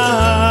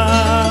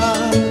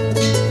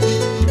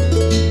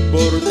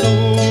 por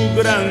tu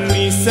gran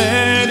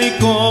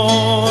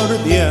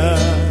misericordia,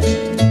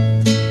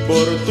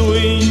 por tu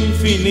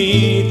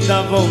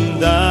infinita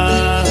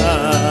bondad.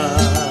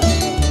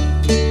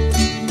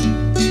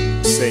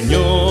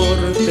 Señor,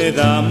 te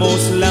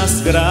damos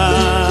las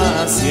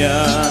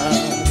gracias,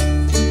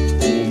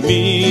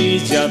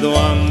 humillado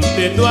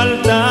ante tu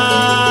altar,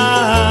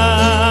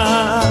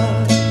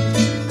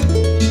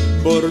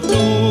 por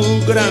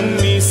tu gran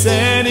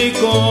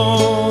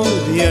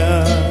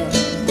misericordia,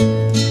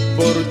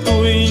 por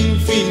tu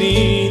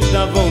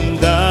infinita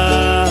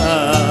bondad.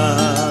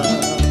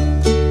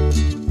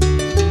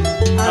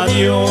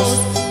 Adiós,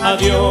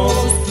 adiós,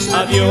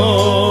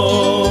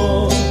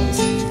 adiós,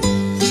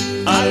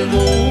 al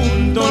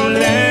mundo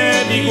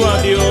le digo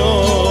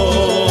adiós.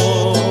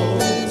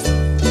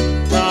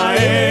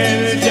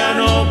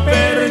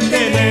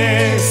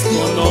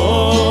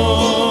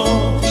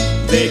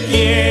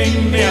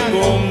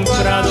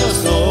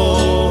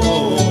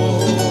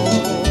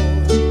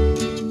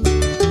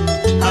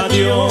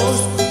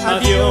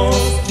 Adiós,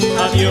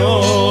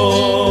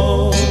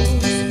 adiós,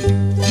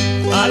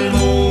 al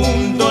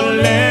mundo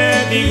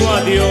le digo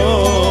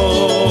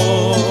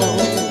adiós.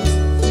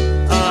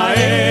 A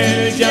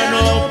él ya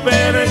no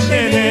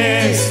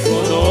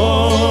pertenezco,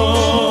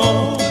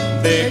 no,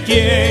 de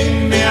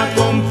quien me ha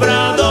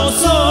comprado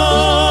soy.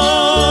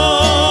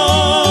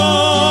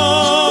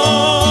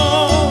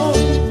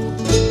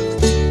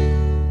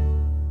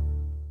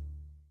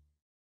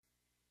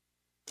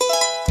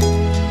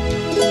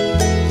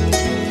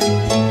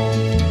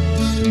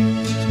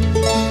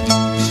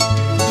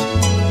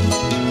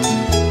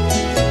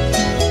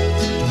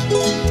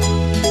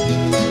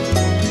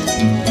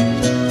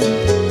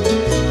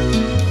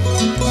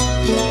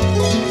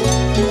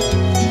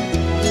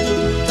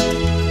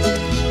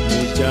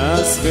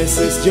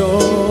 Yo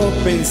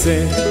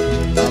pensé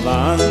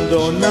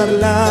abandonar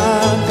la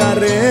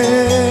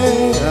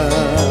carrera,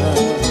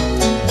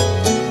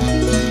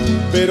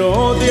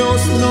 pero Dios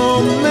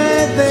no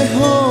me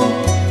dejó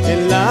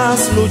en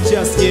las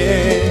luchas y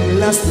en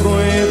las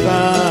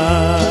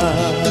pruebas.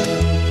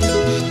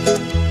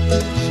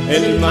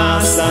 El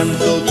más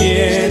santo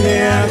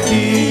tiene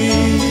aquí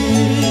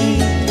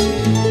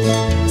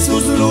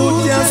sus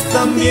luchas,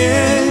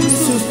 también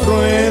sus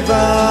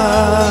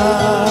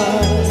pruebas,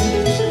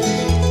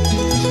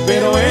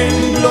 pero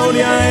en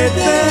gloria he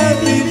de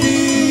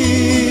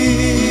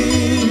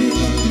vivir,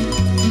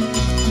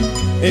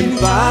 en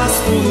paz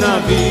una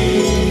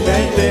vida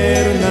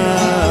eterna.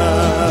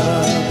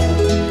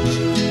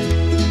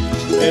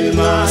 El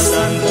más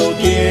santo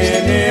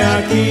tiene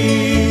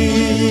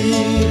aquí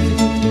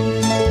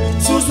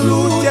sus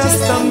luchas,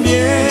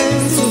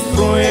 también sus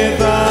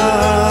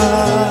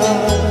pruebas,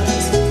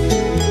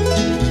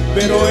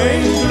 pero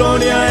en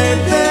gloria he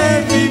de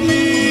vivir,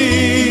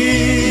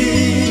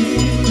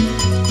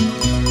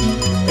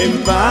 en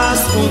paz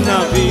una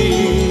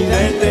vida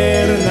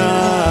eterna.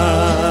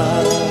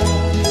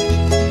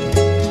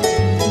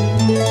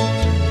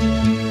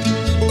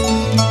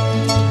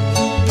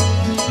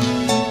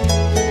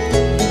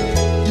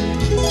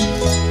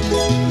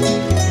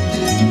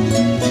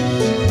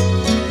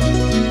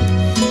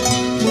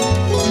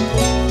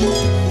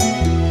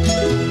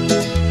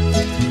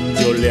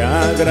 Yo le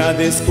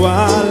agradezco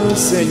al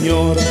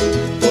Señor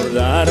por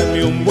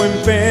darme un buen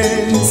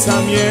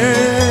pensamiento,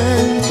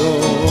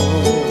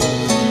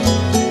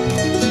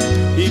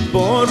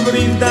 por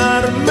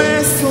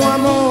brindarme su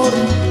amor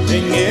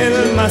en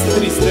el más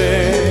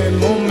triste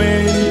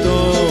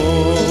momento.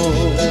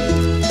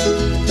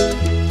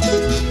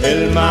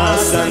 El más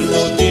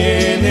santo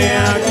tiene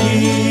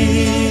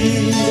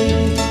aquí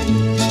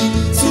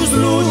sus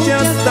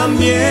luchas,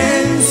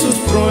 también sus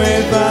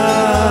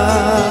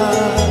pruebas,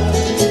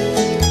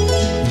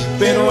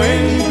 pero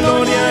en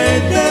gloria he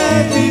de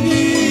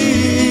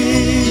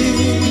vivir,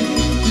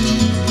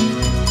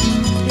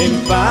 en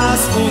paz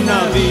una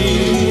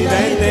vida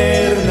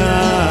eterna.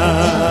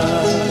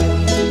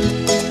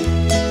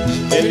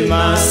 El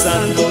más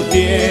santo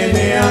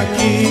tiene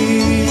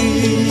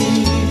aquí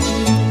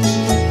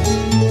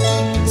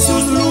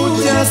sus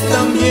luchas,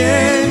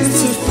 también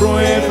sus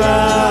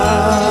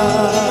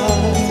pruebas,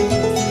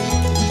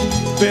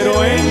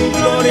 pero en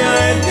gloria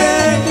he de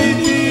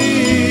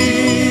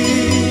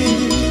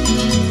vivir,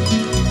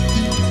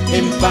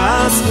 en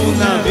paz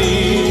una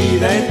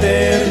vida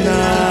eterna.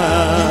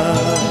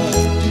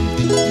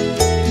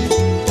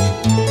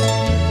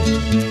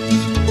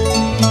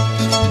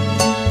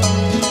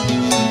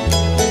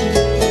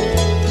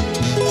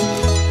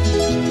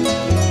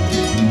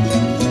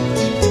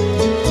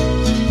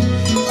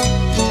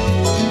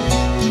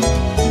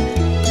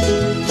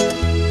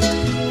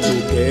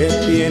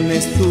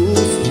 Tus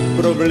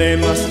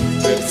problemas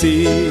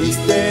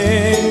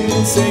persisten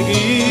en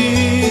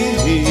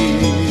seguir.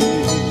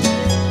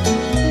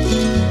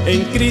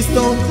 En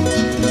Cristo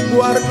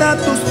guarda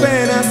tus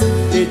penas,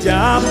 que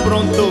ya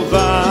pronto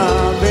va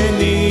a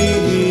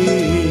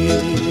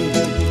venir.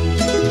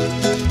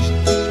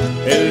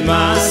 el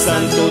más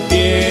santo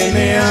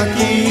tiene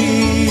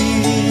aquí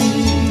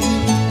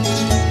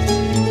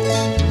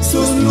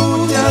sus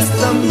luchas,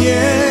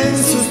 también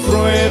sus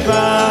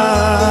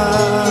pruebas,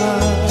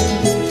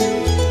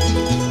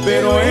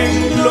 pero en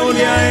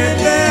gloria he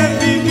de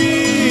vivir,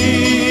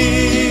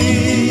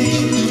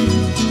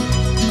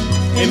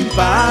 en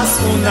paz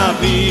una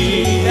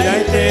vida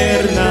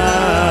eterna.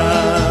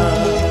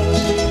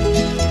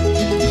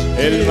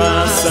 El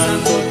más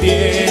santo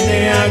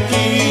tiene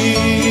aquí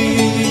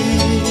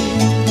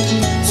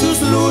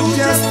sus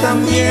luchas,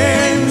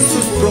 también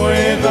sus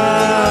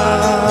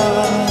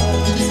pruebas,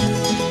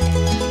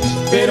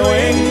 pero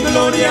en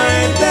gloria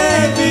he de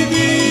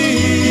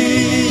vivir,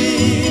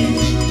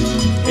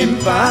 en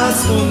paz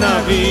una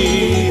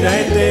vida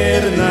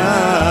eterna.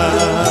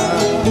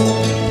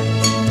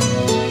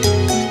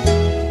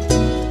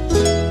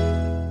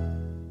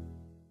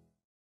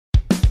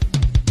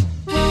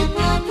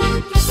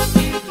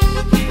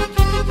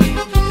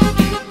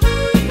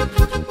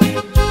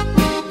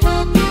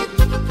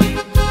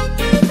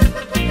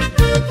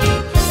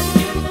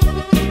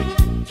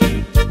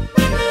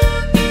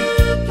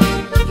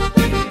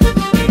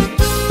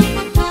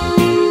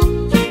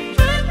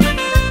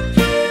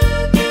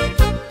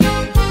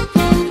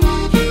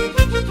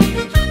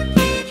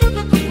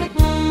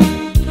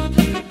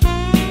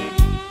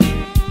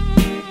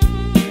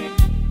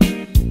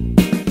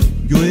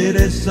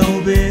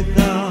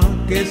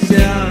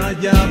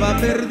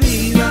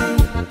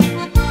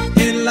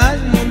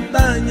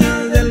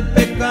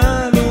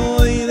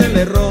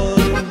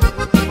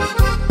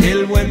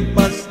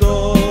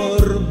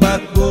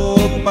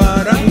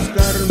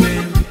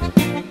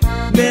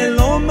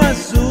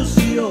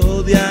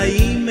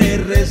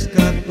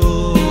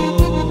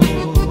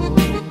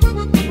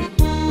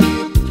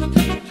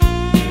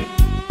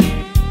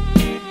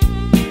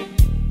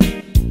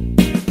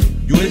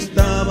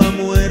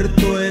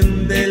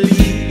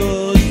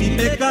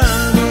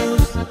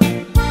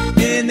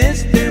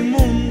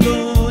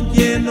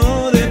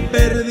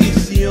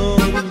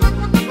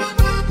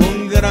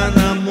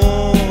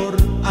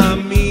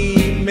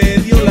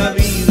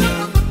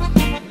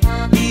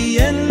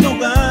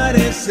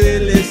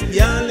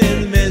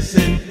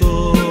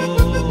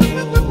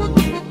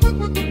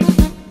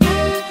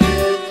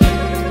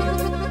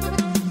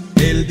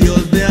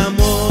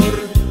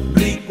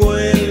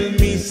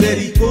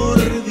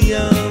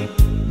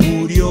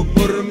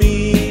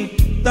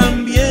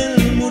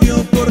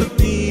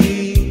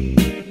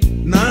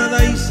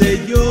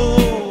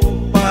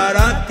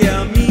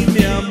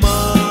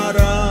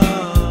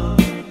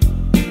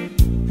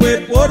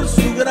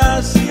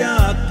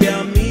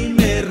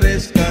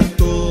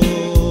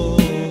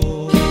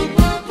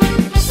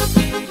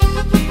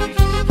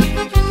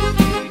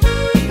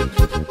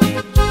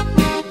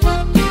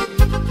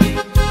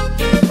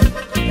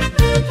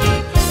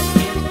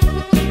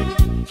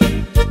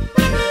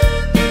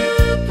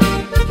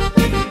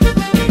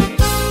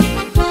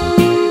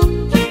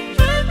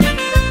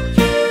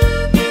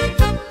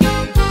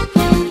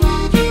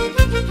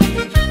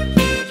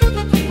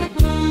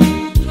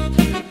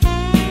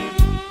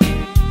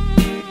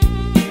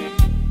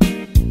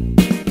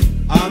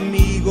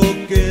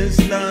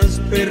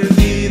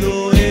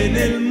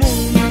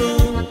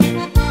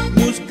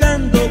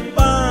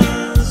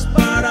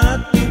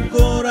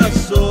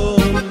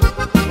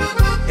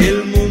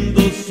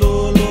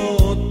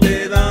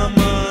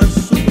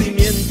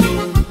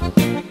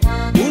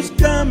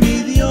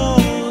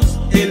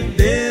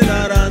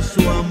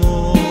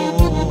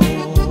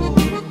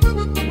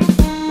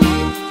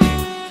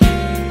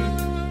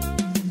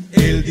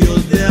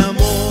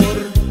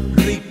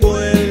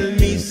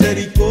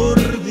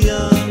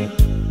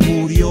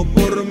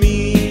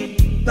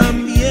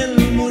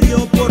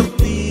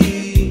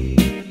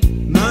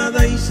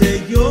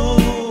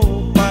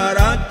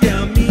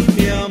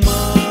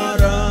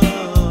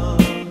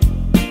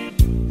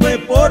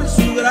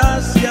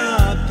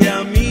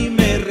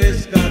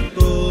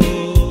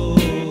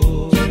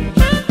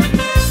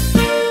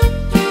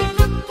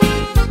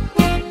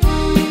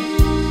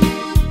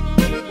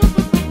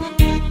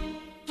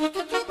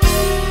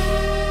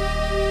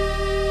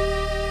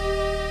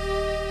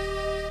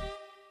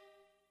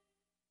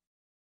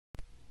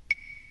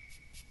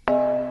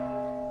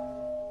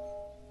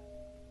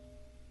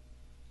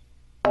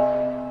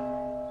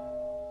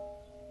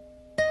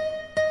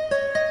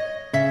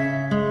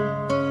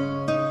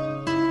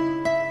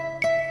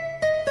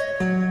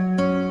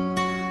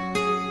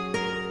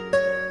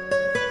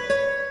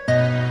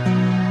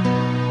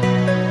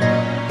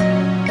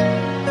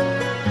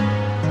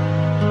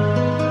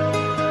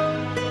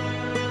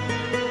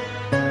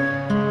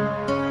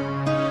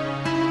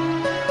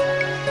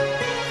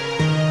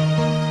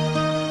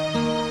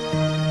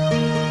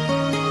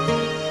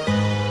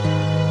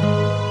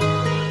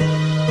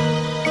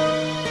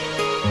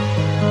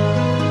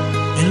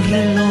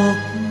 reloj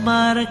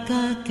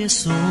marca que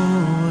es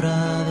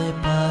hora de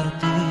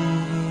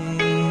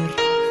partir.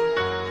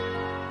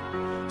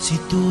 Si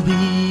tu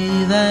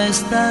vida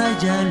está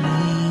ya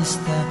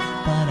lista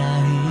para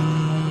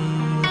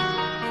ir,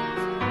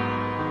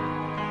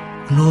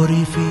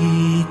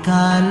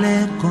 Glorifícale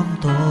con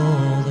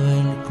todo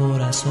el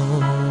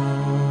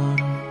corazón,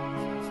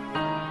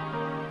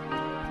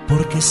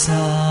 porque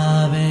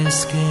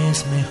sabes que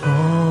es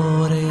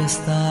mejor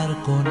estar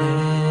con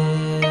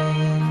Él.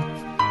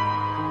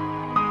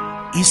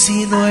 Y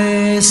si no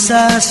es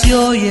así,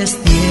 hoy es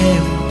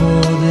tiempo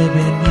de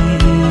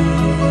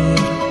venir,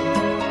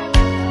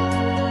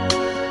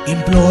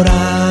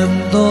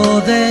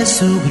 implorando de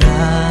su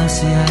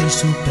gracia y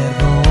su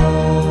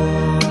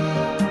perdón.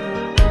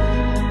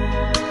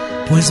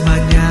 Pues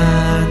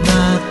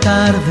mañana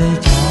tarde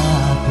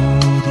ya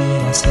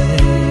pudiera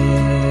ser.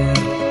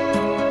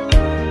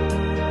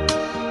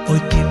 Hoy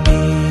te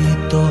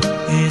invito,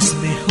 es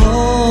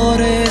mejor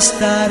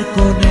estar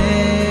con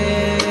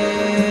Él.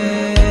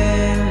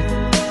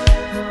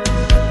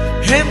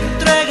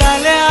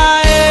 Entrégale a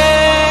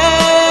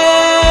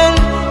Él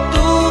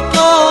tu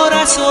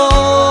corazón,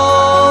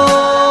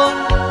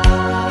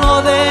 no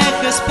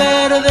dejes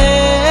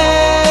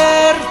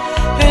perder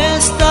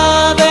esta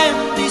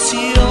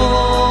bendición.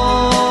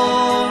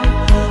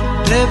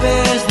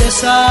 Debes de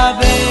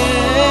saber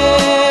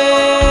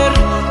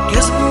que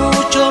es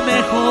mucho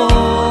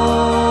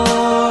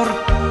mejor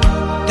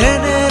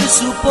tener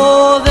su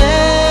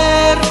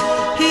poder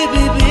y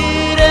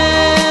vivir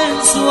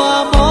en su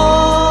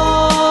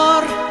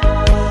amor.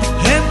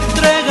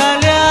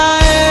 Entrégale a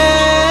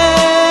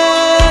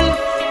Él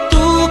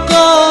tu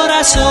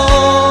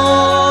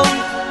corazón,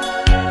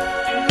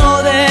 no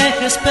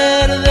dejes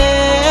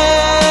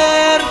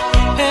perder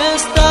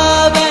esta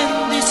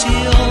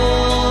bendición.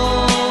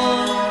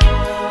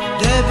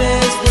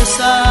 Debes de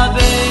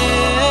saber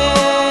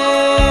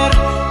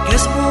que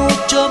es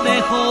mucho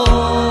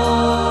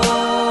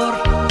mejor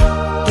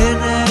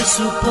tener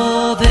su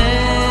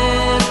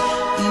poder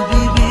y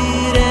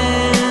vivir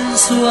en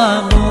su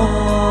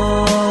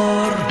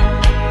amor.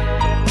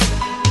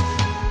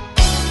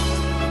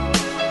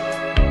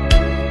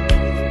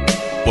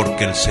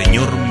 Porque el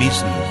Señor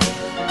mismo,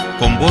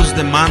 con voz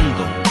de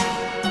mando,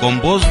 con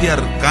voz de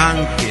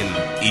arcángel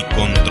y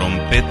con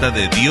trompeta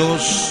de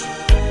Dios,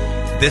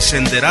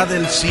 descenderá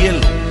del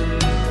cielo,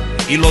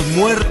 y los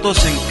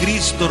muertos en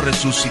Cristo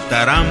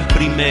resucitarán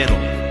primero.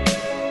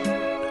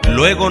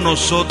 Luego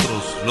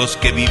nosotros, los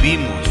que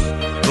vivimos,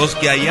 los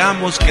que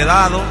hayamos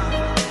quedado,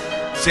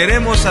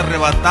 seremos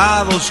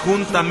arrebatados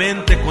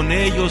juntamente con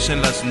ellos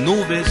en las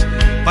nubes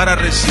para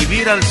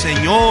recibir al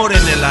Señor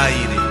en el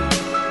aire.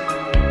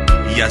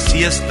 Y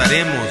así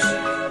estaremos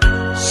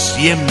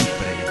siempre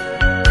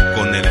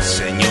con el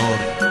Señor.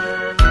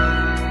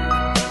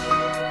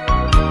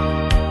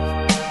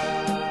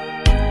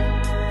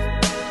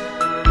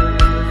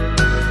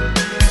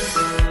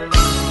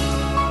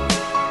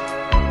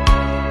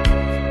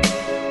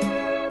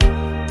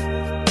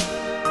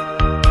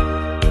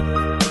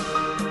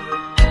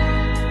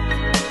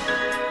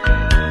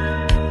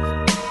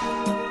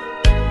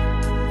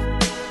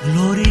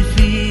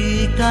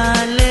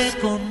 Glorifícale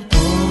con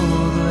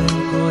todo el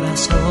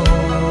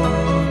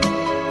corazón,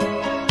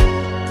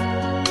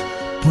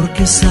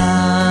 porque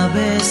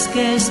sabes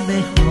que es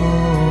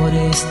mejor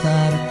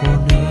estar con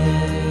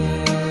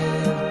Él.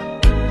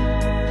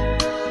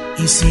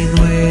 Y si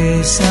no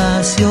es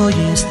así, hoy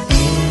es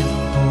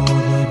tiempo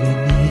de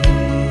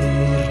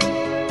venir,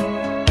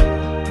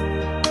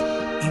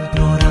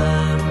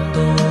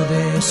 implorando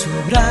de su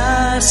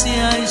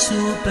gracia y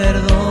su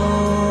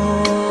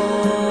perdón.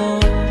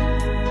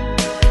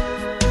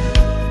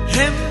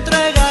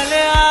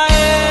 Entrégale a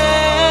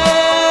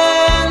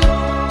Él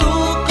tu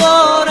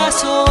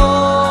corazón,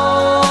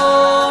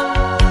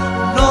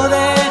 no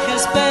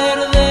dejes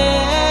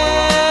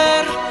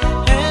perder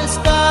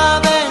esta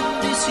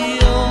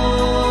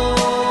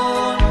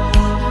bendición.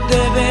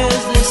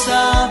 Debes de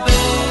saber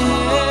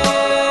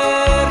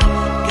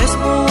que es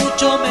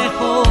mucho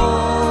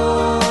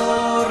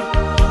mejor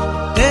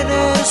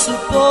tener su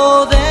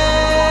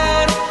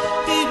poder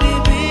y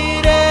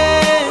vivir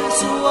en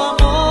su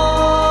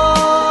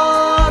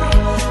amor.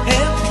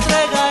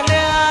 Entrégale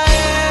a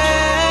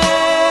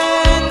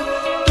Él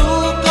tu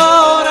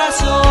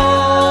corazón,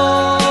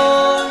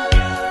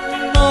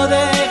 no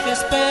dejes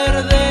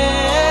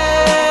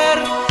perder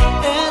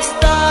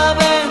esta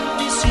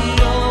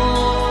bendición.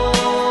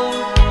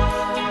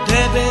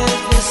 Debes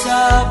de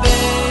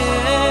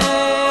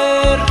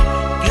saber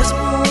que es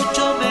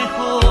mucho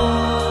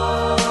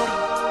mejor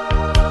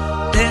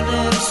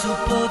tener su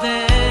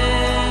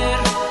poder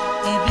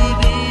y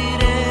vivir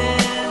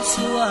en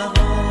su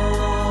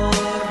amor.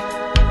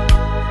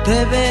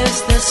 Debes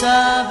de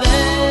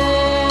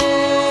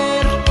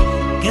saber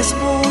que es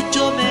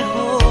mucho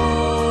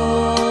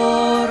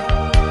mejor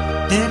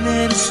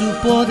tener su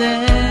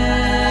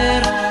poder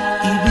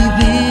y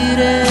vivir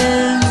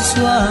en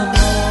su amor.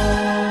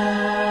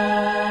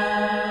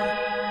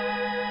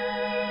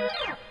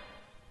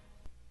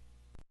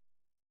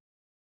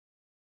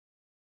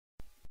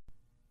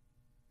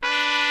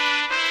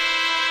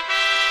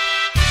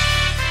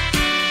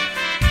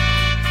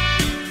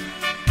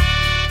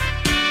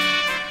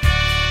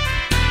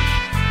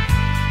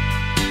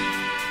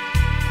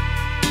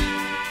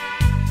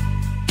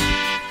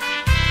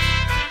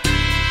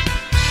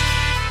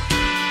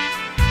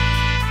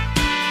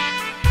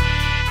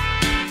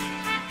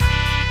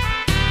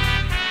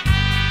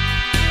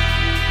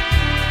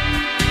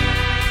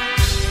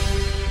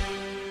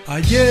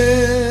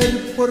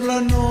 Ayer por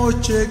la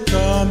noche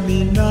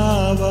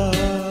caminaba,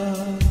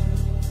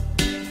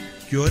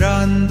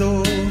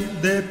 llorando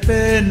de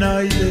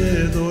pena y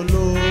de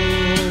dolor,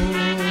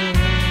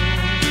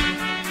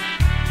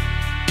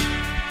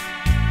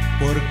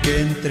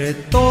 porque entre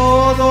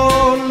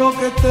todo lo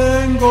que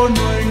tengo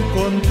no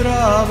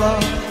encontraba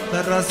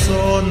la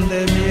razón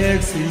de mi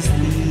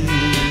existir.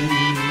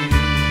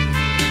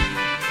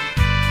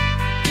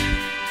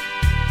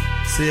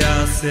 Se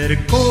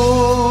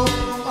acercó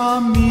a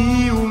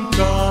mí un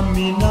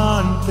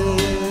caminante,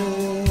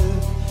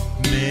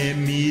 me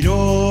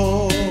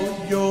miró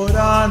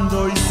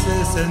llorando y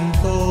se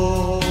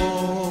sentó.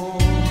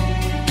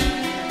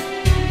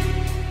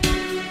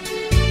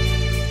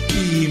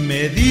 Y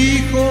me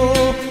dijo,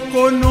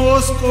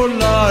 conozco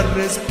la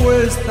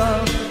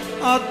respuesta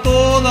a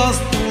todas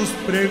tus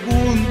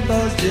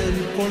preguntas y el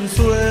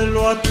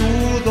consuelo a tu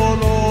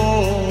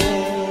dolor.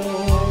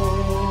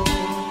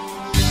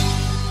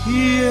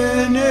 Y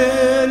en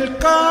el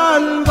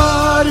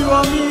Calvario,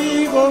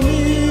 amigo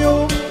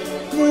mío,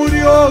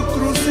 murió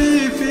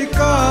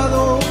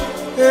crucificado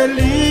el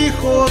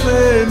Hijo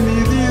de mi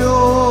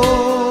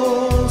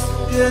Dios.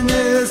 Y en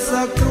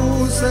esa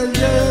cruz él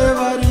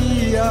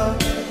llevaría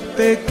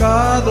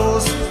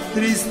pecados,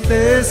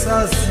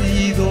 tristezas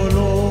y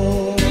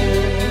dolor.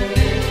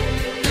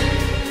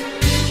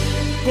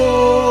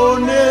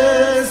 Con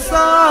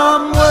esa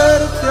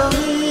muerte,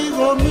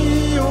 amigo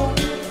mío,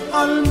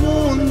 al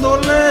mundo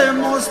le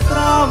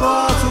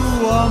mostraba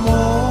su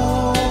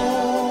amor.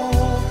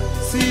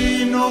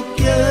 Si no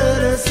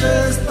quieres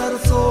estar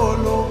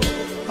solo,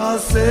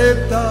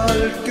 acepta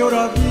al que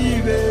ahora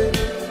vive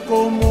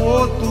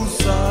como tu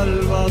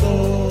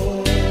Salvador.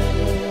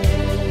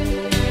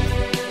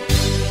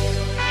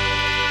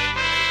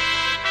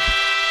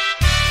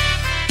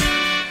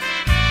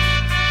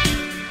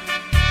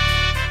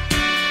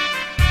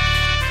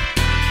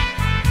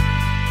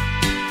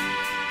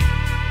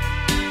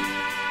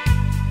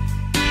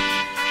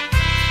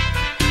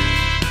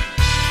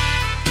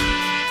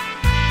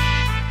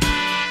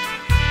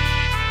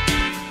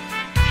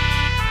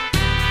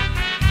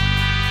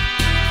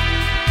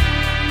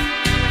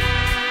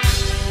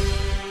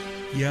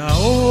 Y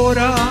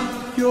ahora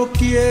yo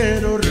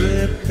quiero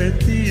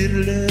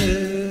repetirles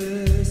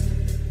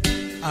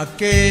a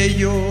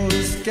aquellos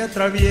que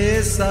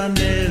atraviesan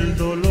el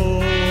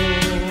dolor.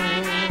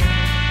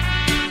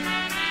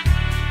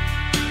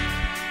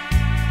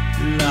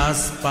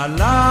 Las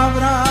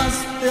palabras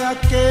de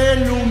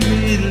aquel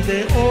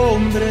humilde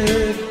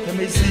hombre que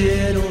me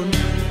hicieron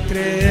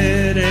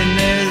creer en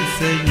el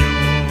Señor.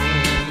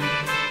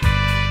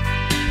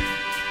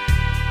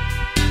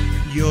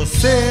 Yo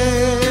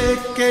sé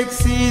que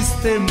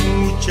existe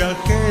mucha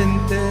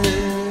gente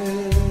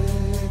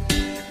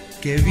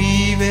que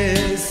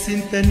vive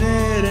sin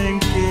tener en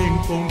quien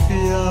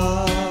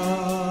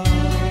confiar,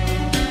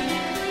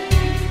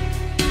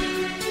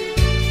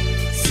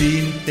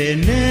 sin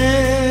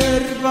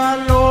tener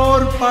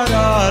valor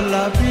para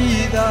la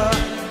vida,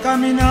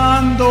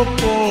 caminando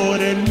por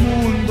el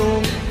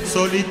mundo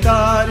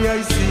solitaria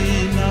y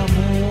sin amor.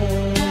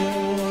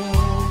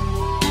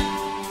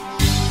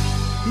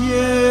 Y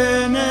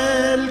en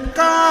el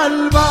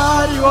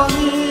Calvario,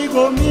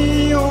 amigo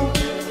mío,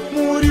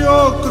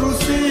 murió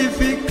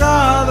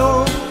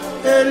crucificado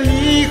el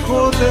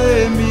Hijo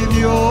de mi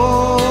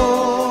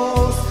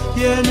Dios.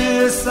 Y en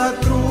esa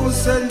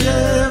cruz él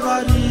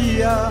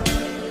llevaría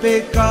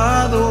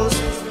pecados,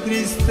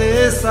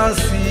 tristezas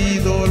y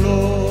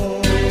dolor.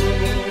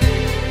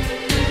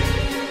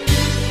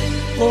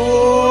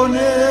 Con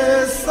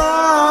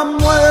esa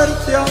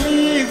muerte,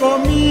 amigo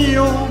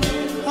mío,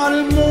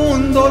 al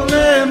mundo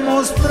le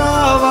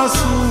mostraba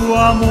su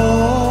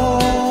amor.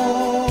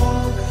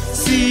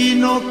 Si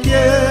no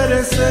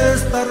quieres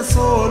estar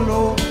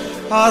solo,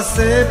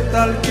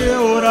 acepta al que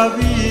ahora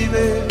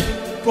vive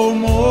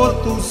como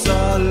tu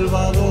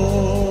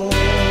Salvador.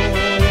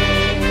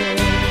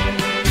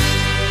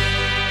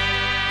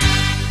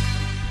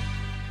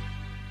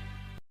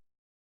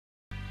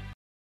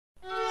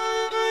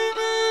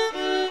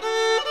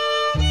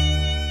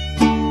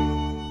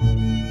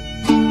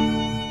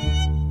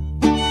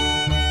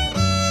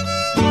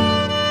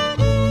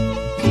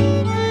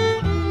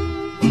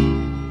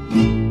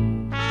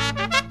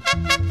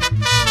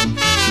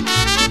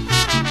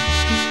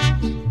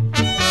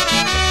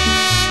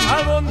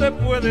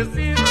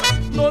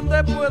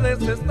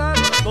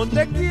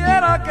 Donde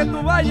quiera que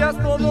tú vayas,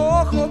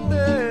 todo ojo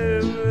te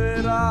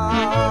verá.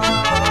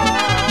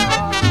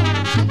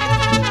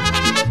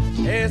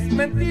 Es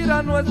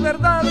mentira, no es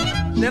verdad,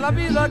 de la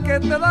vida que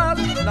te das,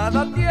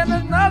 nada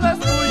tienes, nada es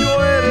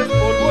tuyo, eres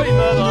polvo y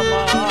nada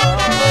más.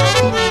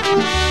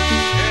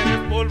 Eres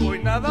polvo y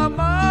nada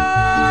más.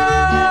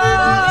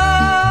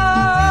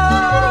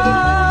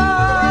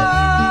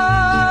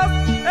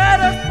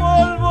 Eres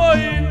polvo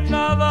y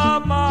nada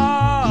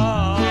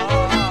más.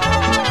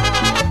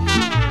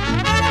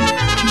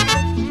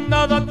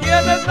 Nada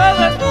tienes,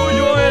 nada es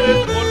tuyo, eres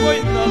polvo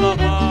y nada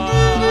más.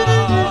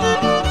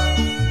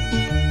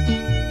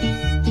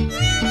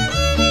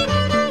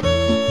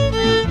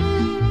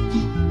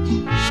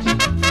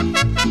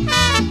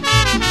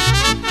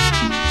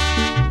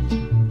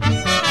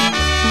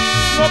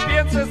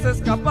 pienses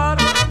escapar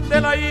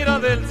de la ira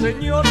del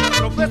Señor.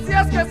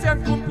 Profecías que se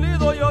han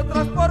cumplido y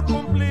otras por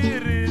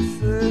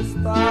cumplirse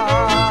están.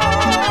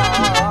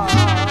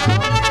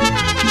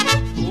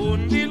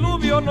 Un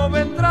diluvio no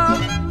vendrá,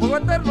 fuego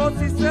eterno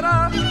sí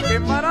será.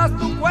 Quemarás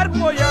tu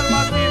cuerpo y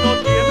alma si no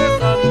tienes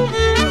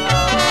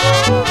santidad.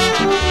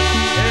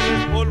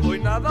 Eres polvo y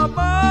nada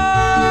más.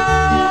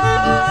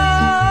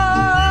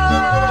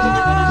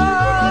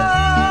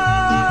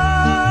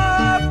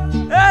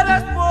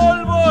 Eres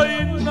polvo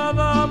y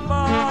nada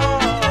más.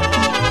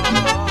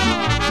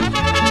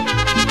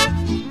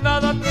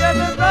 Nada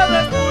tienes,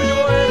 nada es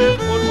tuyo. Eres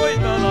polvo y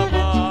nada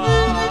más.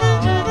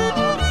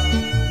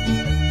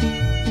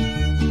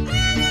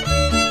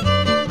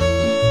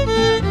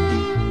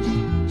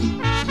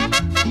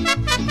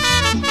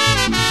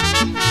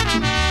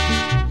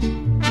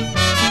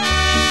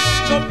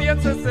 No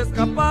pienses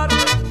escapar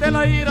de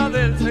la ira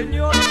del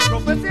Señor.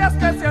 Profecías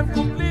que se han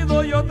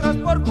cumplido y otras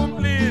por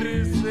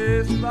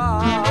cumplirse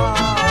están.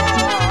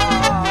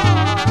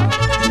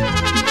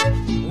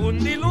 Un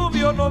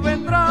diluvio no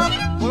vendrá,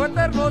 fuego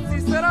eterno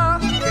sí será.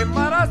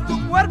 Quemarás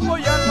tu cuerpo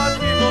y alma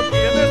si no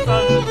tienes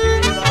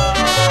santidad.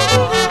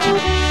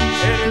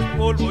 Eres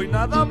polvo y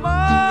nada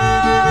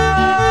más.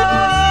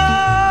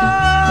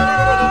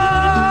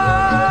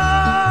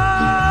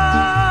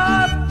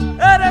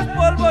 Eres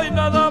polvo y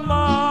nada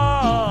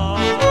más.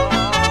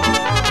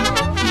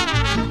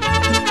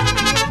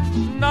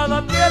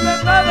 Nada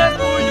tienes, nada es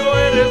tuyo.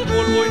 Eres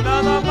polvo y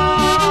nada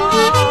más.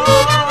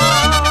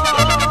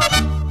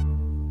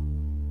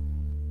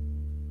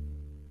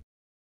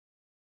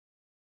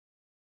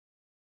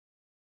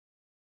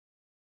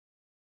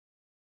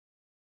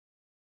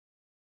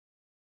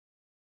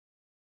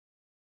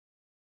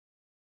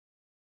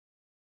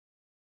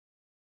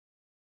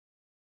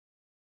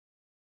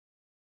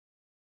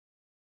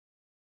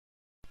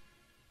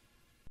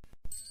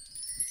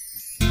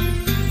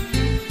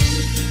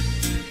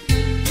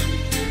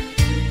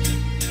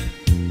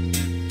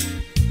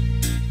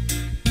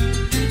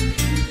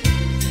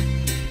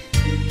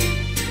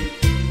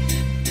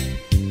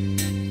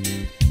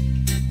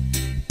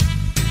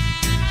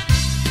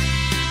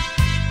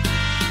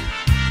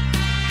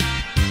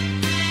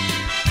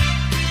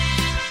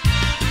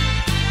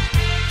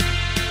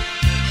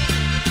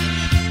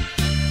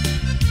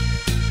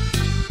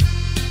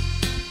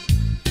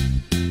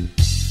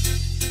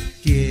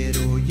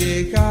 Quiero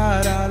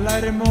llegar a la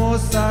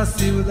hermosa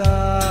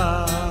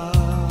ciudad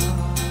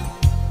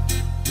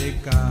de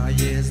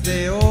calles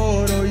de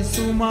oro y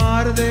su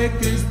mar de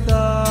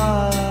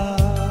cristal,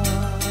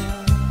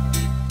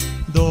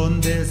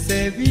 donde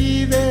se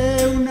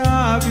vive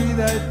una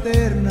vida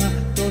eterna,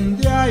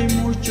 donde hay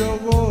mucho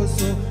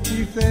gozo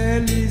y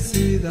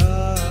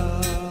felicidad,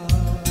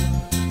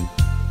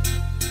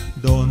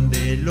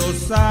 donde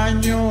los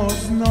años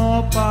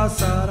no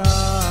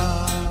pasarán.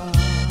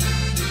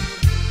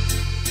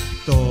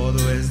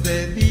 Todo es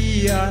de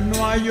día,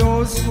 no hay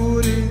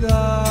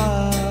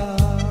oscuridad,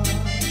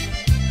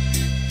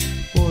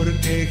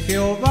 porque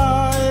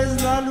Jehová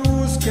es la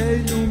luz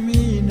que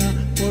ilumina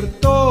por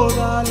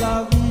toda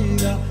la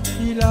vida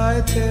y la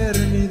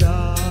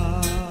eternidad.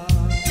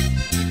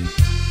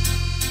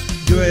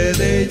 Yo he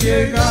de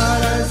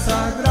llegar a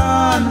esa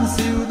gran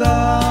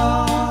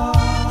ciudad,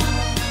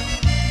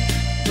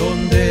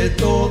 donde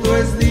todo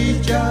es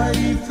dicha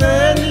y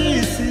felicidad.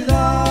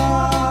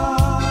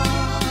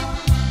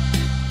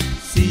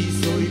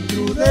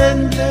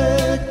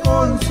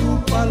 Con su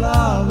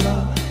palabra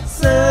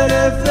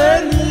seré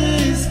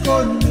feliz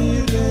con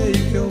mi Rey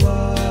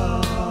Jehová.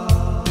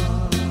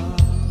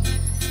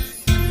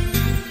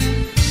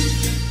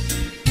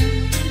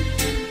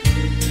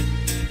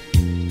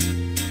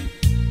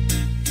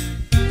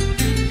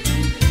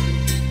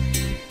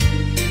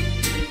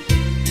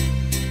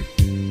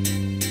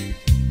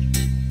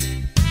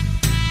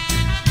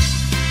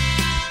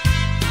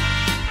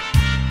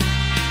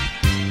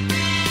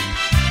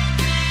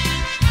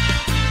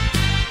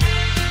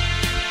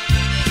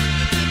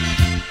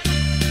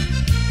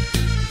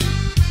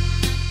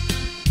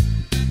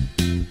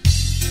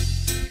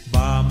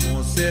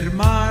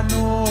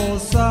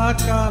 Hermanos, a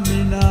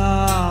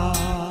caminar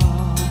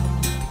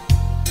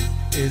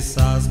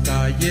esas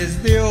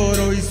calles de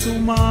oro y su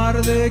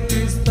mar de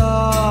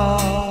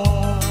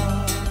cristal.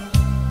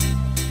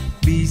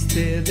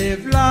 Viste de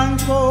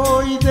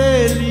blanco y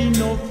de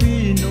lino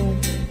fino,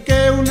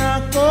 que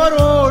una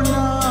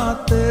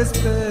corona te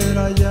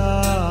espera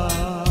ya.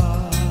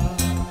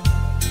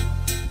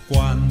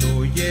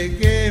 Cuando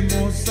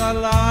lleguemos a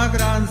la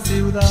gran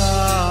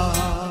ciudad,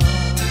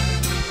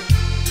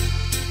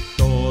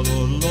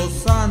 todos los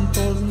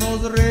santos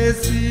nos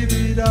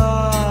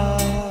recibirán.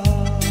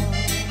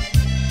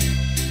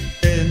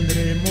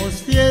 Tendremos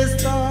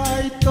fiesta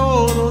y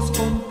todos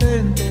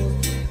contentos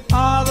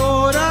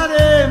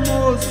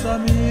adoraremos a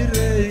mi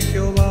Rey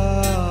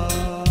Jehová.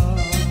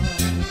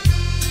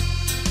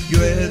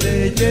 Yo he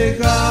de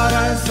llegar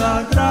a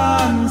esa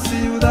gran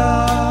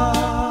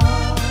ciudad,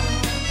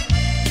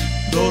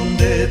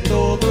 donde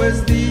todo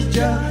es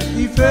dicha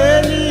y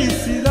felicidad.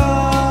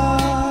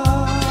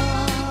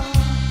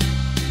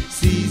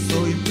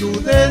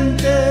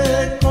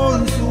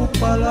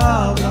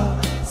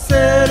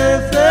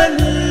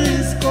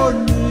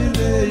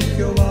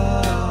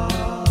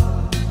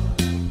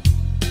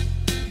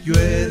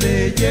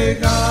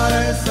 llegar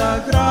a esa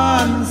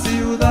gran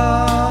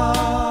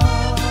ciudad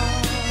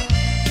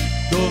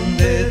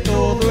donde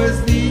todo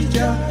es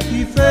dicha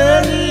y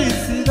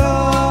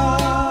felicidad.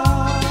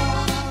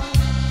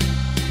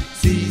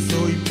 Si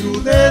soy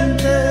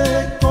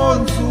prudente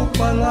con su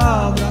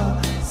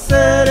palabra,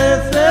 seré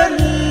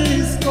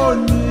feliz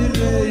con mi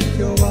Rey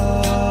Jehová.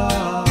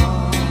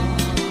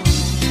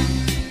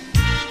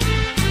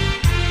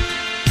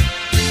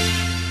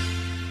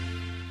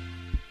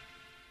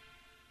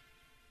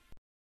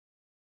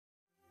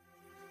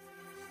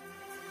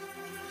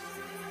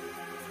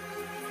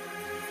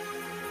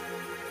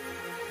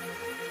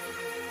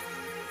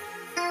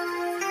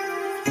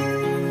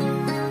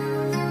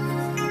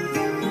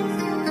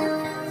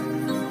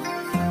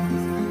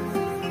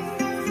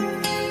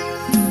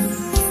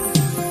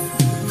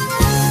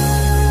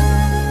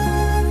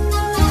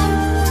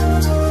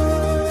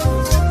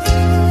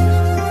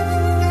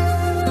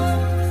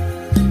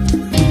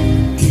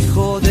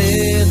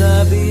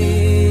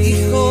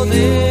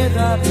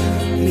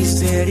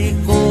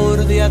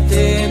 Misericordia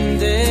ten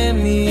de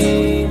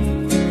mí,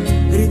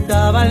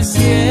 gritaba el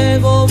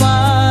ciego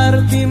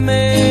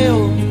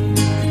Bartimeo,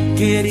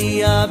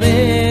 quería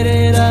ver,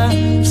 era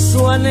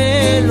su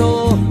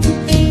anhelo.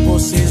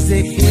 Voces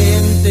de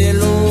gente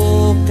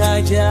lo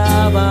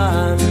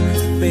callaban,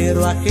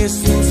 pero a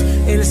Jesús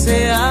él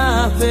se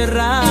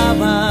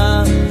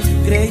aferraba.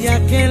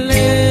 Creía que él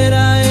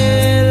era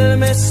el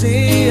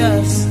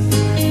Mesías,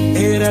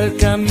 era el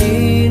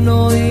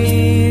camino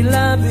y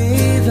la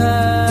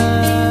vida.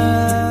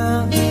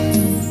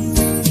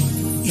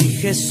 Y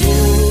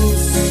Jesús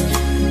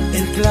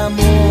el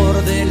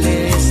clamor de él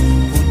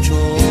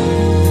escuchó,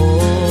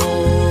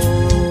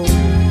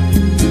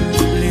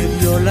 le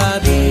dio la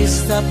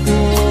vista,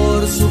 por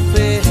su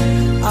fe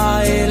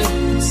a él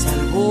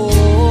salvó.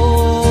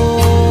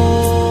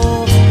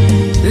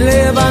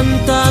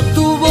 Levanta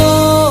tu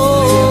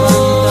voz,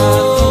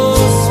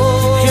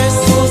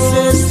 Jesús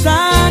está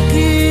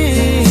aquí.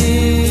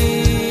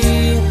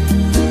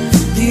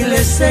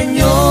 Dile,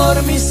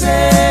 Señor,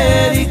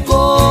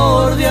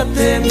 misericordia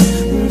ten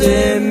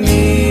de mí,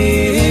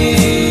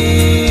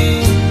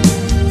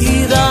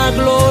 y da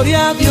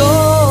gloria a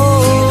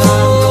Dios.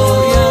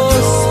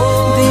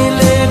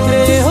 Dile,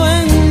 creo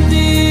en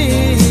ti.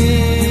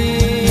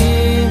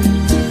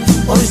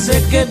 Hoy sé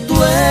que tú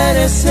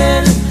eres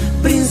el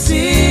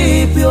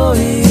principio y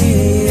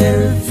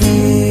el fin.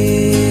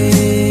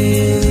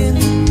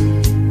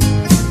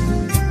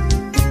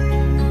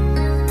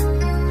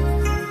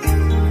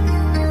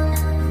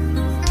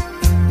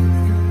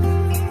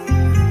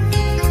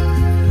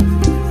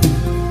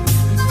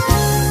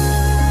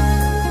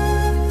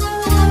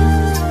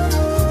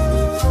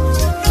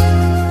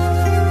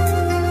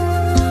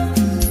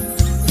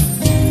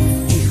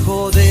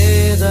 Hijo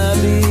de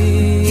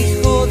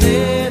David,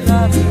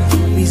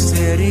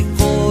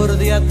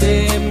 misericordia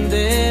ten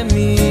de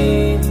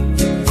mí,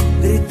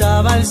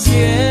 gritaba el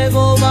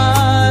ciego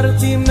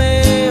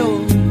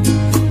Bartimeo,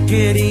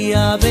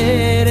 quería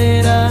ver,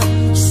 era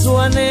su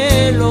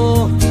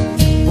anhelo.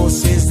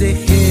 Voces de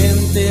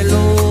gente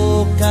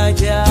lo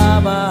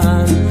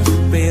callaban,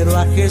 pero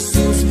a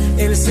Jesús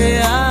él se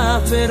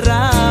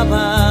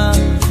aferraba.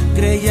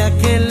 Creía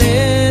que él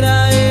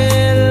era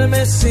el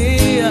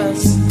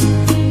Mesías,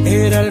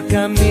 era el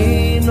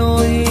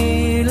camino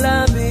y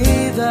la vida.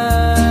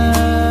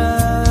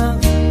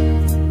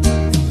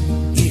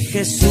 Y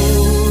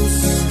Jesús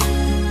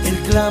el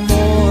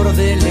clamor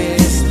de él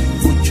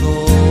escuchó,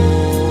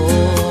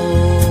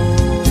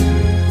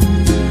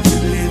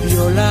 le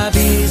dio la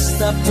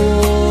vista,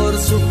 por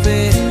su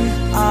fe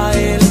a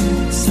él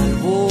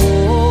salvó.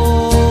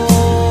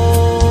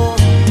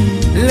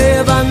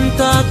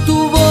 Levanta tu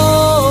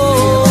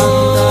voz,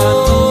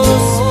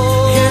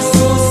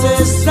 Jesús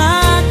está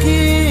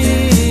aquí.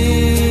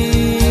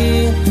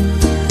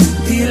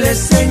 Dile,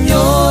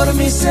 Señor,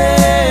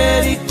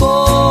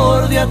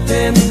 misericordia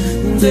ten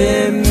de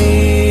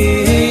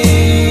mí,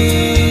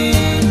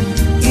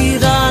 y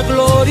da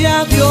gloria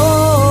a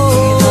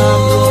Dios.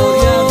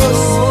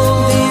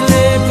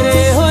 Dile,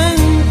 creo en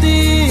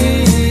ti.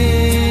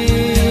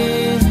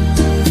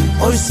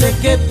 Hoy sé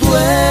que tú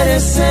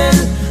eres el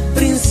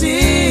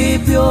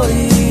principio y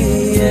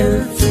el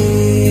fin.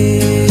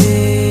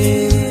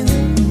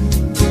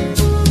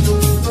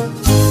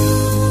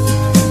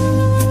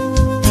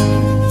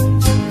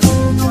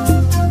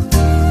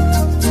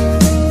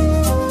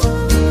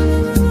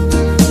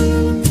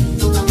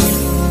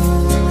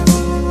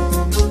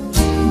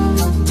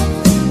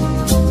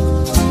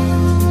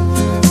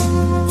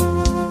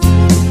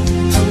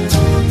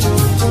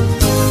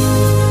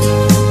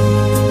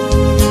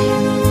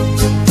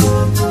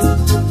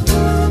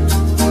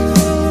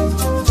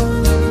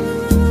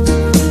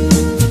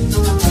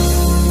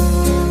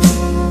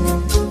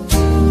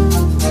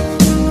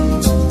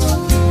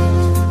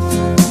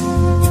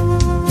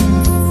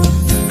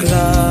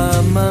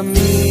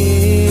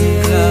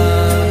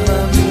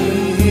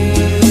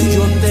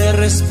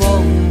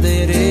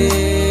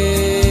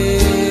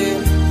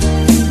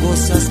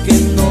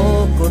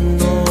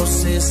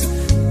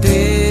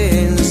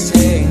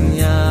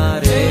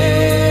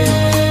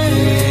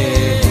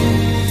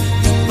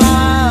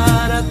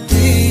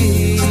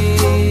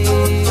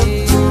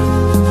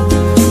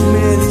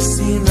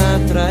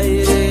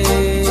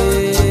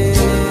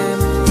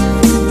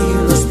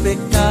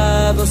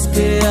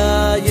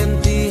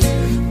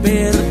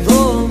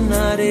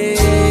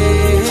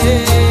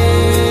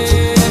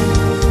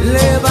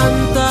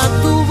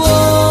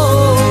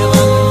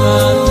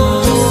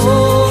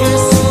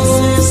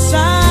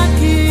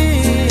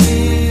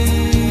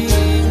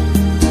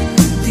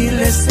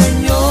 Dile,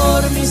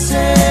 Señor,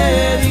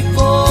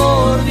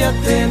 misericordia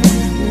ten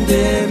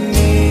de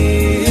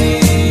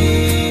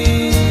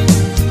mí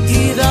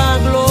y da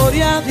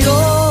gloria a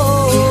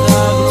Dios,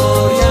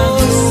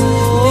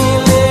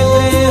 dile,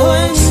 creo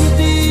en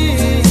ti,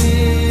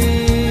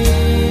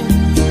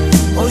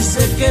 hoy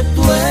sé que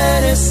tú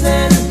eres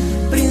el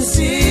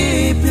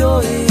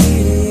principio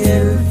y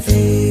el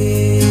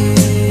fin.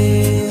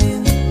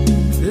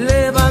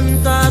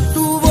 Levanta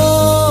tu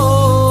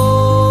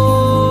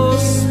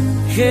voz,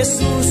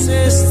 Jesús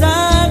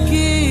está aquí.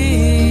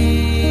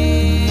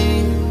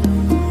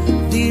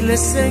 Dile,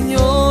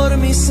 Señor,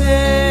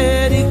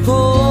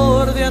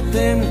 misericordia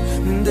ten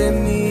de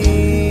mí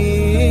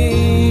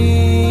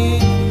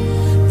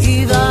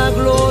y da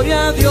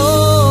gloria a Dios.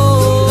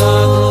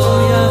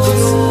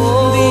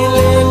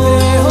 Dile,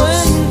 creo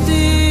en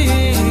ti,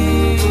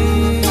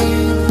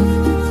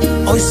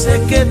 hoy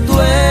sé que tú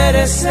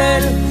eres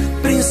el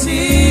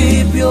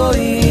principio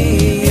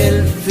y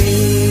el fin.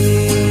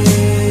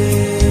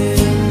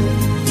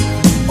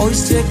 Hoy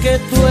sé que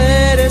tú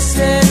eres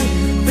el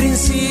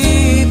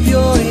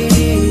principio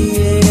y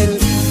el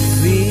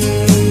fin.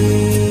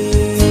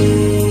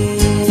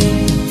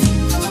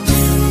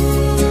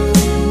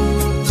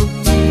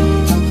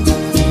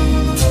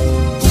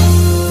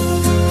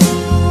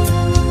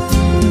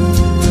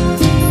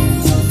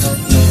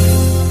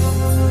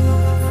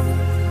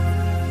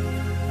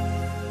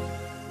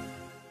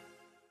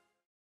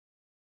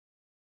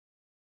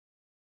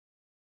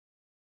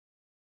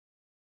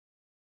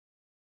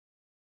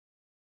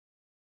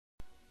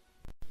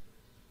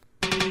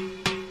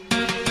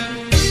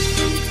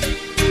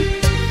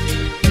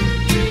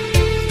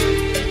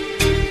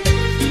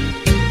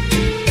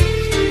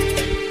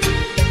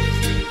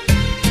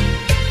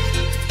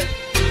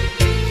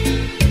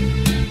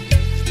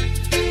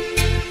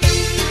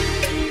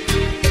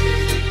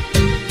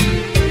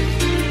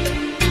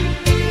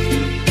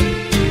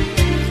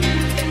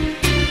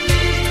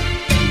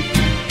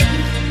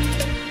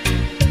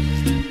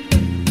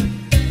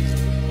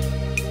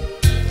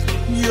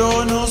 Yo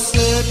no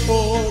sé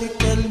por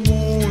qué el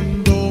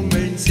mundo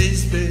me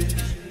insiste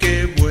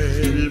que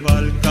vuelva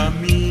al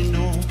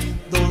camino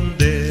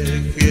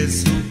donde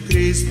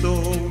Jesucristo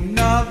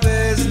una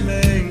vez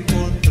me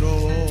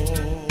encontró.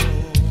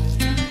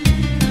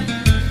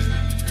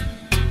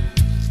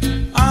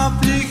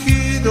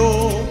 Afligido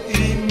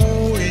y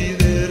muy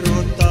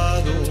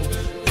derrotado,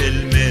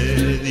 Él me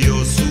dio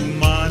su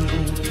mano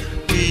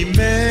y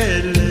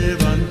me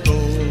levantó.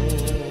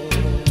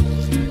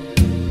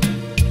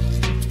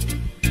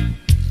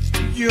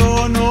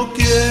 Yo no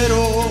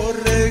quiero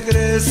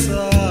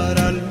regresar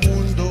al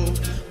mundo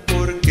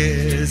porque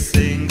es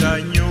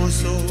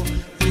engañoso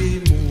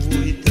y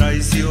muy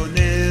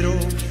traicionero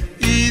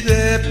y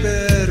de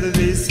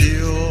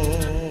perdición.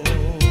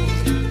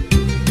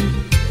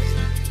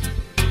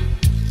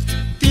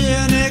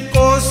 Tiene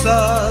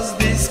cosas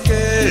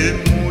dizque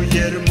muy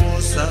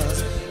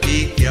hermosas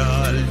y que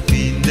al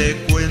fin de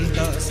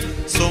cuentas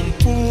son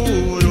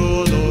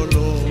puro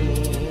dolor.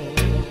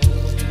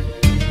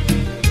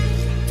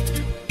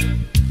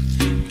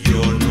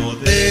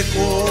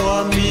 Dejo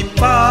a mi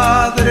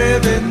Padre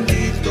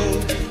bendito,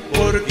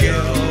 porque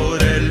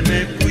ahora Él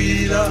me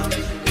cuida,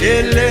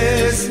 Él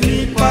es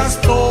mi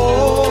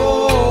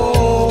pastor.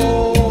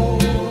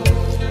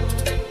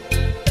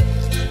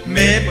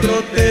 Me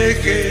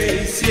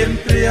protege y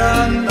siempre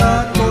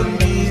anda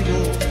conmigo,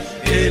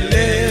 Él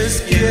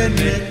es quien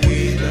me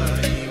cuida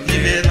y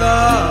me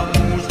da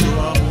mucho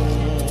amor.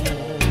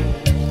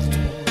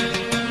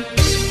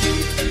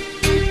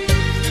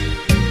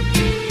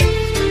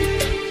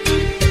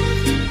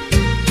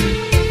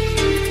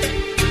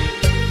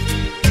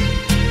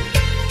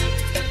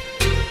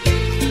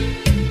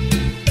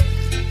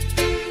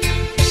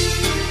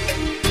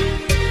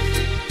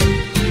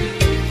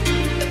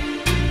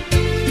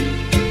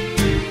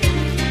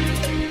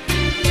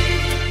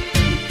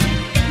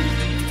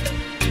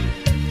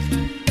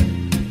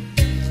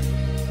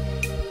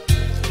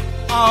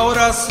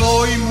 Ahora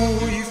soy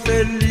muy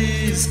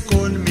feliz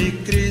con mi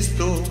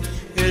Cristo,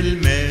 Él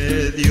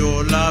me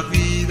dio la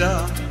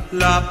vida,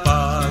 la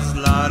paz,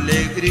 la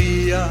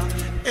alegría,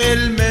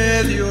 Él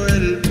me dio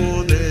el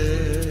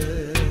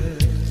poder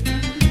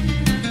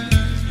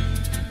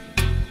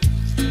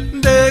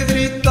de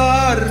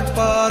gritar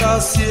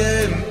para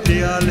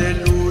siempre,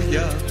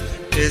 aleluya.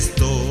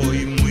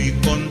 Estoy muy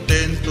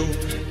contento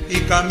y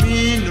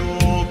camino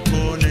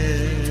con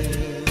Él.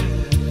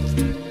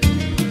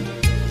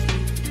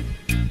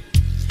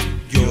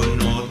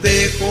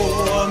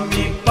 Dejo a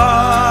mi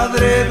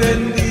Padre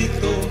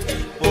bendito,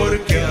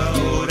 porque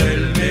ahora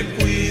Él me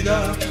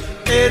cuida,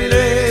 Él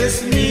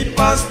es mi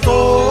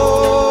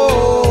pastor.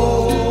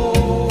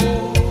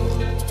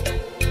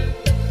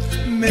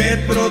 Me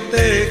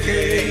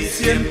protege y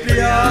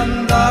siempre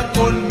anda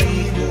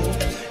conmigo,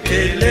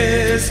 Él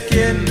es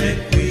quien me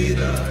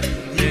cuida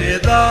y me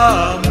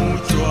da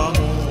mucho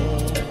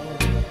amor.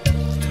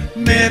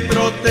 Me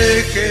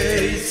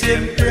protege y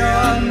siempre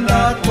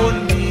anda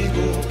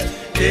conmigo,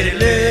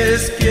 Él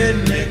es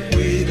quien me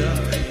cuida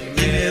y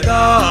me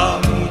da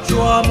amor.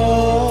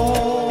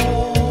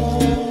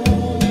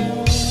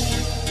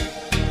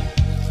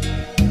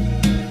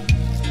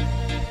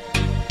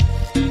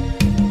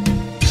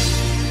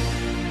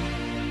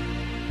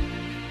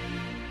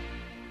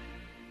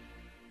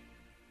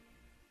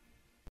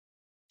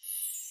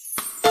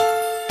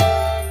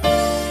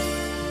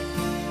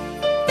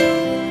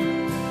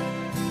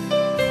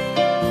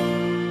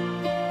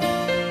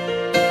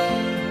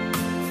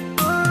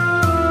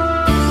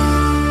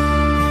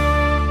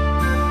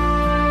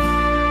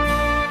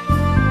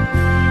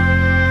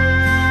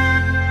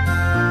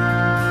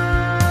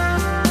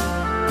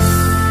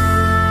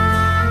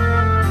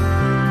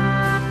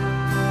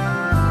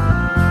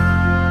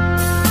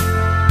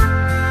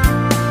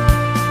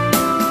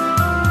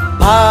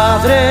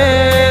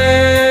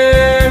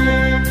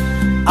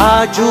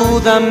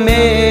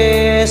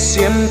 Ayúdame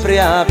siempre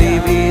a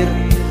vivir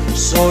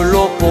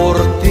solo por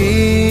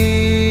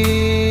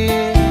ti,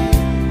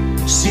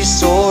 sí,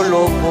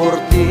 solo por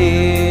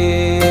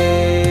ti.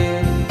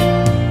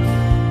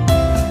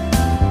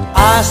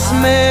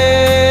 Hazme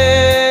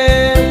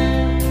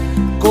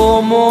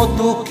como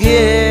tú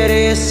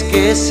quieres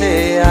que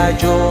sea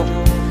yo,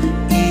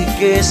 y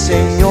que,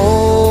 Señor,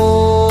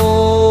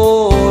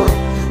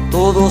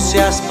 todo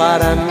seas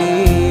para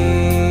mí.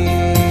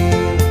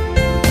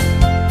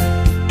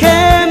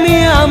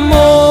 Mi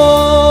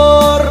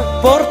amor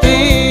por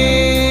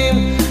ti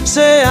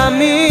sea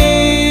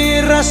mi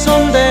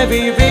razón de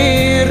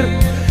vivir,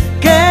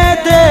 que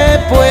te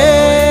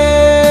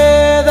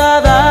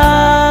pueda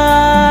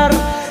dar,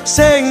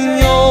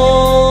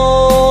 Señor,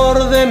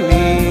 de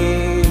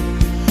mí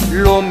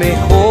lo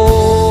mejor,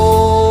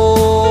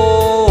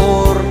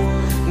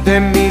 de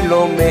mí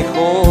lo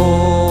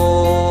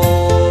mejor.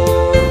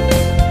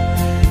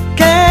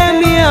 Que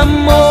mi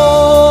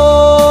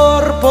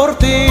amor por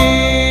ti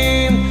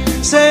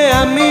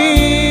sea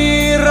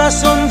mi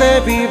razón de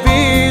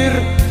vivir,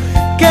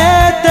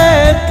 que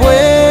te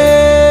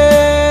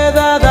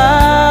pueda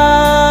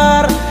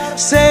dar,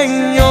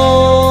 Señor,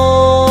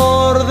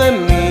 de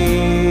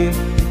mí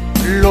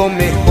lo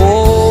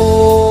mejor,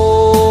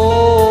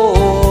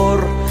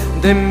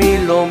 de mí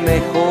lo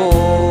mejor.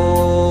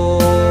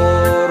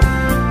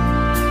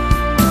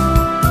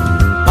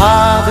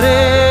 Padre,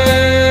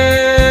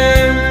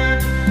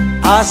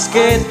 haz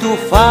que tu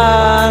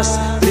faz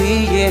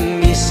brille en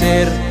mi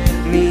ser,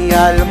 mi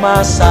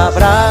alma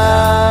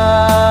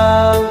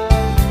sabrá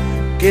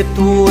que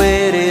tú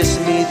eres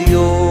mi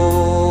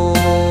Dios.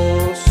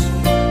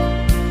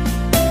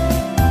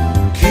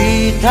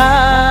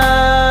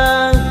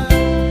 Quita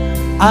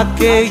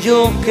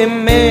aquello que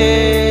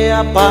me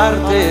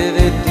aparte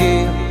de ti,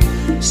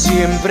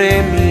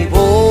 siempre mi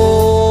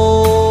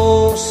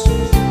voz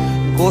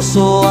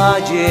gozo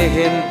halle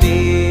en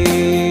ti.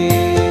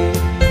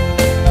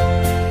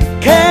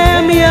 Que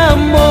mi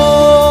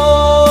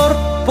amor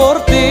por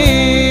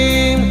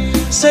ti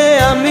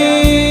sea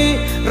mi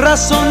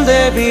razón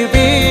de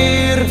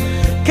vivir,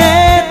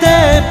 que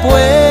te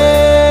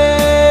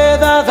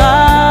pueda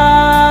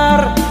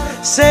dar,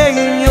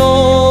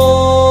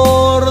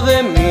 Señor, de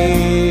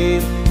mí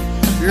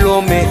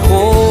lo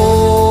mejor,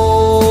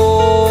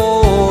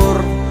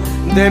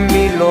 de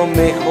mí lo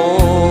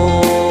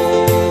mejor.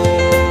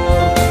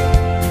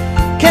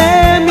 Que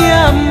mi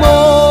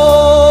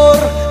amor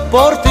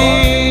por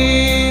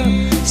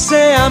ti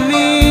sea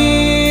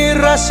mi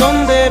razón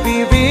de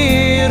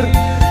vivir,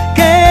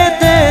 que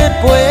te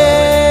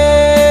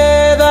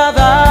pueda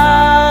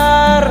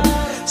dar,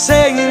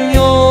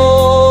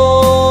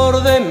 Señor,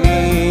 de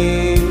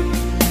mí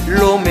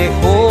lo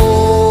mejor,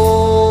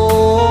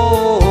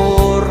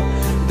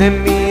 de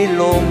mí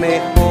lo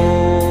mejor.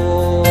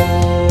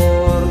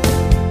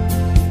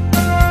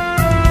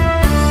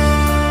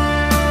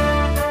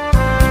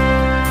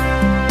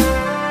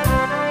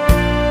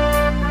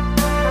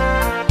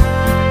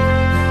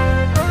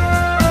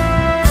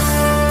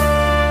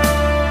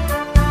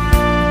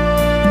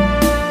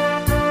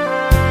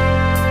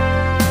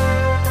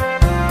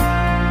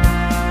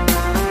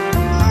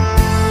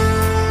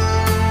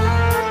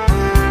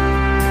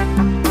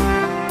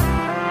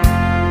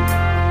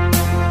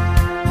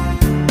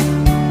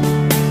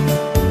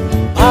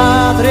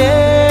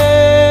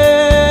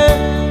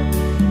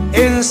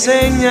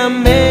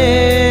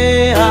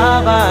 Enséñame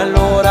a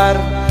valorar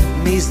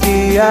mis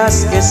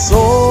días que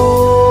son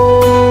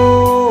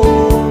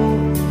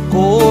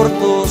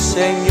cortos,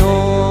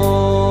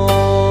 Señor.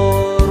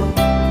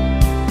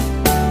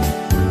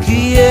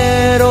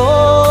 Quiero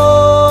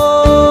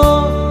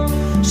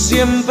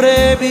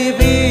siempre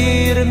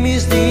vivir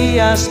mis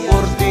días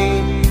por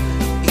ti,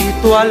 y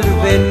tú al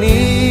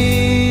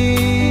venir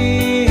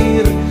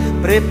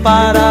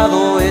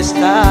preparado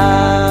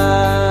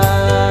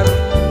estar.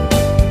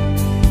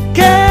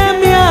 Que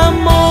mi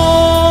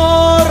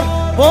amor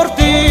por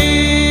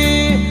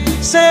ti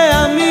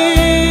sea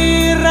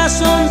mi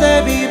razón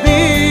de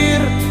vivir,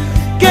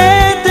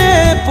 que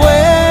te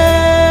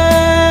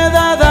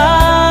pueda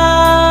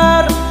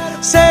dar,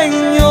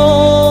 Señor,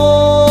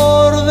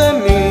 de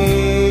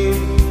mí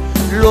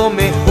lo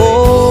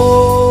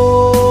mejor,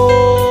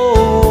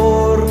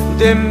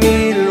 de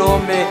mí lo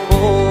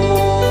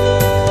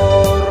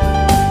mejor.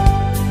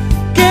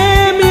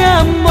 Que mi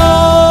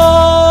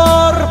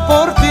amor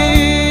por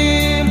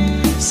ti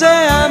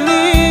sea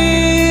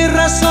mi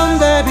razón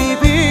de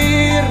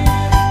vivir,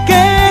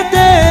 que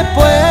te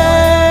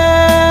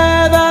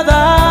pueda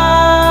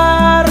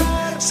dar,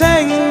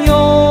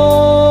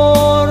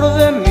 Señor,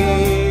 de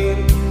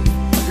mí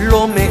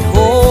lo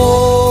mejor,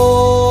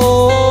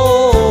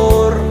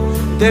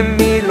 de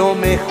mí lo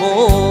mejor,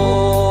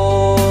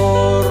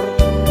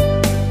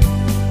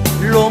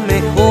 lo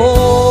mejor,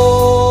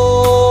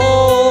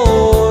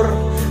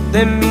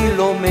 de mí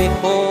lo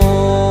mejor,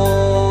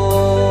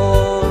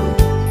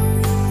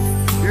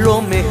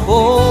 lo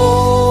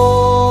mejor,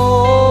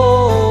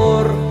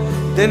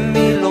 de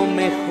mí lo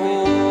mejor.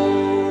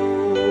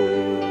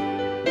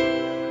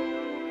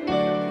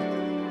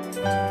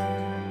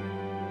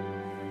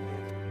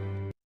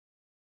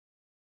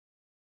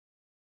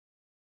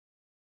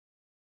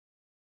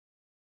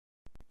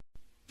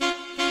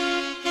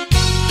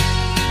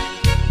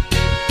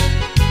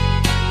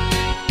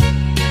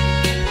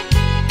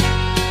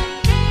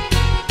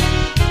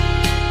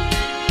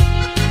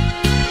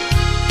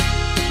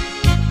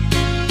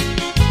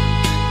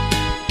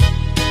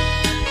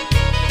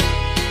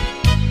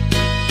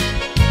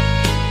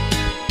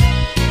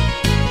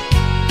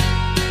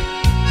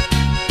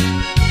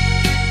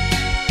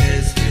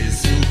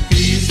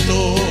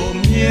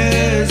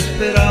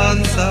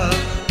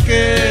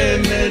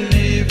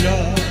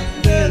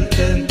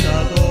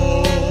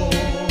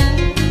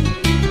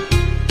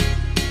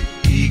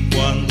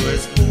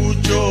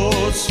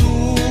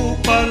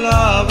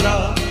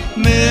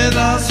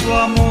 su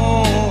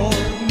amor,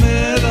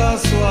 me da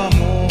su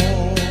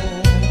amor.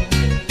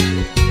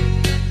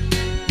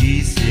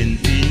 Y si en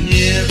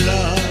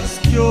tinieblas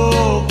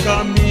yo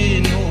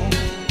camino,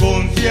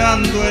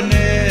 confiando en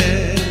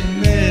Él,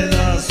 me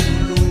da su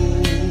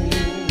luz.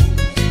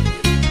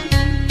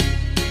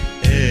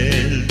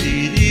 Él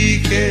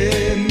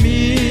dirige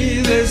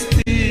mi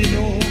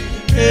destino,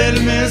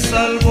 Él me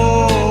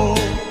salvó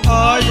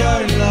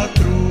allá en la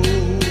cruz.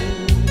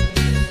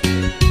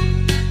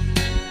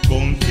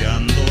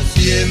 Confiando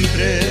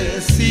siempre,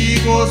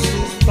 sigo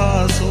sus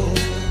pasos,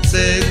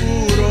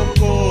 seguro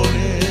con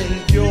Él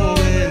yo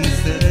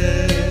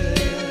venceré.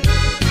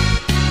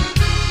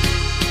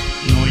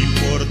 No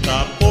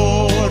importa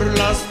por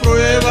las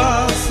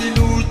pruebas y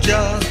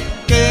luchas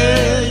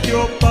que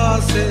yo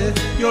pase,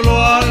 yo lo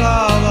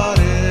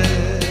alabaré.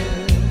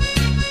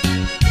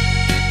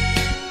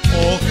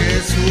 Oh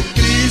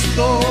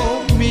Jesucristo,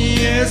 mi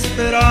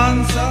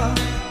esperanza,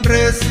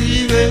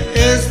 recibe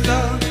esta,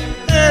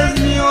 es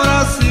mi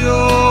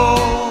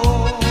oración.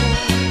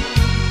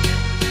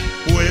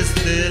 Pues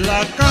te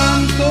la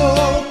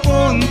canto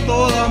con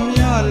toda mi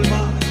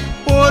alma,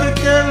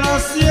 porque la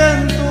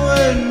siento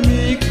en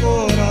mi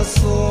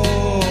corazón.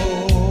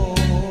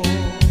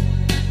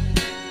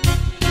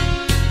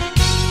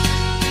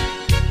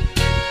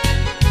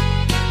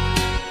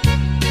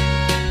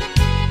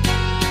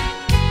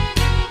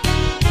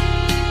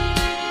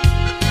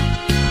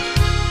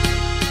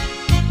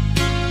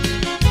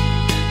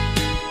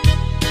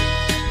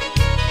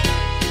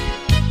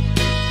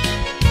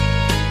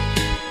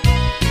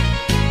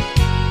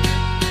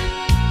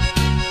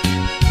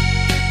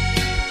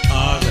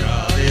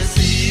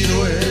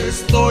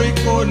 Estoy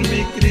con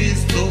mi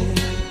Cristo,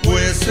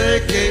 pues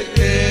sé que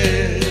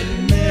Él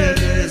me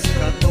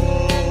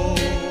rescató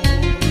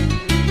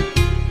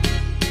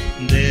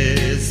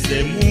de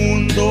este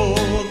mundo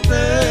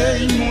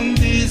de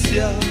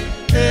inmundicia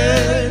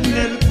en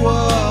el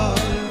cual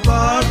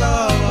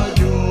vagaba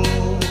yo.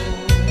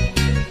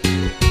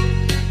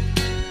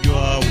 Yo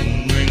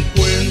aún no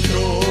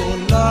encuentro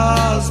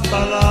las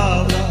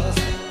palabras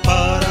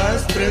para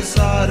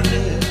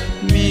expresarle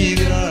mi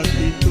gratitud.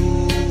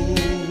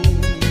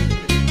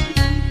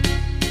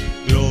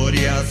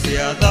 Gloria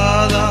sea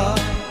dada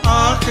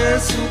a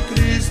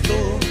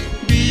Jesucristo,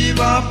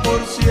 viva por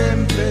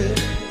siempre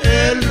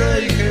el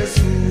Rey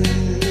Jesús.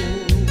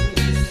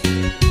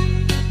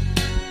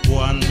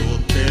 Cuando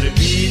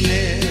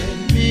termine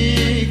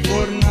mi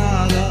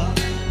jornada,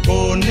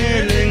 con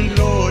Él en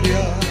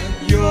gloria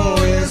yo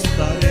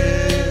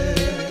estaré,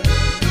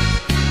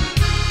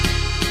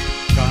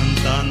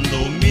 cantando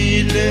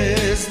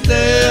miles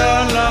de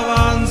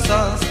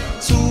alabanzas,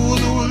 su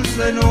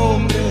dulce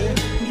nombre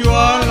yo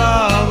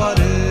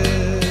alabaré.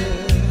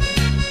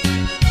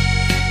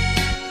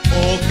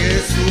 Oh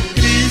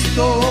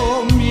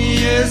Jesucristo, mi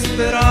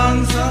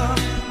esperanza,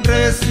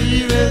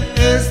 recibe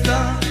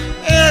esta,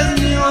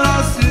 es mi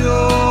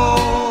oración.